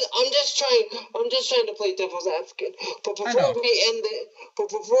 I'm just trying to play devil's advocate. But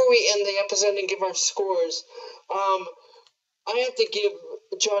before we end the episode and give our scores, I have to give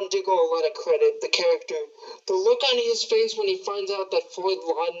John Diggle a lot of credit, the character. The look on his face when he finds out that Floyd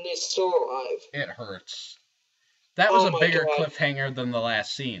Lawton is still alive. It hurts. That was Oh a my bigger God. cliffhanger than the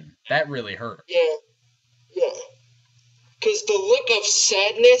last scene. That really hurt. Yeah. Because the look of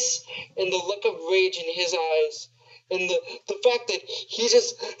sadness and the look of rage in his eyes, and the fact that he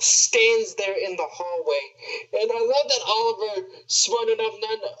just stands there in the hallway. And I love that Oliver smart enough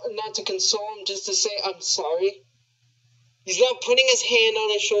not to console him, just to say, I'm sorry. He's not putting his hand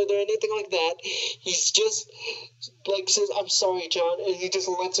on his shoulder or anything like that. He's just, like, says, I'm sorry, John, and he just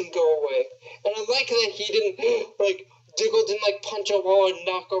lets him go away. And I like that he didn't, like, Diggle didn't, like, punch a wall and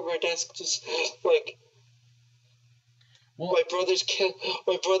knock over a desk, just, like, well, my brother's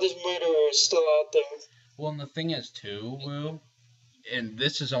murderer is still out there. Well, and the thing is, too, Woo, and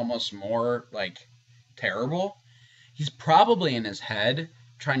this is almost more, like, terrible, he's probably in his head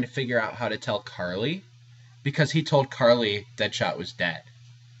trying to figure out how to tell Carly, because he told Carly Deadshot was dead.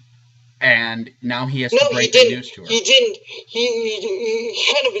 And now he has to break the news to her. He didn't.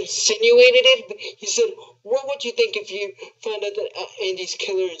 He kind of insinuated it. But he said, what would you think if you found out that Andy's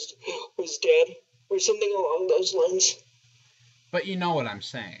killer was dead? Or something along those lines. But you know what I'm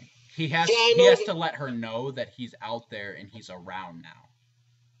saying. He has to let her know that he's out there and he's around now.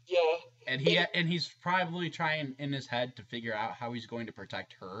 Yeah. And he's probably trying in his head to figure out how he's going to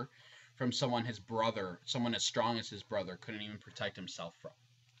protect her from someone as strong as his brother couldn't even protect himself from.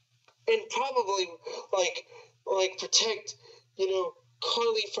 And probably like protect,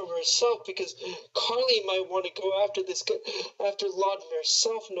 Carly from herself, because Carly might want to go after Lawton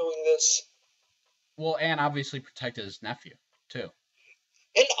herself, knowing this. Well, and obviously protect his nephew too.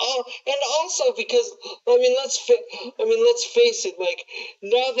 And also because let's face it, like,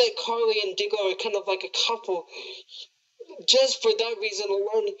 now that Carly and Diggle are kind of like a couple, just for that reason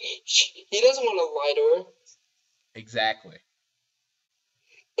alone, he doesn't want to lie to her. Exactly.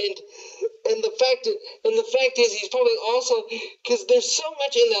 And the fact is, he's probably also, because there's so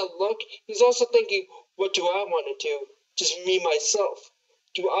much in that look, he's also thinking, what do I want to do? Just me, myself.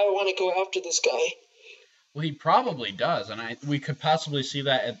 Do I want to go after this guy? Well, he probably does, and we could possibly see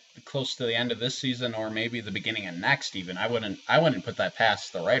that close to the end of this season, or maybe the beginning of next. Even I wouldn't put that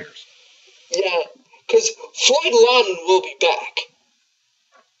past the writers. Yeah, because Floyd Lawton will be back.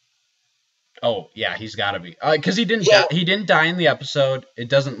 Oh yeah, he's got to be, because he didn't die in the episode. It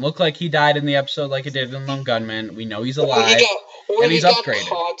doesn't look like he died in the episode like it did in Lone Gunman. We know he's alive, and he's upgraded.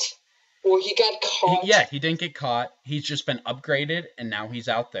 He got caught. He didn't get caught. He's just been upgraded, and now he's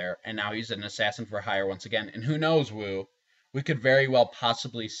out there, and now he's an assassin for hire once again. And who knows, Woo? We could very well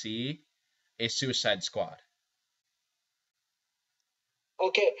possibly see a Suicide Squad.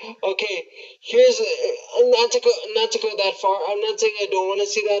 Okay. Here's not to go that far. I'm not saying I don't want to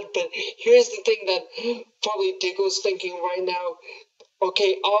see that, but here's the thing that probably Diggle's thinking right now.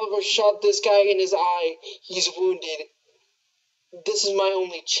 Okay, Oliver shot this guy in his eye. He's wounded. This is my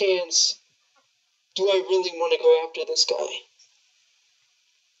only chance. Do I really want to go after this guy?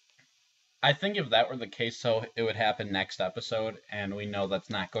 I think if that were the case, so it would happen next episode, and we know that's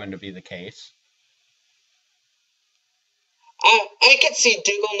not going to be the case. I could see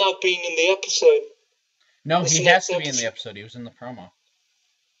Diggle not being in the episode. No, he has to be in the episode. He was in the promo.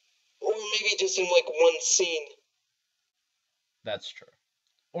 Or maybe just in, like, one scene. That's true.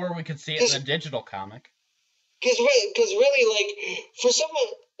 Or we could see it in a digital comic. Because really, like, for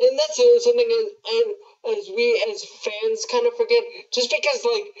someone, and that's something as we as fans kind of forget, just because,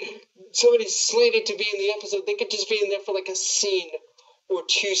 like, somebody's slated to be in the episode, they could just be in there for, like, a scene or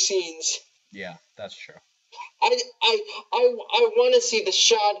two scenes. Yeah, that's true. I want to see the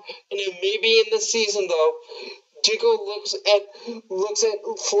shot, and it may be in this season, though. Diggle looks at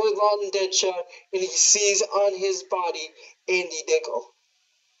Floyd Lawton Deadshot, and he sees on his body Andy Diggle.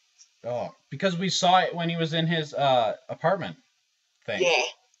 Oh, because we saw it when he was in his apartment thing. Yeah.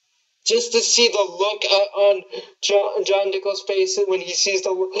 Just to see the look on John Diggle's face when he sees the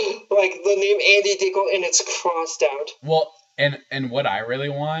name Andy Diggle and it's crossed out. Well, and what I really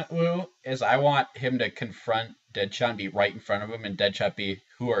want, Woo, is I want him to confront Deadshot and be right in front of him, and Deadshot be,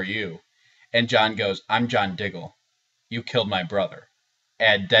 who are you? And John goes, I'm John Diggle. You killed my brother.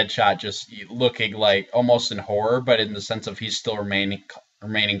 And Deadshot just looking like almost in horror, but in the sense of he's still remaining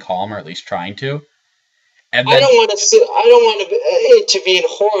calm, or at least trying to. And then, I don't want it to be in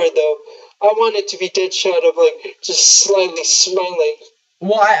horror, though. I want it to be Deadshot of, like, just slightly smiling.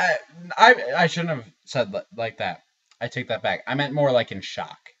 Well, I shouldn't have said like that. I take that back. I meant more like in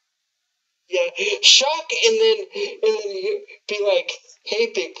shock. Yeah, shock, and then be like,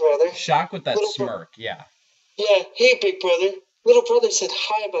 hey, big brother. Shock with that smirk, yeah. Yeah, hey, big brother. Little brother said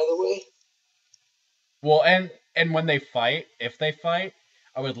hi, by the way. Well, and And when they fight, if they fight,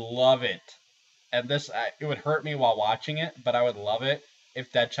 I would love it. And it would hurt me while watching it, but I would love it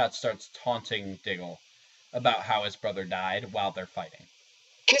if Deadshot starts taunting Diggle about how his brother died while they're fighting.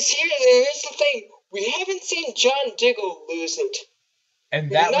 Because here's the thing. We haven't seen John Diggle lose it.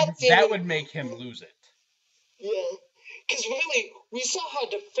 And that would make him lose it. Yeah. Because really, we saw how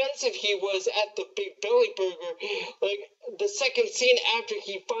defensive he was at the Big Belly Burger. Like, the second scene after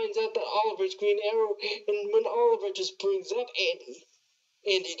he finds out that Oliver's Green Arrow, and when Oliver just brings up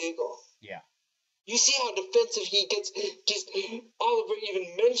Andy Diggle. Yeah. You see how defensive he gets, just Oliver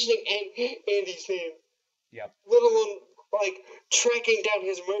even mentioning Andy's name. Yep. Let alone, like, tracking down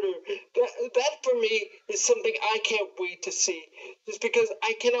his murderer. That for me is something I can't wait to see. Just because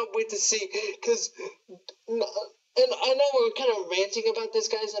I cannot wait to see, because, and I know we're kind of ranting about this,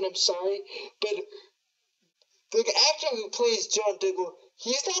 guys, and I'm sorry, but the actor who plays John Diggle,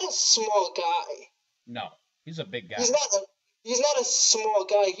 he's not a small guy. No, he's a big guy. He's not a small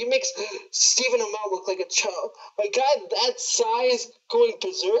guy. He makes Stephen Amell look like a child. A guy that size going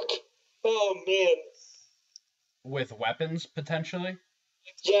berserk? Oh, man. With weapons, potentially?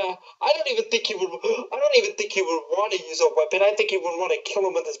 Yeah, I don't even think he would want to use a weapon. I think he would want to kill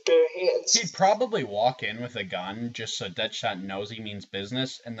him with his bare hands. He'd probably walk in with a gun just so Deadshot knows he means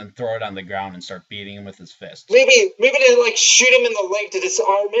business, and then throw it on the ground and start beating him with his fist. Maybe to, like, shoot him in the leg to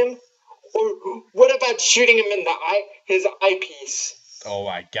disarm him? Or what about shooting him in his eyepiece? Oh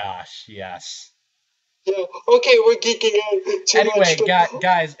my gosh, yes. Yeah, okay, we're geeking out too much. Anyway,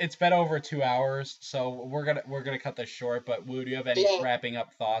 guys, it's been over 2 hours, so we're gonna cut this short. But Wu, do you have any wrapping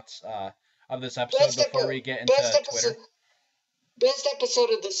up thoughts of this episode before we get into Twitter? Best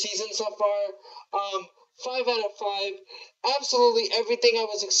episode of the season so far. 5 out of 5. Absolutely everything I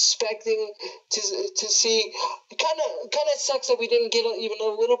was expecting to see. Kind of sucks that we didn't get even a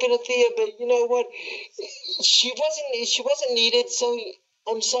little bit of Thea, but you know what? She wasn't needed, so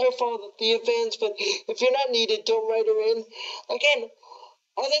I'm sorry for all the Thea fans, but if you're not needed, don't write her in. Again,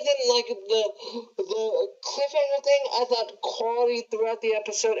 other than like the cliffhanger thing, I thought quality throughout the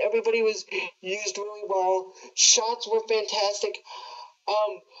episode. Everybody was used really well. Shots were fantastic.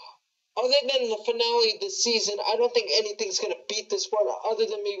 Other than the finale of the season, I don't think anything's going to beat this one, other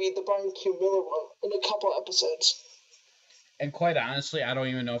than maybe the Brian Q. Miller one in a couple episodes. And quite honestly, I don't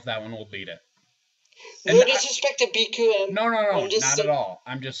even know if that one will beat it. No disrespect to BQM. No, not at all.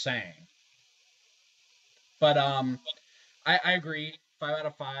 I'm just saying. But I agree. 5 out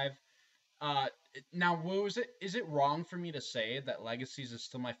of 5. Now, is it wrong for me to say that Legacies is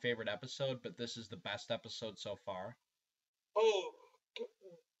still my favorite episode, but this is the best episode so far? Oh,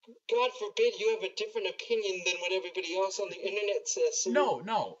 God forbid you have a different opinion than what everybody else on the internet says. So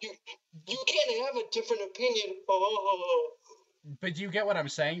no. You can't have a different opinion. Oh. But do you get what I'm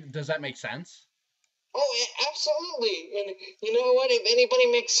saying? Does that make sense? Oh, absolutely. And you know what? If anybody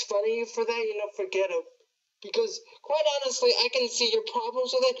makes fun of you for that, forget them. Because, quite honestly, I can see your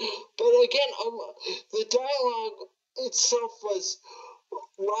problems with it. But again, the dialogue itself was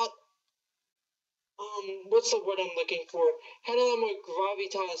a lot... what's the word I'm looking for? Had a lot more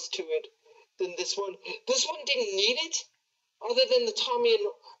gravitas to it than this one. This one didn't need it, other than the Tommy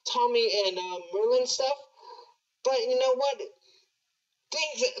and Merlin stuff. But you know what?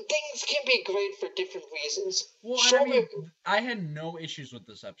 Things can be great for different reasons. Well, I had no issues with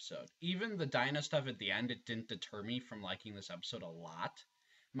this episode. Even the Dinah stuff at the end, it didn't deter me from liking this episode a lot.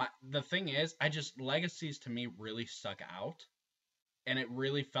 The thing is, Legacies to me really stuck out. And it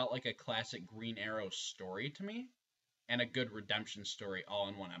really felt like a classic Green Arrow story to me, and a good redemption story all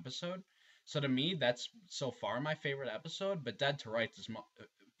in one episode. So to me, that's so far my favorite episode, but Dead to Rights is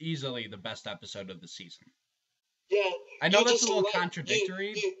easily the best episode of the season. Yeah. I know that's a little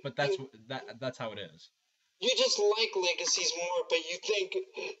contradictory, but that's how it is. You just like Legacies more, but you think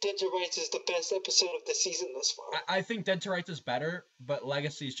Dead to Rights is the best episode of the season thus far. I think Dead to Rights is better, but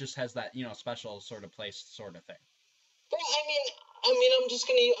Legacies just has that, special sort of place sort of thing. Well, I mean, I'm just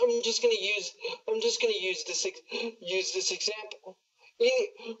gonna use this example.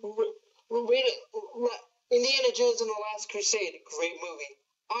 Indiana Jones and the Last Crusade, great movie.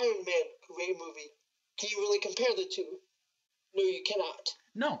 Iron Man, great movie. Can you really compare the two? No, you cannot.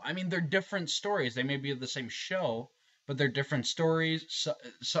 No, I mean, they're different stories. They may be the same show, but they're different stories.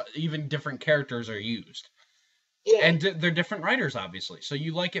 So even different characters are used. Yeah. And they're different writers, obviously. So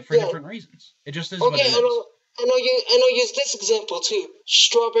you like it for different reasons. It just is what it is. I know use this example too.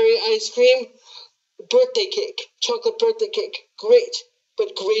 Strawberry ice cream, birthday cake, chocolate birthday cake. Great,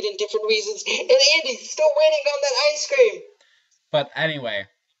 but great in different reasons. And Andy's still waiting on that ice cream. But anyway,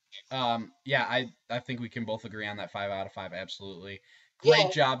 I think we can both agree on that 5 out of 5, absolutely.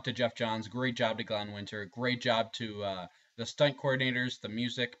 Great job to Geoff Johns. Great job to Glen Winter. Great job to the stunt coordinators, the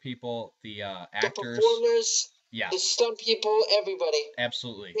music people, the actors, the performers, yeah, the stunt people, everybody.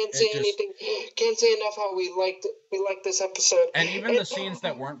 Absolutely. Can't say anything. Can't say enough how we liked this episode. And even the scenes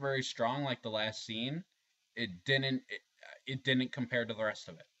that weren't very strong, like the last scene, it didn't compare to the rest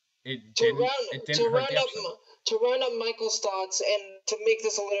of it. It didn't hurt the episode. To round up Michael's thoughts and to make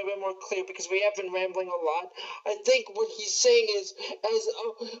this a little bit more clear, because we have been rambling a lot, I think what he's saying is, as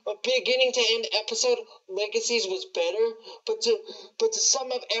a beginning to end episode, Legacies was better, but to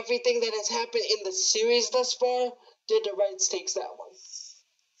sum up everything that has happened in the series thus far, Dead to Rights takes that one.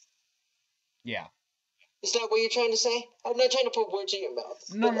 Yeah. Is that what you're trying to say? I'm not trying to put words in your mouth.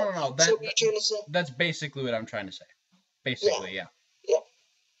 No. Is that what you're trying to say? That's basically what I'm trying to say. Basically, yeah.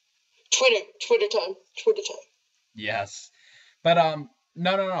 Twitter time. Yes. But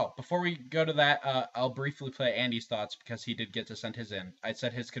no. Before we go to that, I'll briefly play Andy's thoughts because he did get to send his in. I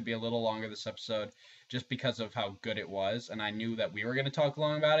said his could be a little longer this episode just because of how good it was, and I knew that we were going to talk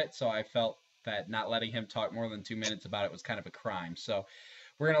long about it, so I felt that not letting him talk more than 2 minutes about it was kind of a crime. So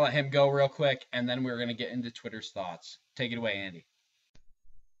we're going to let him go real quick, and then we're going to get into Twitter's thoughts. Take it away, Andy.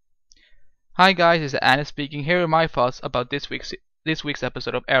 Hi guys, this is Anna speaking. Here are my thoughts about this week's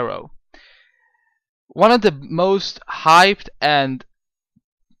episode of Arrow. One of the most hyped and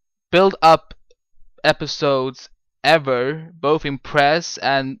built up episodes ever, both in press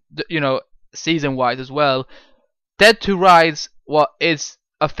and season wise as well. Dead to Rights is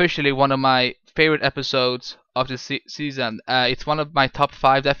officially one of my favorite episodes of the season. It's one of my top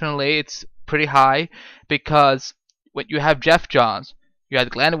 5 definitely. It's pretty high because when you have Geoff Johns, you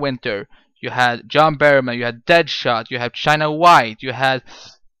had Glen Winter, you had John Barrowman, you had Deadshot, you had China White, you had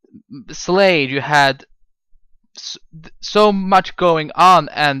Slade, you had so much going on,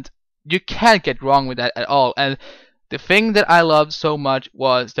 and you can't get wrong with that at all. And the thing that I loved so much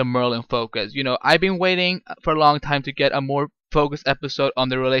was the Merlin focus. I've been waiting for a long time to get a more focused episode on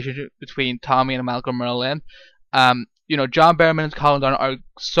the relationship between Tommy and Malcolm Merlin. John Barrowman and Colin Donner are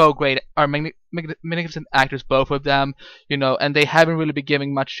so great, are magnificent actors, both of them. And they haven't really been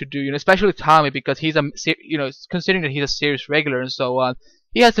giving much to do. Especially Tommy, because he's considering that he's a series regular and so on.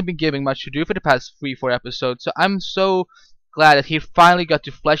 He hasn't been giving much to do for the past 3-4 episodes. So I'm so glad that he finally got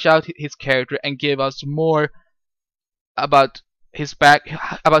to flesh out his character and give us more about his backstory,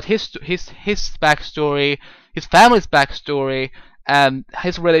 his family's backstory, and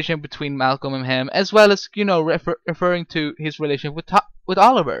his relationship between Malcolm and him, as well as referring to his relationship with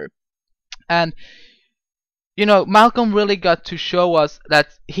Oliver. And Malcolm really got to show us that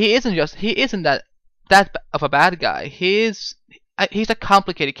he isn't that of a bad guy. He's a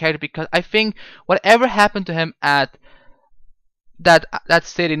complicated character, because I think whatever happened to him at that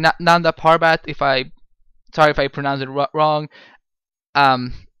city, Nanda Parbat, sorry if I pronounced it wrong,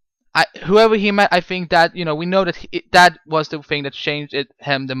 whoever he met, I think that we know that that was the thing that changed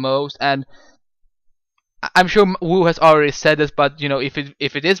him the most. And I'm sure Wu has already said this, but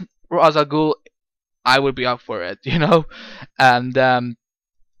if it is Ra's al Ghul, I would be up for it, and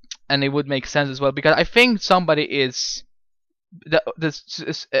it would make sense as well, because I think somebody is the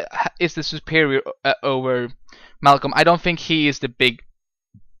superior over Malcolm. I don't think he is the big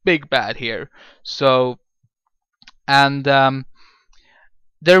bad here. So, and the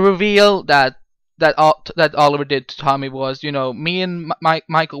reveal that Oliver did to Tommy was, me and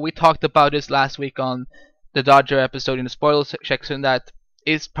Michael, we talked about this last week on the Dodger episode in the spoiler section, that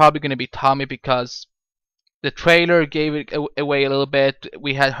it's probably going to be Tommy, because the trailer gave it away a little bit.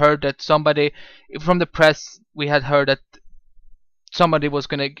 We had heard that somebody from the press, we had heard that somebody was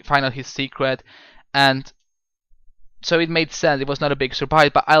going to find out his secret, and so it made sense. It was not a big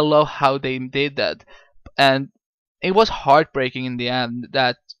surprise, but I love how they did that. And it was heartbreaking in the end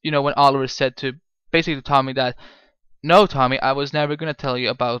that, when Oliver said to basically Tommy that, no, Tommy, I was never going to tell you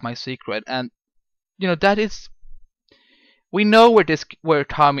about my secret. And that is, we know where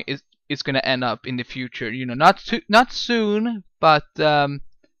Tommy is going to end up in the future. Not soon, but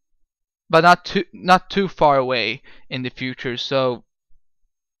not too far away in the future. So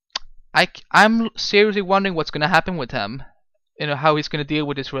I'm seriously wondering what's going to happen with him. How he's going to deal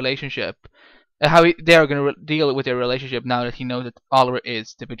with this relationship. How they are going to deal with their relationship now that he knows that Oliver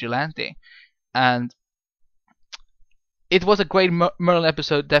is the vigilante. And it was a great Merlin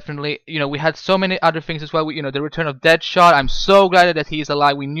episode, definitely. We had so many other things as well. The return of Deadshot. I'm so glad that he's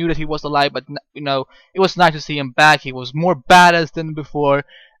alive. We knew that he was alive, but it was nice to see him back. He was more badass than before,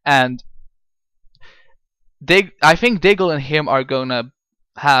 and I think Diggle and him are gonna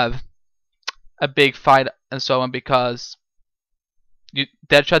have a big fight and so on, because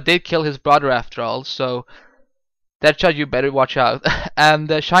Deadshot did kill his brother after all. So Deadshot, you better watch out. And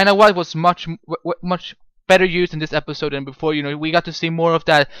China White was much better used in this episode than before. We got to see more of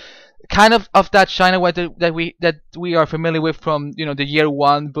that kind of that China White that we are familiar with from the Year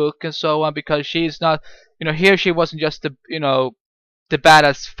One book and so on. Because she's not, here she wasn't just the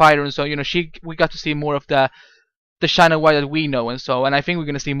badass fighter and so we got to see more of the China White that we know and so. And I think we're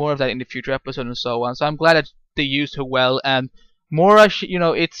gonna see more of that in the future episode and so on. So I'm glad that they used her well. And Mora,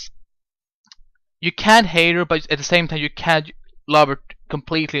 it's, you can't hate her, but at the same time you can't love her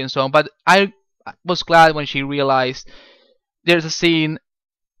completely and so on. But I was glad when she realized, there's a scene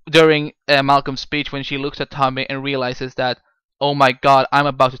during Malcolm's speech when she looks at Tommy and realizes that, oh my God, I'm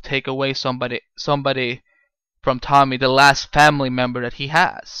about to take away somebody from Tommy, the last family member that he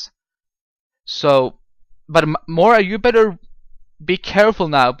has. So, but Mora, you better be careful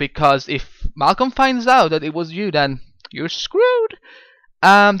now, because if Malcolm finds out that it was you, then you're screwed.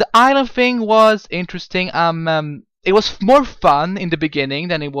 The island thing was interesting. It was more fun in the beginning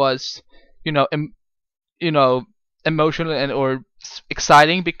than it was, emotional or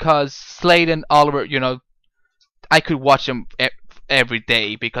exciting, because Slade and Oliver, I could watch them every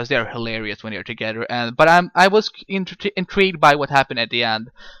day because they're hilarious when they're together. But I was intrigued by what happened at the end,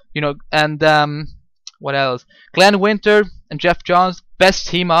 and what else? Glen Winter and Geoff Johns, best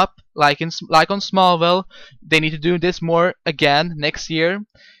team up. Like on Smallville, they need to do this more again next year.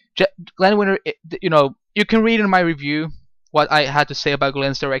 Glen Winter, you can read in my review what I had to say about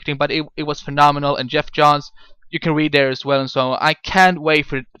Glen's directing, but it was phenomenal. And Geoff Johns, you can read there as well. And so I can't wait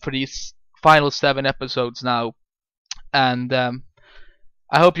for these final 7 episodes now. And I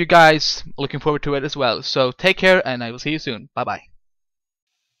hope you guys are looking forward to it as well. So take care, and I will see you soon. Bye bye.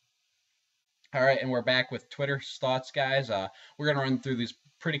 All right, and we're back with Twitter's thoughts, guys. We're gonna run through these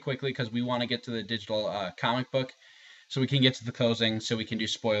pretty quickly because we want to get to the digital comic book, so we can get to the closing, so we can do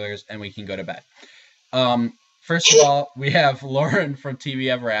spoilers, and we can go to bed. First of all, we have Lauren from TV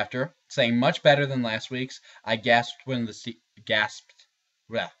Ever After saying, much better than last week's. I gasped when the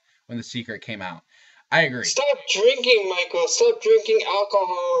secret came out. I agree. Stop drinking, Michael. Stop drinking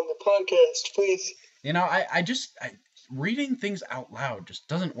alcohol on the podcast, please. Reading things out loud just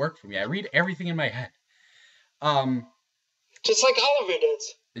doesn't work for me. I read everything in my head. Just like Oliver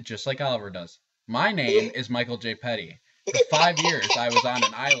does. Just like Oliver does. My name is Michael J. Petty. For 5 years, I was on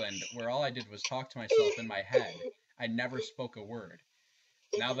an island where all I did was talk to myself in my head. I never spoke a word.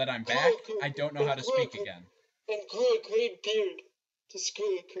 Now that I'm back, I don't know how to speak again. And grew a great beard. Just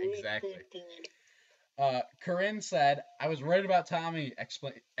grew a great beard. Corinne said, I was worried about Tommy!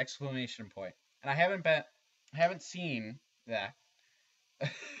 Exclamation point. And I haven't seen that.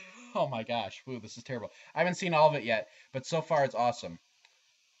 Oh my gosh, ooh, this is terrible. I haven't seen all of it yet, but so far it's awesome.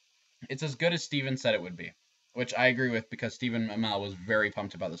 It's as good as Steven said it would be, which I agree with because Stephen Amell was very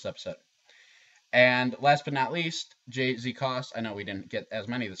pumped about this episode. And last but not least, J.Z. Cost. I know we didn't get as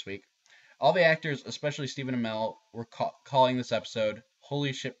many this week. All the actors, especially Stephen Amell, were calling this episode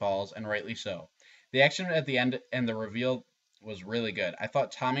holy shitballs, and rightly so. The action at the end and the reveal was really good. I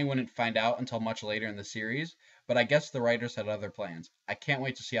thought Tommy wouldn't find out until much later in the series, but I guess the writers had other plans. I can't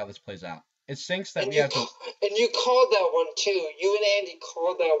wait to see how this plays out. It stinks that we have to... And you called that one, too. You and Andy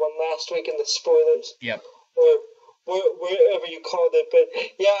called that one last week in the spoilers. Yep. Or wherever you called it. But,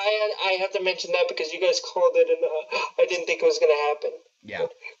 yeah, I have to mention that because you guys called it, and I didn't think it was going to happen.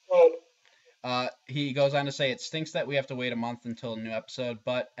 Yeah. He goes on to say, it stinks that we have to wait a month until a new episode,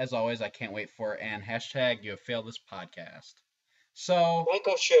 but, as always, I can't wait for it, and hashtag, you have failed this podcast. So...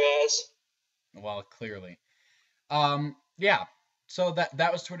 Michael sure has. Well, clearly. Yeah. So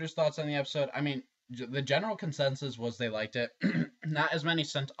that was Twitter's thoughts on the episode. I mean, the general consensus was they liked it. Not as many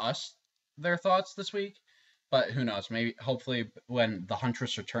sent us their thoughts this week, but who knows? Maybe, hopefully, when the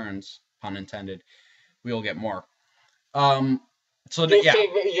Huntress returns, pun intended, we will get more. So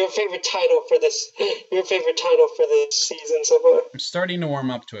your favorite title for this season so far. I'm starting to warm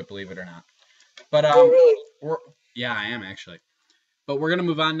up to it, believe it or not. But oh, really? Yeah, I am actually. But we're going to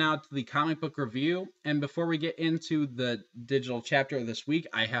move on now to the comic book review. And before we get into the digital chapter of this week,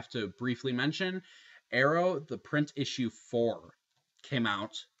 I have to briefly mention Arrow, the print issue 4, came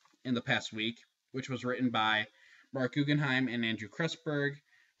out in the past week, which was written by Mark Guggenheim and Andrew Kressberg,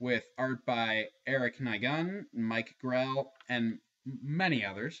 with art by Eric Nigun, Mike Grell, and many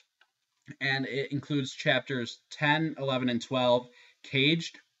others. And it includes chapters 10, 11, and 12,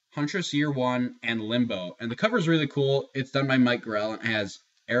 Caged, Huntress Year 1, and Limbo. And the cover is really cool. It's done by Mike Grell and has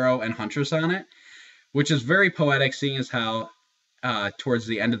Arrow and Huntress on it, which is very poetic, seeing as how towards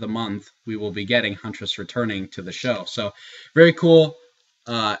the end of the month we will be getting Huntress returning to the show. So very cool.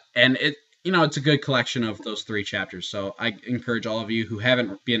 And it's a good collection of those 3 chapters. So I encourage all of you who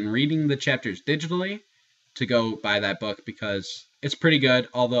haven't been reading the chapters digitally to go buy that book because it's pretty good,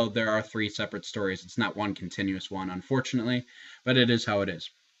 although there are 3 separate stories. It's not one continuous one, unfortunately, but it is how it is.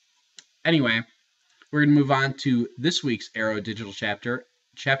 Anyway, we're going to move on to this week's Arrow digital chapter,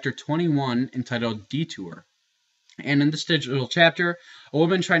 chapter 21, entitled Detour. And in this digital chapter, a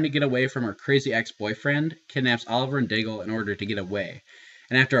woman trying to get away from her crazy ex-boyfriend kidnaps Oliver and Diggle in order to get away.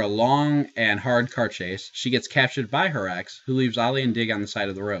 And after a long and hard car chase, she gets captured by her ex, who leaves Ollie and Dig on the side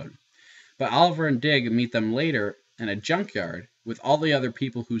of the road. But Oliver and Dig meet them later in a junkyard with all the other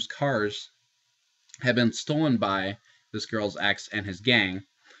people whose cars have been stolen by this girl's ex and his gang,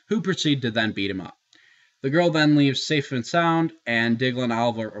 who proceed to then beat him up. The girl then leaves safe and sound, and Diggle and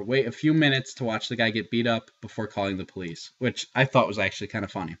Oliver wait a few minutes to watch the guy get beat up before calling the police, which I thought was actually kind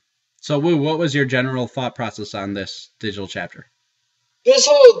of funny. So, Woo, what was your general thought process on this digital chapter? This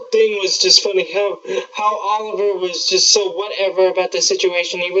whole thing was just funny, how Oliver was just so whatever about the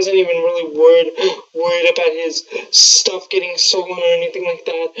situation. He wasn't even really worried about his stuff getting stolen or anything like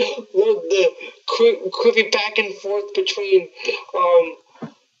that. Loved the creepy back and forth between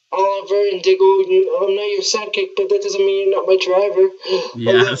Oliver and Diggle. I'm not your sidekick, but that doesn't mean you're not my driver. Yes.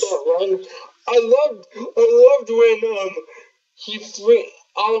 I love that line. I loved when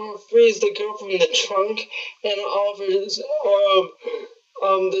Oliver frees the girl from the trunk, and Oliver's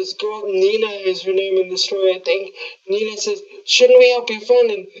this girl Nina is her name in the story, I think. Nina says, "Shouldn't we help your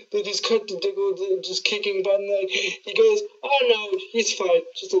friend?" And they just cut to Diggle just kicking butt. And he goes, "Oh no, he's fine.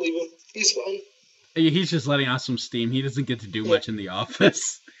 Just leave him. He's fine." He's just letting off some steam. He doesn't get to do much in the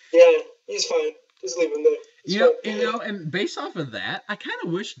office. Yeah, he's fine. Just leave him there. And based off of that, I kind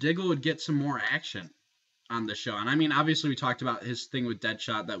of wish Diggle would get some more action on the show. And I mean, obviously, we talked about his thing with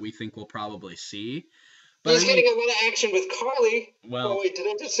Deadshot that we think we'll probably see. But he's getting a lot of action with Carly. Well, wait, did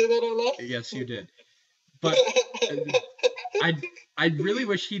I just say that out loud? Yes, you did. But I really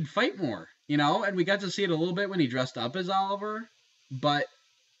wish he'd fight more, and we got to see it a little bit when he dressed up as Oliver, but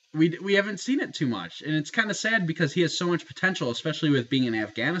we haven't seen it too much, and it's kind of sad because he has so much potential, especially with being in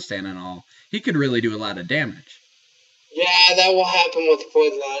Afghanistan and all. He could really do a lot of damage. Yeah, that will happen with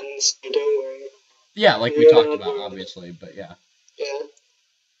Bloodlines, so don't worry. Yeah, like we talked about, obviously, but yeah. Yeah,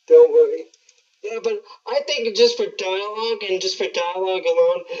 don't worry. Yeah, but I think just for dialogue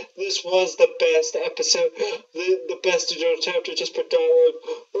alone, this was the best episode, the best digital chapter just for dialogue.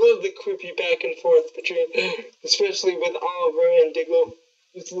 I love the creepy back and forth between, especially with Oliver and Diggle.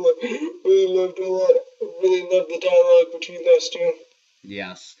 Really loved the dialogue between those two.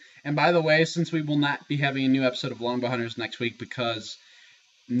 Yes. And by the way, since we will not be having a new episode of Longbow Hunters next week because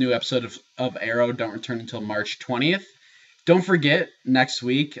new episode of Arrow don't return until March 20th, don't forget, next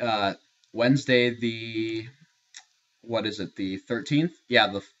week, Wednesday the 13th? Yeah,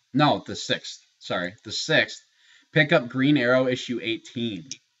 the 6th. Sorry, the 6th. Pick up Green Arrow issue 18,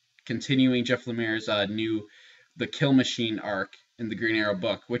 continuing Jeff Lemire's The Kill Machine arc in the Green Arrow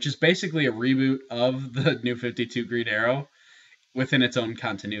book, which is basically a reboot of the New 52 Green Arrow within its own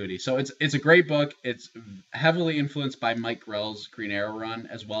continuity. So it's a great book. It's heavily influenced by Mike Grell's Green Arrow run,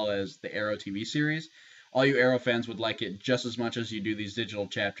 as well as the Arrow TV series. All you Arrow fans would like it just as much as you do these digital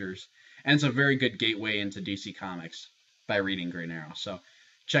chapters. And it's a very good gateway into DC Comics by reading Green Arrow. So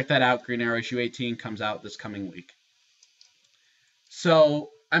check that out. Green Arrow issue 18 comes out this coming week. So,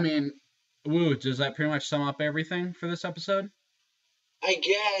 I mean, Woo, does that pretty much sum up everything for this episode? I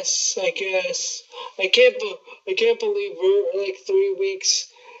guess. I can't believe we're like 3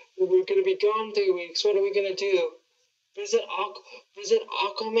 weeks. We're gonna be gone 3 weeks. What are we gonna do? Visit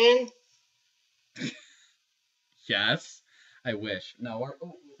Aquaman? Yes, I wish. No,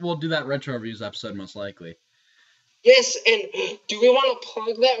 we'll do that retro reviews episode most likely. Yes, and do we want to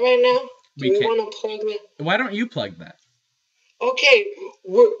plug that right now? Do we want to plug that? Why don't you plug that? Okay,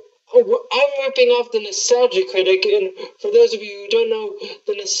 I'm ripping off the Nostalgia Critic, and for those of you who don't know,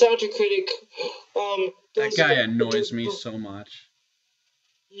 the Nostalgia Critic, that guy annoys me so much.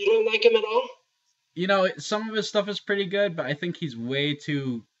 You don't like him at all? Some of his stuff is pretty good, but I think he's way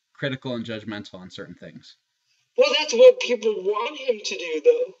too critical and judgmental on certain things. Well, that's what people want him to do,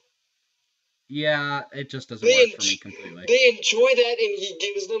 though. Yeah, it just doesn't work for me completely. They enjoy that, and he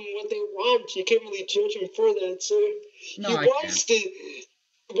gives them what they want. You can't really judge him for that, so he wants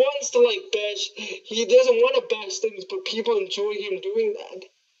to like bash. He doesn't want to bash things, but people enjoy him doing that.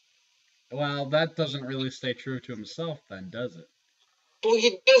 Well, that doesn't really stay true to himself, then, does it? Well,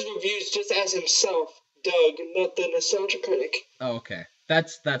 he does reviews just as himself, Doug, not the Nostalgia Critic. Oh, okay.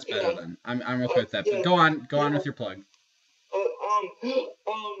 That's better then. I'm okay with that. But go on with your plug.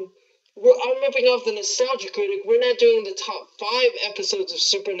 I'm ripping off the Nostalgia Critic. We're not doing the top 5 episodes of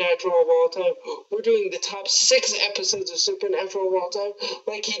Supernatural of all time. We're doing the top 6 episodes of Supernatural of all time,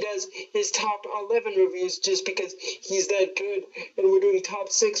 like he does his top 11 reviews just because he's that good. And we're doing top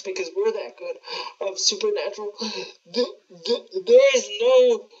 6 because we're that good of Supernatural. There is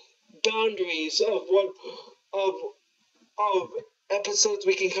no boundaries of what of episodes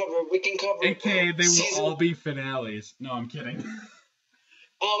we can cover. We can cover. AKA, they will all be finales. No, I'm kidding.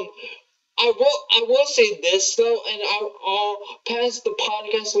 I will say this though, and I'll pass the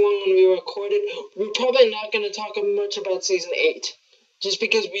podcast along when we record it. We're probably not going to talk much about season 8, just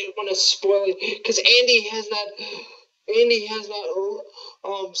because we don't want to spoil it. Because Andy has not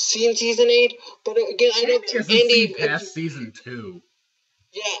seen season 8. But again, I don't think Andy hasn't seen past season 2.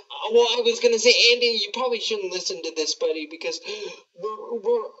 Yeah, well, I was gonna say, Andy, you probably shouldn't listen to this, buddy, because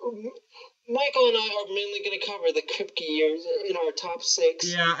Michael and I are mainly gonna cover the Kripke years in our top 6.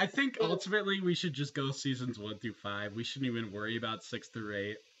 Yeah, I think ultimately we should just go seasons 1 through 5. We shouldn't even worry about 6 through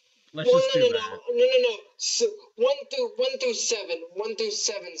 8. Let's just do that. No. So 1 through 7. 1 through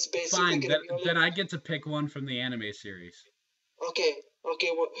 7's basically. Fine. Then I get to pick one from the anime series. Okay,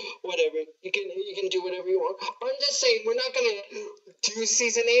 whatever. You can do whatever you want. I'm just saying we're not gonna do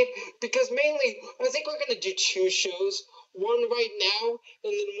season 8 because mainly I think we're gonna do 2 shows. One right now,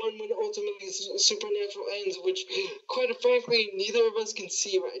 and then one when ultimately Supernatural ends, which, quite frankly, neither of us can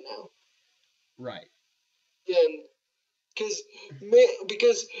see right now. Right. Yeah, because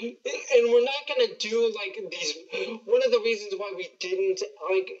we're not gonna do like these. One of the reasons why we didn't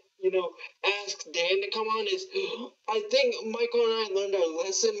ask Dan to come on is I think Michael and I learned our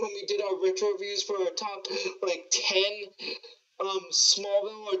lesson when we did our retro reviews for our top 10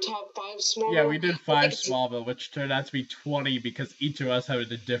 Smallville or top 5 Smallville. Yeah, we did 5 Smallville, which turned out to be 20 because each of us had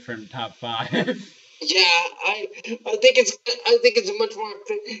a different top 5. Yeah, I think it's much more.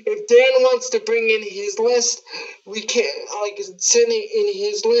 If Dan wants to bring in his list, we can send in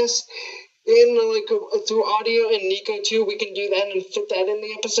his list in through audio, and Nico too. We can do that and fit that in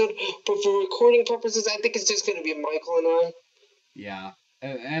the episode. But for recording purposes, I think it's just gonna be Michael and I. Yeah,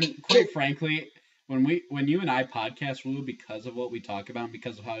 and quite frankly, when you and I podcast, Lou, because of what we talk about and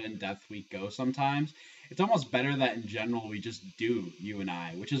because of how in depth we go sometimes, it's almost better that in general we just do you and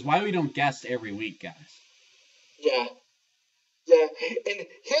I, which is why we don't guest every week, guys. Yeah. And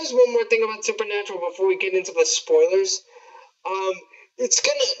here's one more thing about Supernatural before we get into the spoilers. It's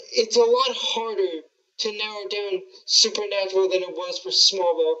a lot harder to narrow down Supernatural than it was for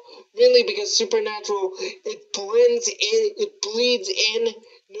Smallville, mainly because Supernatural it bleeds in,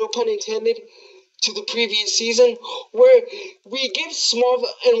 no pun intended, to the previous season, where we give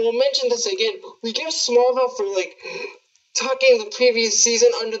Smallville, and we'll mention this again, we give Smallville for tucking the previous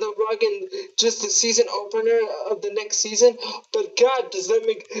season under the rug and just the season opener of the next season. But God, does that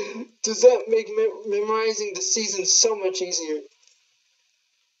make memorizing the season so much easier?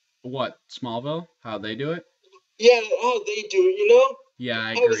 What, Smallville? How they do it? Yeah, how they do it, Yeah,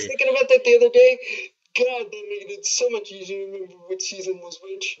 I agree. I was thinking about that the other day. God, that made it so much easier to remember which season was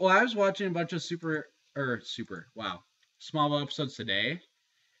which. Well, I was watching a bunch of Smallville episodes today,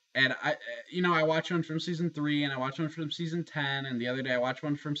 and I watched one from season 3, and I watched one from season 10, and the other day I watched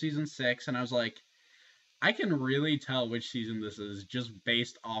one from season 6, and I was like, I can really tell which season this is just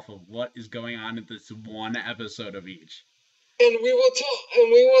based off of what is going on in this one episode of each. And we will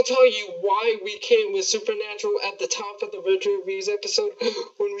tell you why we came with Supernatural at the top of the Retro Reviews episode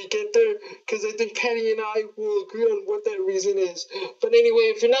when we get there, because I think Penny and I will agree on what that reason is. But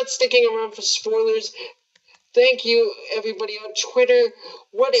anyway, if you're not sticking around for spoilers, thank you everybody on Twitter.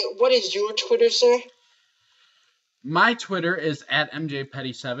 What is your Twitter, sir? My Twitter is at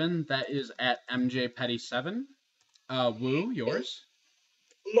MJPetty7. That is at MJPetty7. Woo, yours?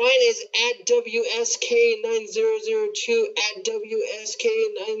 Mine is at WSK9002, at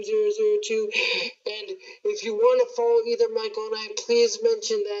WSK9002. And if you want to follow either Michael and I, please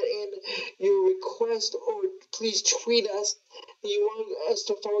mention that in your request, or please tweet us. You want us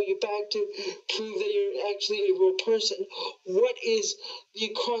to follow you back to prove that you're actually a real person. What is the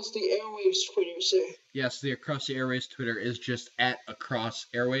Across the Airwaves Twitter, sir? Yes, the Across the Airwaves Twitter is just at Across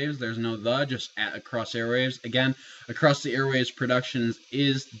Airwaves. There's no the, just at Across Airwaves. Again, Across the Airwaves Productions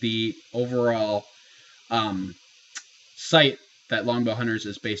is the overall site that Longbow Hunters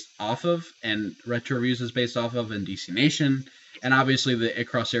is based off of, and Retro Reviews is based off of, and DC Nation. And obviously the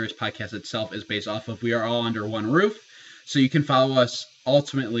Across Airwaves podcast itself is based off of. We are all under one roof. So you can follow us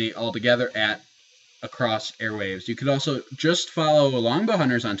ultimately all together at Across Airwaves. You could also just follow Longbow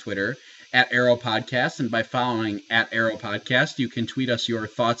Hunters on Twitter at Arrow Podcast, and by following at Arrow Podcast, you can tweet us your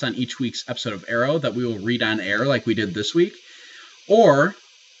thoughts on each week's episode of Arrow that we will read on air like we did this week. Or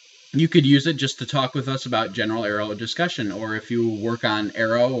you could use it just to talk with us about general Arrow discussion, or if you work on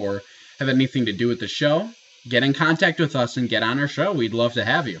Arrow or have anything to do with the show, get in contact with us and get on our show. We'd love to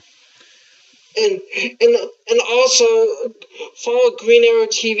have you. And also follow Green Arrow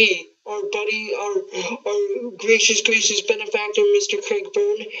TV. Our buddy, our gracious benefactor, Mr. Craig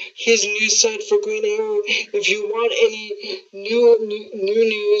Byrne, his news site for Green Arrow. If you want any new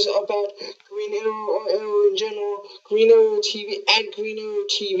news about Green Arrow or Arrow in general, Green Arrow TV at Green Arrow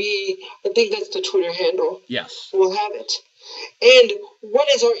TV. I think that's the Twitter handle. Yes. We'll have it. And what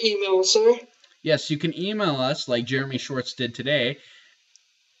is our email, sir? Yes, you can email us like Jeremy Schwartz did today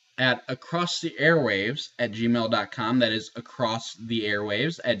at acrosstheairwaves@gmail.com. That is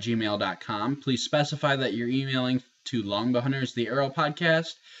acrosstheairwaves@gmail.com. Please specify that you're emailing to Longbow Hunters, the Arrow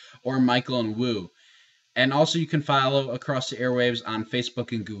podcast, or Michael and Woo. And also you can follow Across the Airwaves on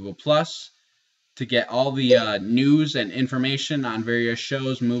Facebook and Google+, to get all the news and information on various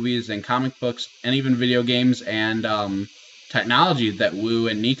shows, movies, and comic books, and even video games and technology that Woo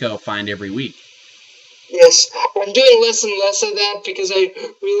and Nico find every week. Yes, I'm doing less and less of that because I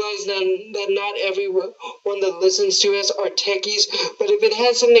realize that not everyone that listens to us are techies, but if it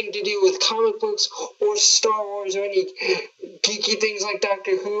has something to do with comic books or Star Wars or any geeky things like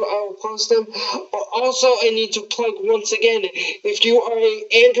Doctor Who, I will post them. Also, I need to plug once again, if you are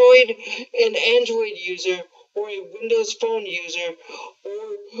an Android user or a Windows Phone user,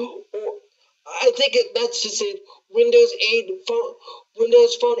 or I think that's just it, Windows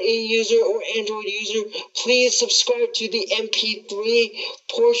Phone 8 user or Android user, please subscribe to the MP3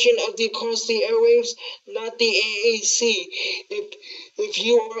 portion of the Across the Airwaves, not the AAC. If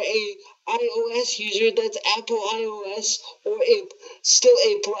you are a iOS user, that's Apple iOS, or still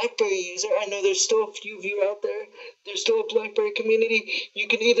a BlackBerry user, I know there's still a few of you out there, there's still a BlackBerry community, you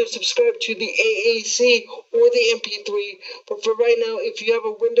can either subscribe to the AAC or the MP3, but for right now, if you have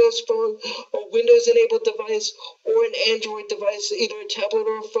a Windows phone, a Windows-enabled device, or an Android device, either a tablet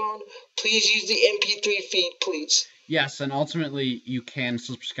or a phone, please use the MP3 feed, please. Yes, and ultimately, you can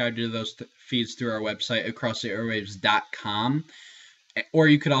subscribe to those feeds through our website, acrosstheairwaves.com. Or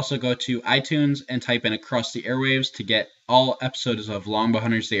you could also go to iTunes and type in Across the Airwaves to get all episodes of Longbow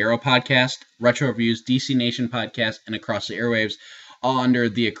Hunters, the Arrow podcast, Retro Reviews, DC Nation podcast, and Across the Airwaves, all under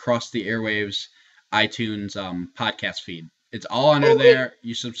the Across the Airwaves iTunes podcast feed. It's all under there.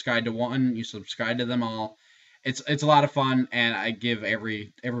 You subscribe to one, you subscribe to them all. It's a lot of fun, and I give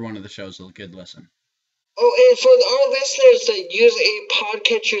every one of the shows a good listen. Oh, and for our listeners that use a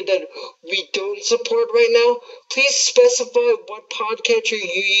podcatcher that we don't support right now, please specify what podcatcher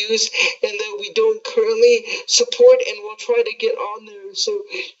you use and that we don't currently support, and we'll try to get on there so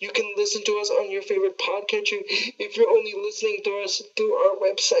you can listen to us on your favorite podcatcher if you're only listening to us through our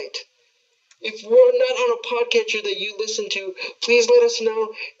website. If we're not on a podcatcher that you listen to, please let us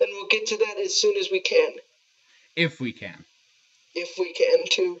know, and we'll get to that as soon as we can. If we can. If we can,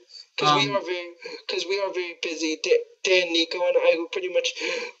 too. Because we are very busy. Dan, Nico, and I, who pretty much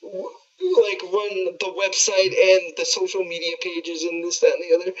run the website and the social media pages and this, that, and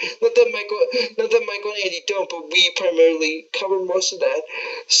the other. Not that Michael and Andy don't, but we primarily cover most of that.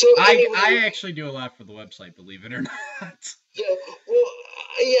 So anyway, I actually do a lot for the website, believe it or not. Yeah, well,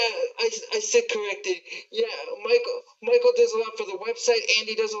 I said corrected. Yeah, Michael does a lot for the website.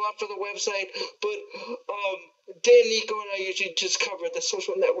 Andy does a lot for the website, but Dan, Nico, and I usually just cover the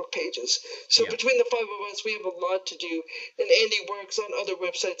social network pages. So between the five of us, we have a lot to do. And Andy works on other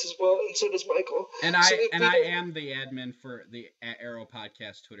websites as well, and so does Michael. And I am the admin for the Arrow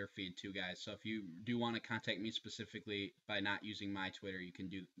Podcast Twitter feed too, guys. So if you do want to contact me specifically by not using my Twitter, you can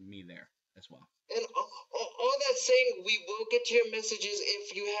do me there as well. And all that saying, we will get to your messages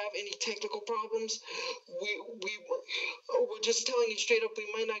if you have any technical problems. We're just telling you straight up, we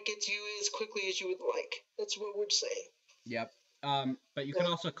might not get to you as quickly as you would like. That's what we're saying. Yep. But you can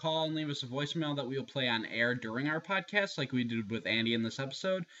also call and leave us a voicemail that we will play on air during our podcast, like we did with Andy in this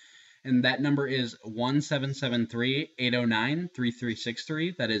episode. And that number is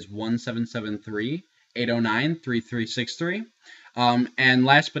 1773-809-3363. That is 1773-809-3363. And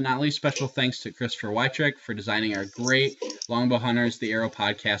last but not least, special thanks to Christopher Weitrick for designing our great Longbow Hunters, the Arrow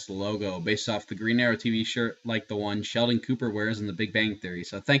podcast logo based off the Green Arrow TV shirt like the one Sheldon Cooper wears in The Big Bang Theory.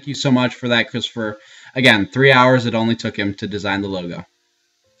 So thank you so much for that, Christopher. Again, 3 hours it only took him to design the logo.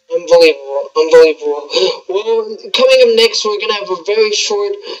 Unbelievable. Well, coming up next, we're going to have a very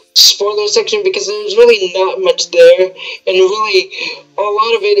short spoiler section because there's really not much there. And really, a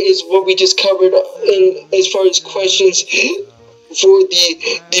lot of it is what we just covered in as far as questions for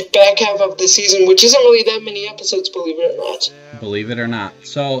the back half of the season, which isn't really that many episodes, believe it or not. Believe it or not.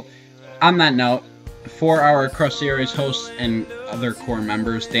 So, on that note, for our Across the Airwaves hosts and other core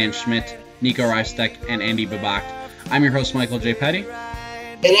members, Dan Schmidt, Nico Reistek, and Andy Babacht. I'm your host, Michael J. Petty.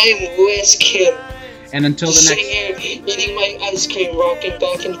 And I'm Wes Kim. And until the Sitting next... here eating my ice cream, rocking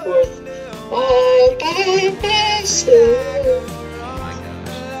back and forth. All by myself.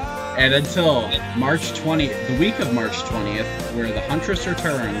 And until March 20th, the week of March 20th, where the Huntress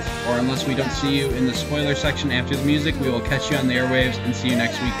Returns, or unless we don't see you in the spoiler section after the music, we will catch you on the airwaves and see you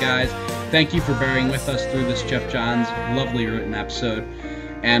next week, guys. Thank you for bearing with us through this Geoff Johns lovely written episode,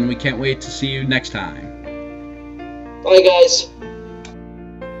 and we can't wait to see you next time. Bye, guys.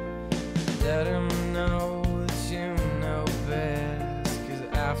 Let him know that you know best, 'cause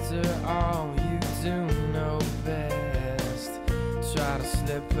after all you do know best. Try to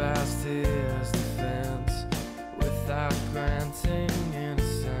slip past his defense without granting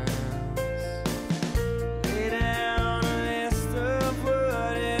innocence. Lay down a list of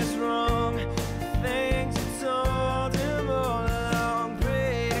what is wrong, the things you told him all along.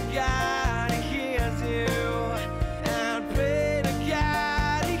 Pray to God he hears you, and pray to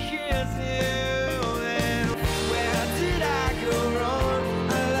God he hears you. And where did I go wrong?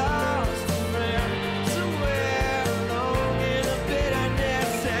 I lost a friend somewhere along in the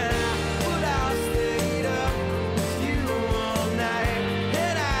bitterness, but I stayed up with you all night,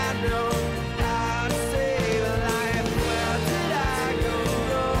 and I know how to save a life. Where did I go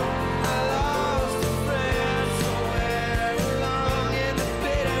wrong? I lost a friend somewhere along in the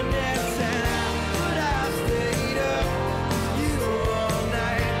bitterness, but I stayed up with you all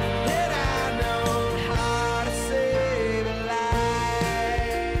night, and I know how to save a life.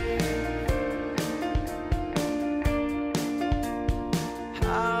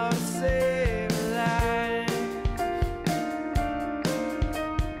 How to save a life.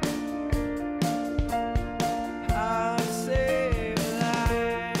 How to save a life.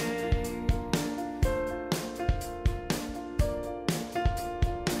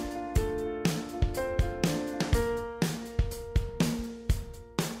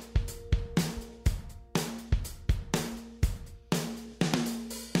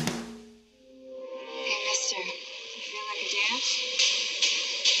 Hey, mister, you feel like a dance?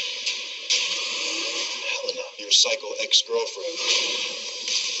 Helena, your psycho ex-girlfriend.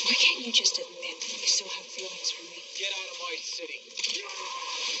 Why can't you just admit you still have feelings for me? Get out of my city.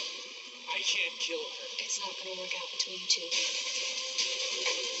 I can't kill her. It's not gonna work out between you two.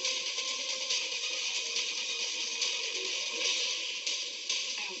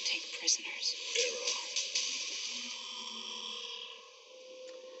 I don't take prisoners.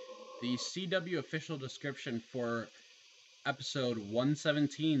 The CW official description for episode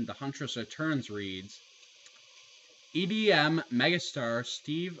 117, The Huntress Returns, reads, EDM megastar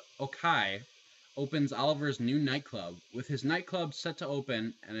Steve Aoki opens Oliver's new nightclub. With his nightclub set to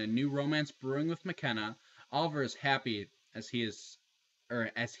open and a new romance brewing with McKenna, Oliver is happy as he's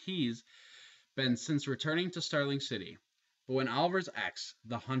been since returning to Starling City. But when Oliver's ex,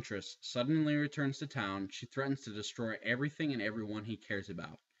 the Huntress, suddenly returns to town, she threatens to destroy everything and everyone he cares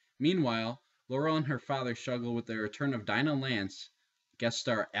about. Meanwhile, Laurel and her father struggle with the return of Dinah Lance, guest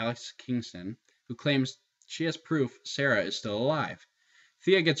star Alex Kingston, who claims she has proof Sarah is still alive.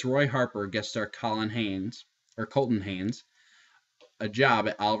 Thea gets Roy Harper, guest star Colton Haynes, a job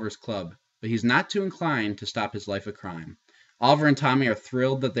at Oliver's club, but he's not too inclined to stop his life of crime. Oliver and Tommy are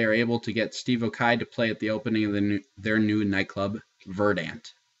thrilled that they are able to get Steve Aoki to play at the opening of their new nightclub,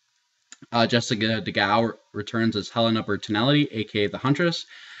 Verdant. Jessica DeGao returns as Helena Bertinelli, a.k.a. The Huntress.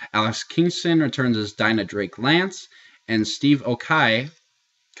 Alex Kingston returns as Dinah Drake Lance. And Steve Aoki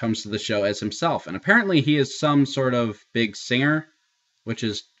comes to the show as himself. And apparently he is some sort of big singer, which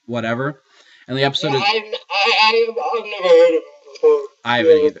is whatever. And the episode is... I've never heard of him before. I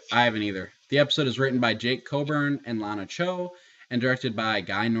haven't either. The episode is written by Jake Coburn and Lana Cho, and directed by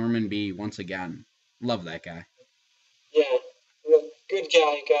Guy Norman B. once again. Love that guy. Yeah, well, good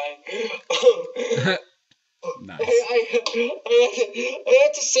guy. Nice. I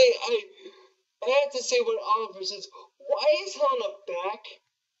have to say when Oliver says, why is Helena back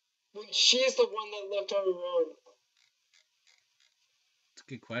when she's the one that left on her own? It's a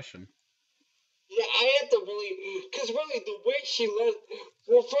good question. Yeah, I had to really, because really the way she left,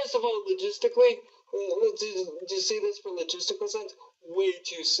 well, first of all, logistically, let's just say this for logistical sense, way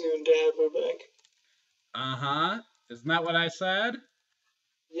too soon to have her back. Uh-huh. Isn't that what I said?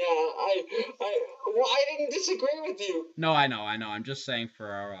 Yeah, I didn't disagree with you. No, I know. I'm just saying for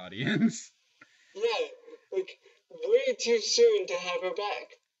our audience. Yeah, like, way too soon to have her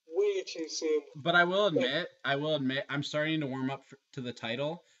back. Way too soon. But I will admit, I'm starting to warm up to the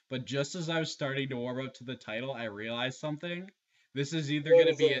title. But just as I was starting to warm up to the title, I realized something. This is either What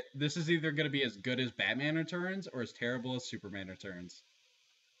gonna is be it? this is either gonna be as good as Batman Returns or as terrible as Superman Returns.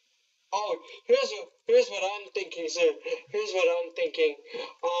 Oh, here's what I'm thinking, sir. Here's what I'm thinking.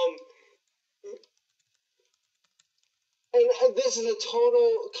 And this is a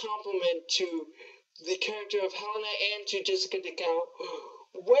total compliment to the character of Helena and to Jessica DeCal.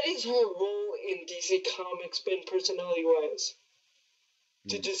 What is her role in DC Comics been personality-wise?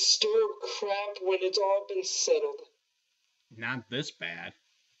 To disturb crap when it's all been settled. Not this bad.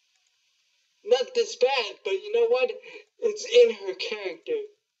 Not this bad, but you know what? It's in her character.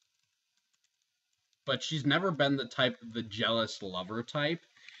 But she's never been the jealous lover type,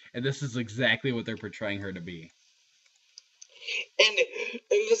 and this is exactly what they're portraying her to be. And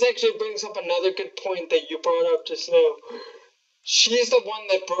this actually brings up another good point that you brought up just now. She's the one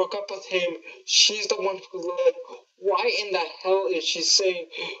that broke up with him. She's the one who led. Why in the hell is she saying,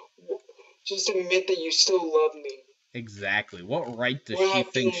 just admit that you still love me? Exactly. What right does We're she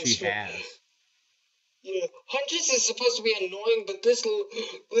not think doing she shit. has? Yeah, Huntress is supposed to be annoying, but this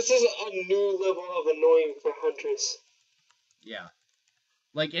is a new level of annoying for Huntress. Yeah.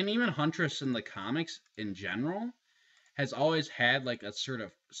 Like, and even Huntress in the comics in general has always had like a sort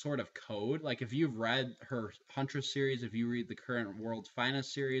of code. Like, if you've read her Huntress series, if you read the current World's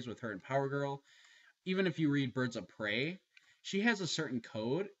Finest series with her and Power Girl, even if you read Birds of Prey, she has a certain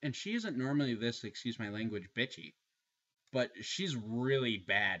code, and she isn't normally this, excuse my language, bitchy. But she's really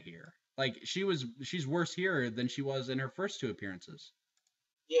bad here. Like, she's worse here than she was in her first two appearances.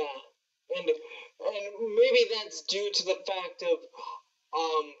 Yeah, and maybe that's due to the fact of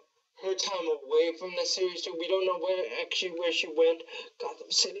her time away from the series. So we don't know where she went.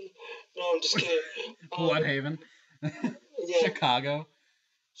 Gotham City. No, I'm just kidding. Bloodhaven. Yeah. Chicago.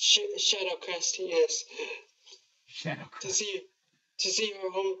 Shadow Crest. Yes. Shadow Crest. To see her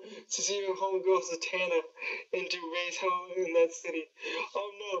homegirl Zatanna and to raise hell in that city.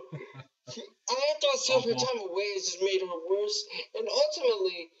 Oh no. I have to assume her time away has just made her worse. And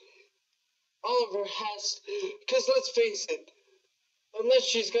ultimately, Oliver has, because let's face it, unless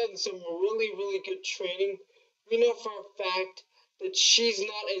she's gotten some really, really good training, we know for a fact that she's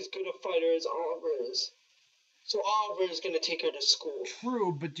not as good a fighter as Oliver is. So Oliver is going to take her to school.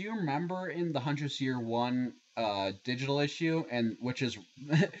 True, but do you remember in the Huntress Year 1 digital issue, and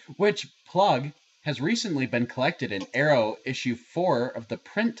which plug has recently been collected in Arrow issue 4 of the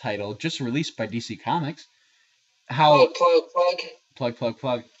print title just released by DC Comics? How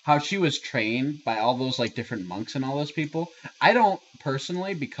plug. How she was trained by all those like different monks and all those people. I don't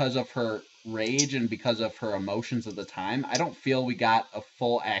personally, because of her rage and because of her emotions at the time, I don't feel we got a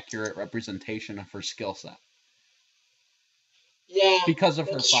full accurate representation of her skill set. Yeah, because of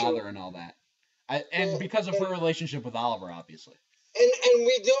her father true. And all that, and because of her relationship with Oliver, obviously. And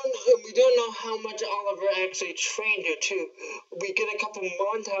we don't know how much Oliver actually trained her too. We get a couple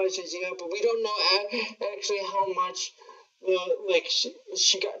montages, yeah, but we don't know actually how much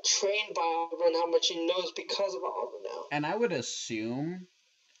she got trained by Oliver and how much she knows because of Oliver now. And I would assume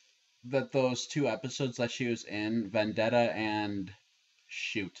that those two episodes that she was in, Vendetta and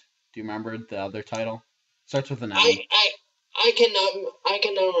shoot, do you remember the other title? Starts with an M. I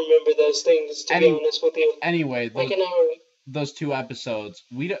cannot remember those things, to be honest with you. Anyway, those two episodes,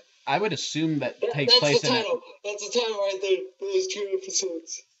 I would assume that takes place in it. That's the title right there. Those two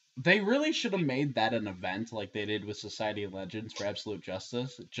episodes. They really should have made that an event like they did with Society of Legends for Absolute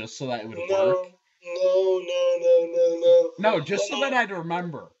Justice, just so that it would work. No, just so that I'd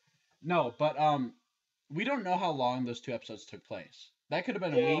remember. No, but we don't know how long those two episodes took place. That could have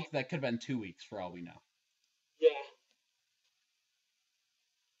been a week. That could have been 2 weeks for all we know. Yeah.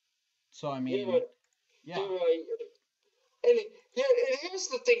 So I mean, You're right. And here's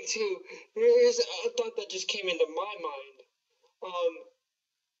the thing too. Here's a thought that just came into my mind.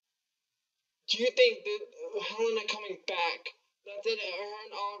 Do you think that Helena coming back, not that her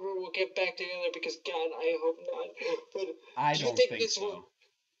and Oliver will get back together, because God, I hope not. But I don't think so.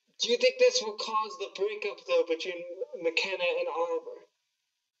 Do you think this will cause the breakup though between McKenna and Oliver?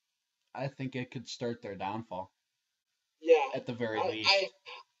 I think it could start their downfall. Yeah. At the very least.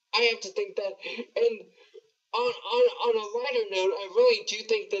 I have to think that. And on a lighter note, I really do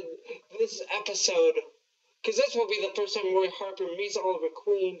think that this episode, because this will be the first time Roy Harper meets Oliver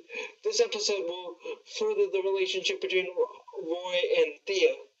Queen, this episode will further the relationship between Roy and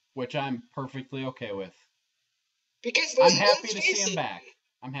Thea. Which I'm perfectly okay with. Because I'm happy to see him back.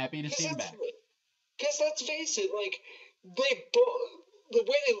 Because let's face it, like, the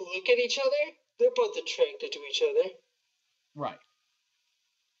way they look at each other, they're both attracted to each other. Right.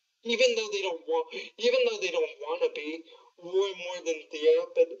 Even though they don't want to be Roy more than Thea,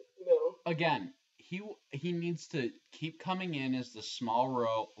 but you know. Again, he needs to keep coming in as the small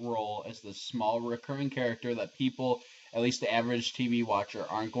role, as the small recurring character that people, at least the average TV watcher,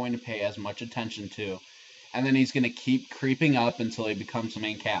 aren't going to pay as much attention to. And then he's going to keep creeping up until he becomes the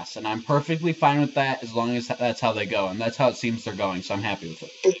main cast. And I'm perfectly fine with that as long as that's how they go. And that's how it seems they're going, so I'm happy with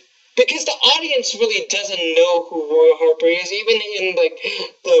it. Because the audience really doesn't know who Roy Harper is. Even in, like,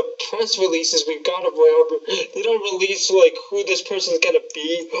 the press releases we've got of Roy Harper, they don't release, like, who this person's going to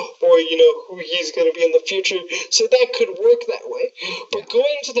be or, you know, who he's going to be in the future. So that could work that way. But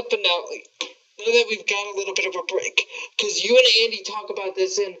going to the finale, now that we've got a little bit of a break, because you and Andy talk about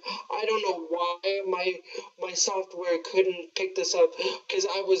this, and I don't know why my software couldn't pick this up, because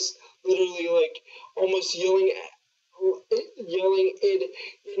I was literally, like, almost yelling it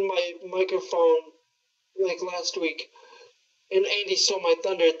in my microphone, like, last week. And Andy stole my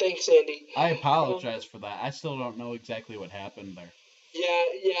thunder. Thanks, Andy. I apologize for that. I still don't know exactly what happened there. Yeah.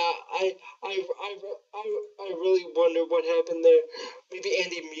 I really wonder what happened there. Maybe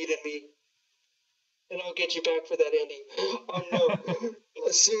Andy muted me. And I'll get you back for that, Andy.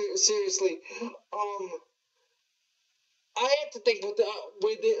 No, seriously. I have to think with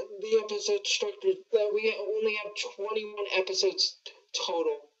the episode structure that we only have 21 episodes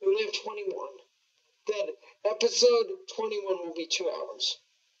total. We only have 21. That episode 21 will be 2 hours.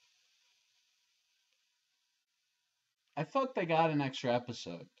 I thought they got an extra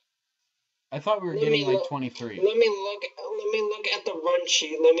episode. I thought we were getting like 23. Let me look at the run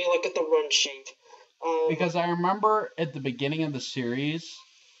sheet. Because I remember at the beginning of the series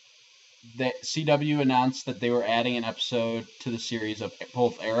that CW announced that they were adding an episode to the series of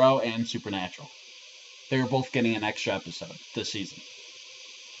both Arrow and Supernatural. They were both getting an extra episode this season.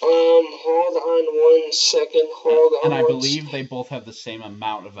 Hold on 1 second. And I believe they both have the same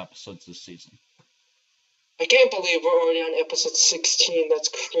amount of episodes this season. I can't believe we're already on episode 16. That's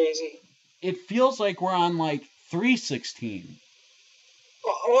crazy. It feels like we're on like 316.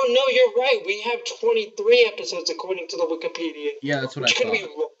 Oh no, you're right. We have 23 episodes according to the Wikipedia. Yeah, that's what I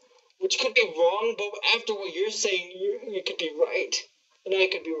thought. Which could be wrong, but after what you're saying, you could be right, and I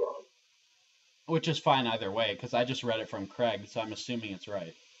could be wrong. Which is fine either way, because I just read it from Craig, so I'm assuming it's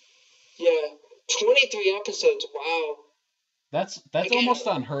right. Yeah, 23 episodes. Wow. That's almost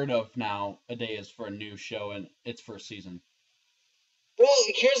unheard of nowadays for a new show in its first season. Well,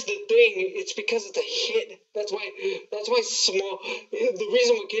 here's the thing. It's because it's a hit. That's why small. The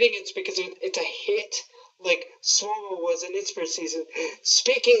reason we're getting it's because it's a hit. Like Smallville was in its first season.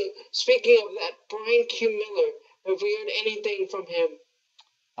 Speaking of that, Brian Q. Miller. Have we heard anything from him?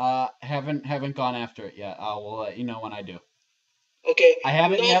 Haven't gone after it yet. I will let you know when I do. Okay. I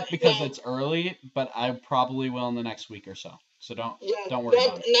haven't yet because it's early, but I probably will in the next week or so. So don't worry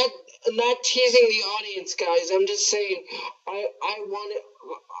about it. Not teasing the audience, guys. I'm just saying. I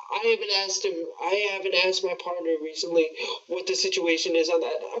haven't asked my partner recently what the situation is on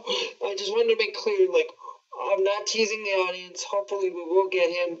that. I just wanted to make clear, like, I'm not teasing the audience. Hopefully we will get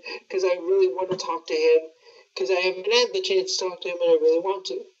him, because I really want to talk to him, because I haven't had the chance to talk to him, and I really want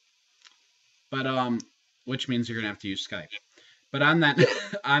to. But which means you're gonna have to use Skype. But on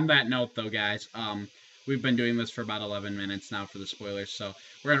that note, though, guys, we've been doing this for about 11 minutes now for the spoilers, so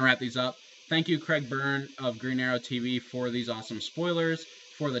we're gonna wrap these up. Thank you, Craig Byrne of GreenArrowTV, for these awesome spoilers,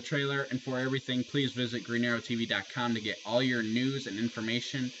 for the trailer, and for everything. Please visit GreenArrowTV.com to get all your news and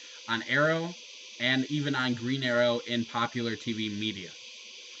information on Arrow, and even on Green Arrow in popular TV media.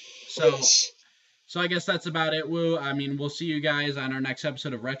 So I guess that's about it, Woo. I mean, we'll see you guys on our next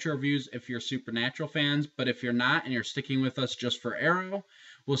episode of Retro Reviews if you're Supernatural fans, but if you're not and you're sticking with us just for Arrow,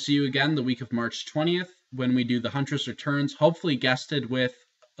 we'll see you again the week of March 20th when we do the Huntress Returns, hopefully guested with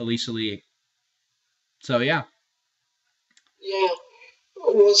Elisa Lee. So, yeah. Yeah.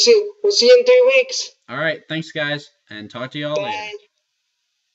 We'll see you in 3 weeks. All right. Thanks, guys, and talk to you all later.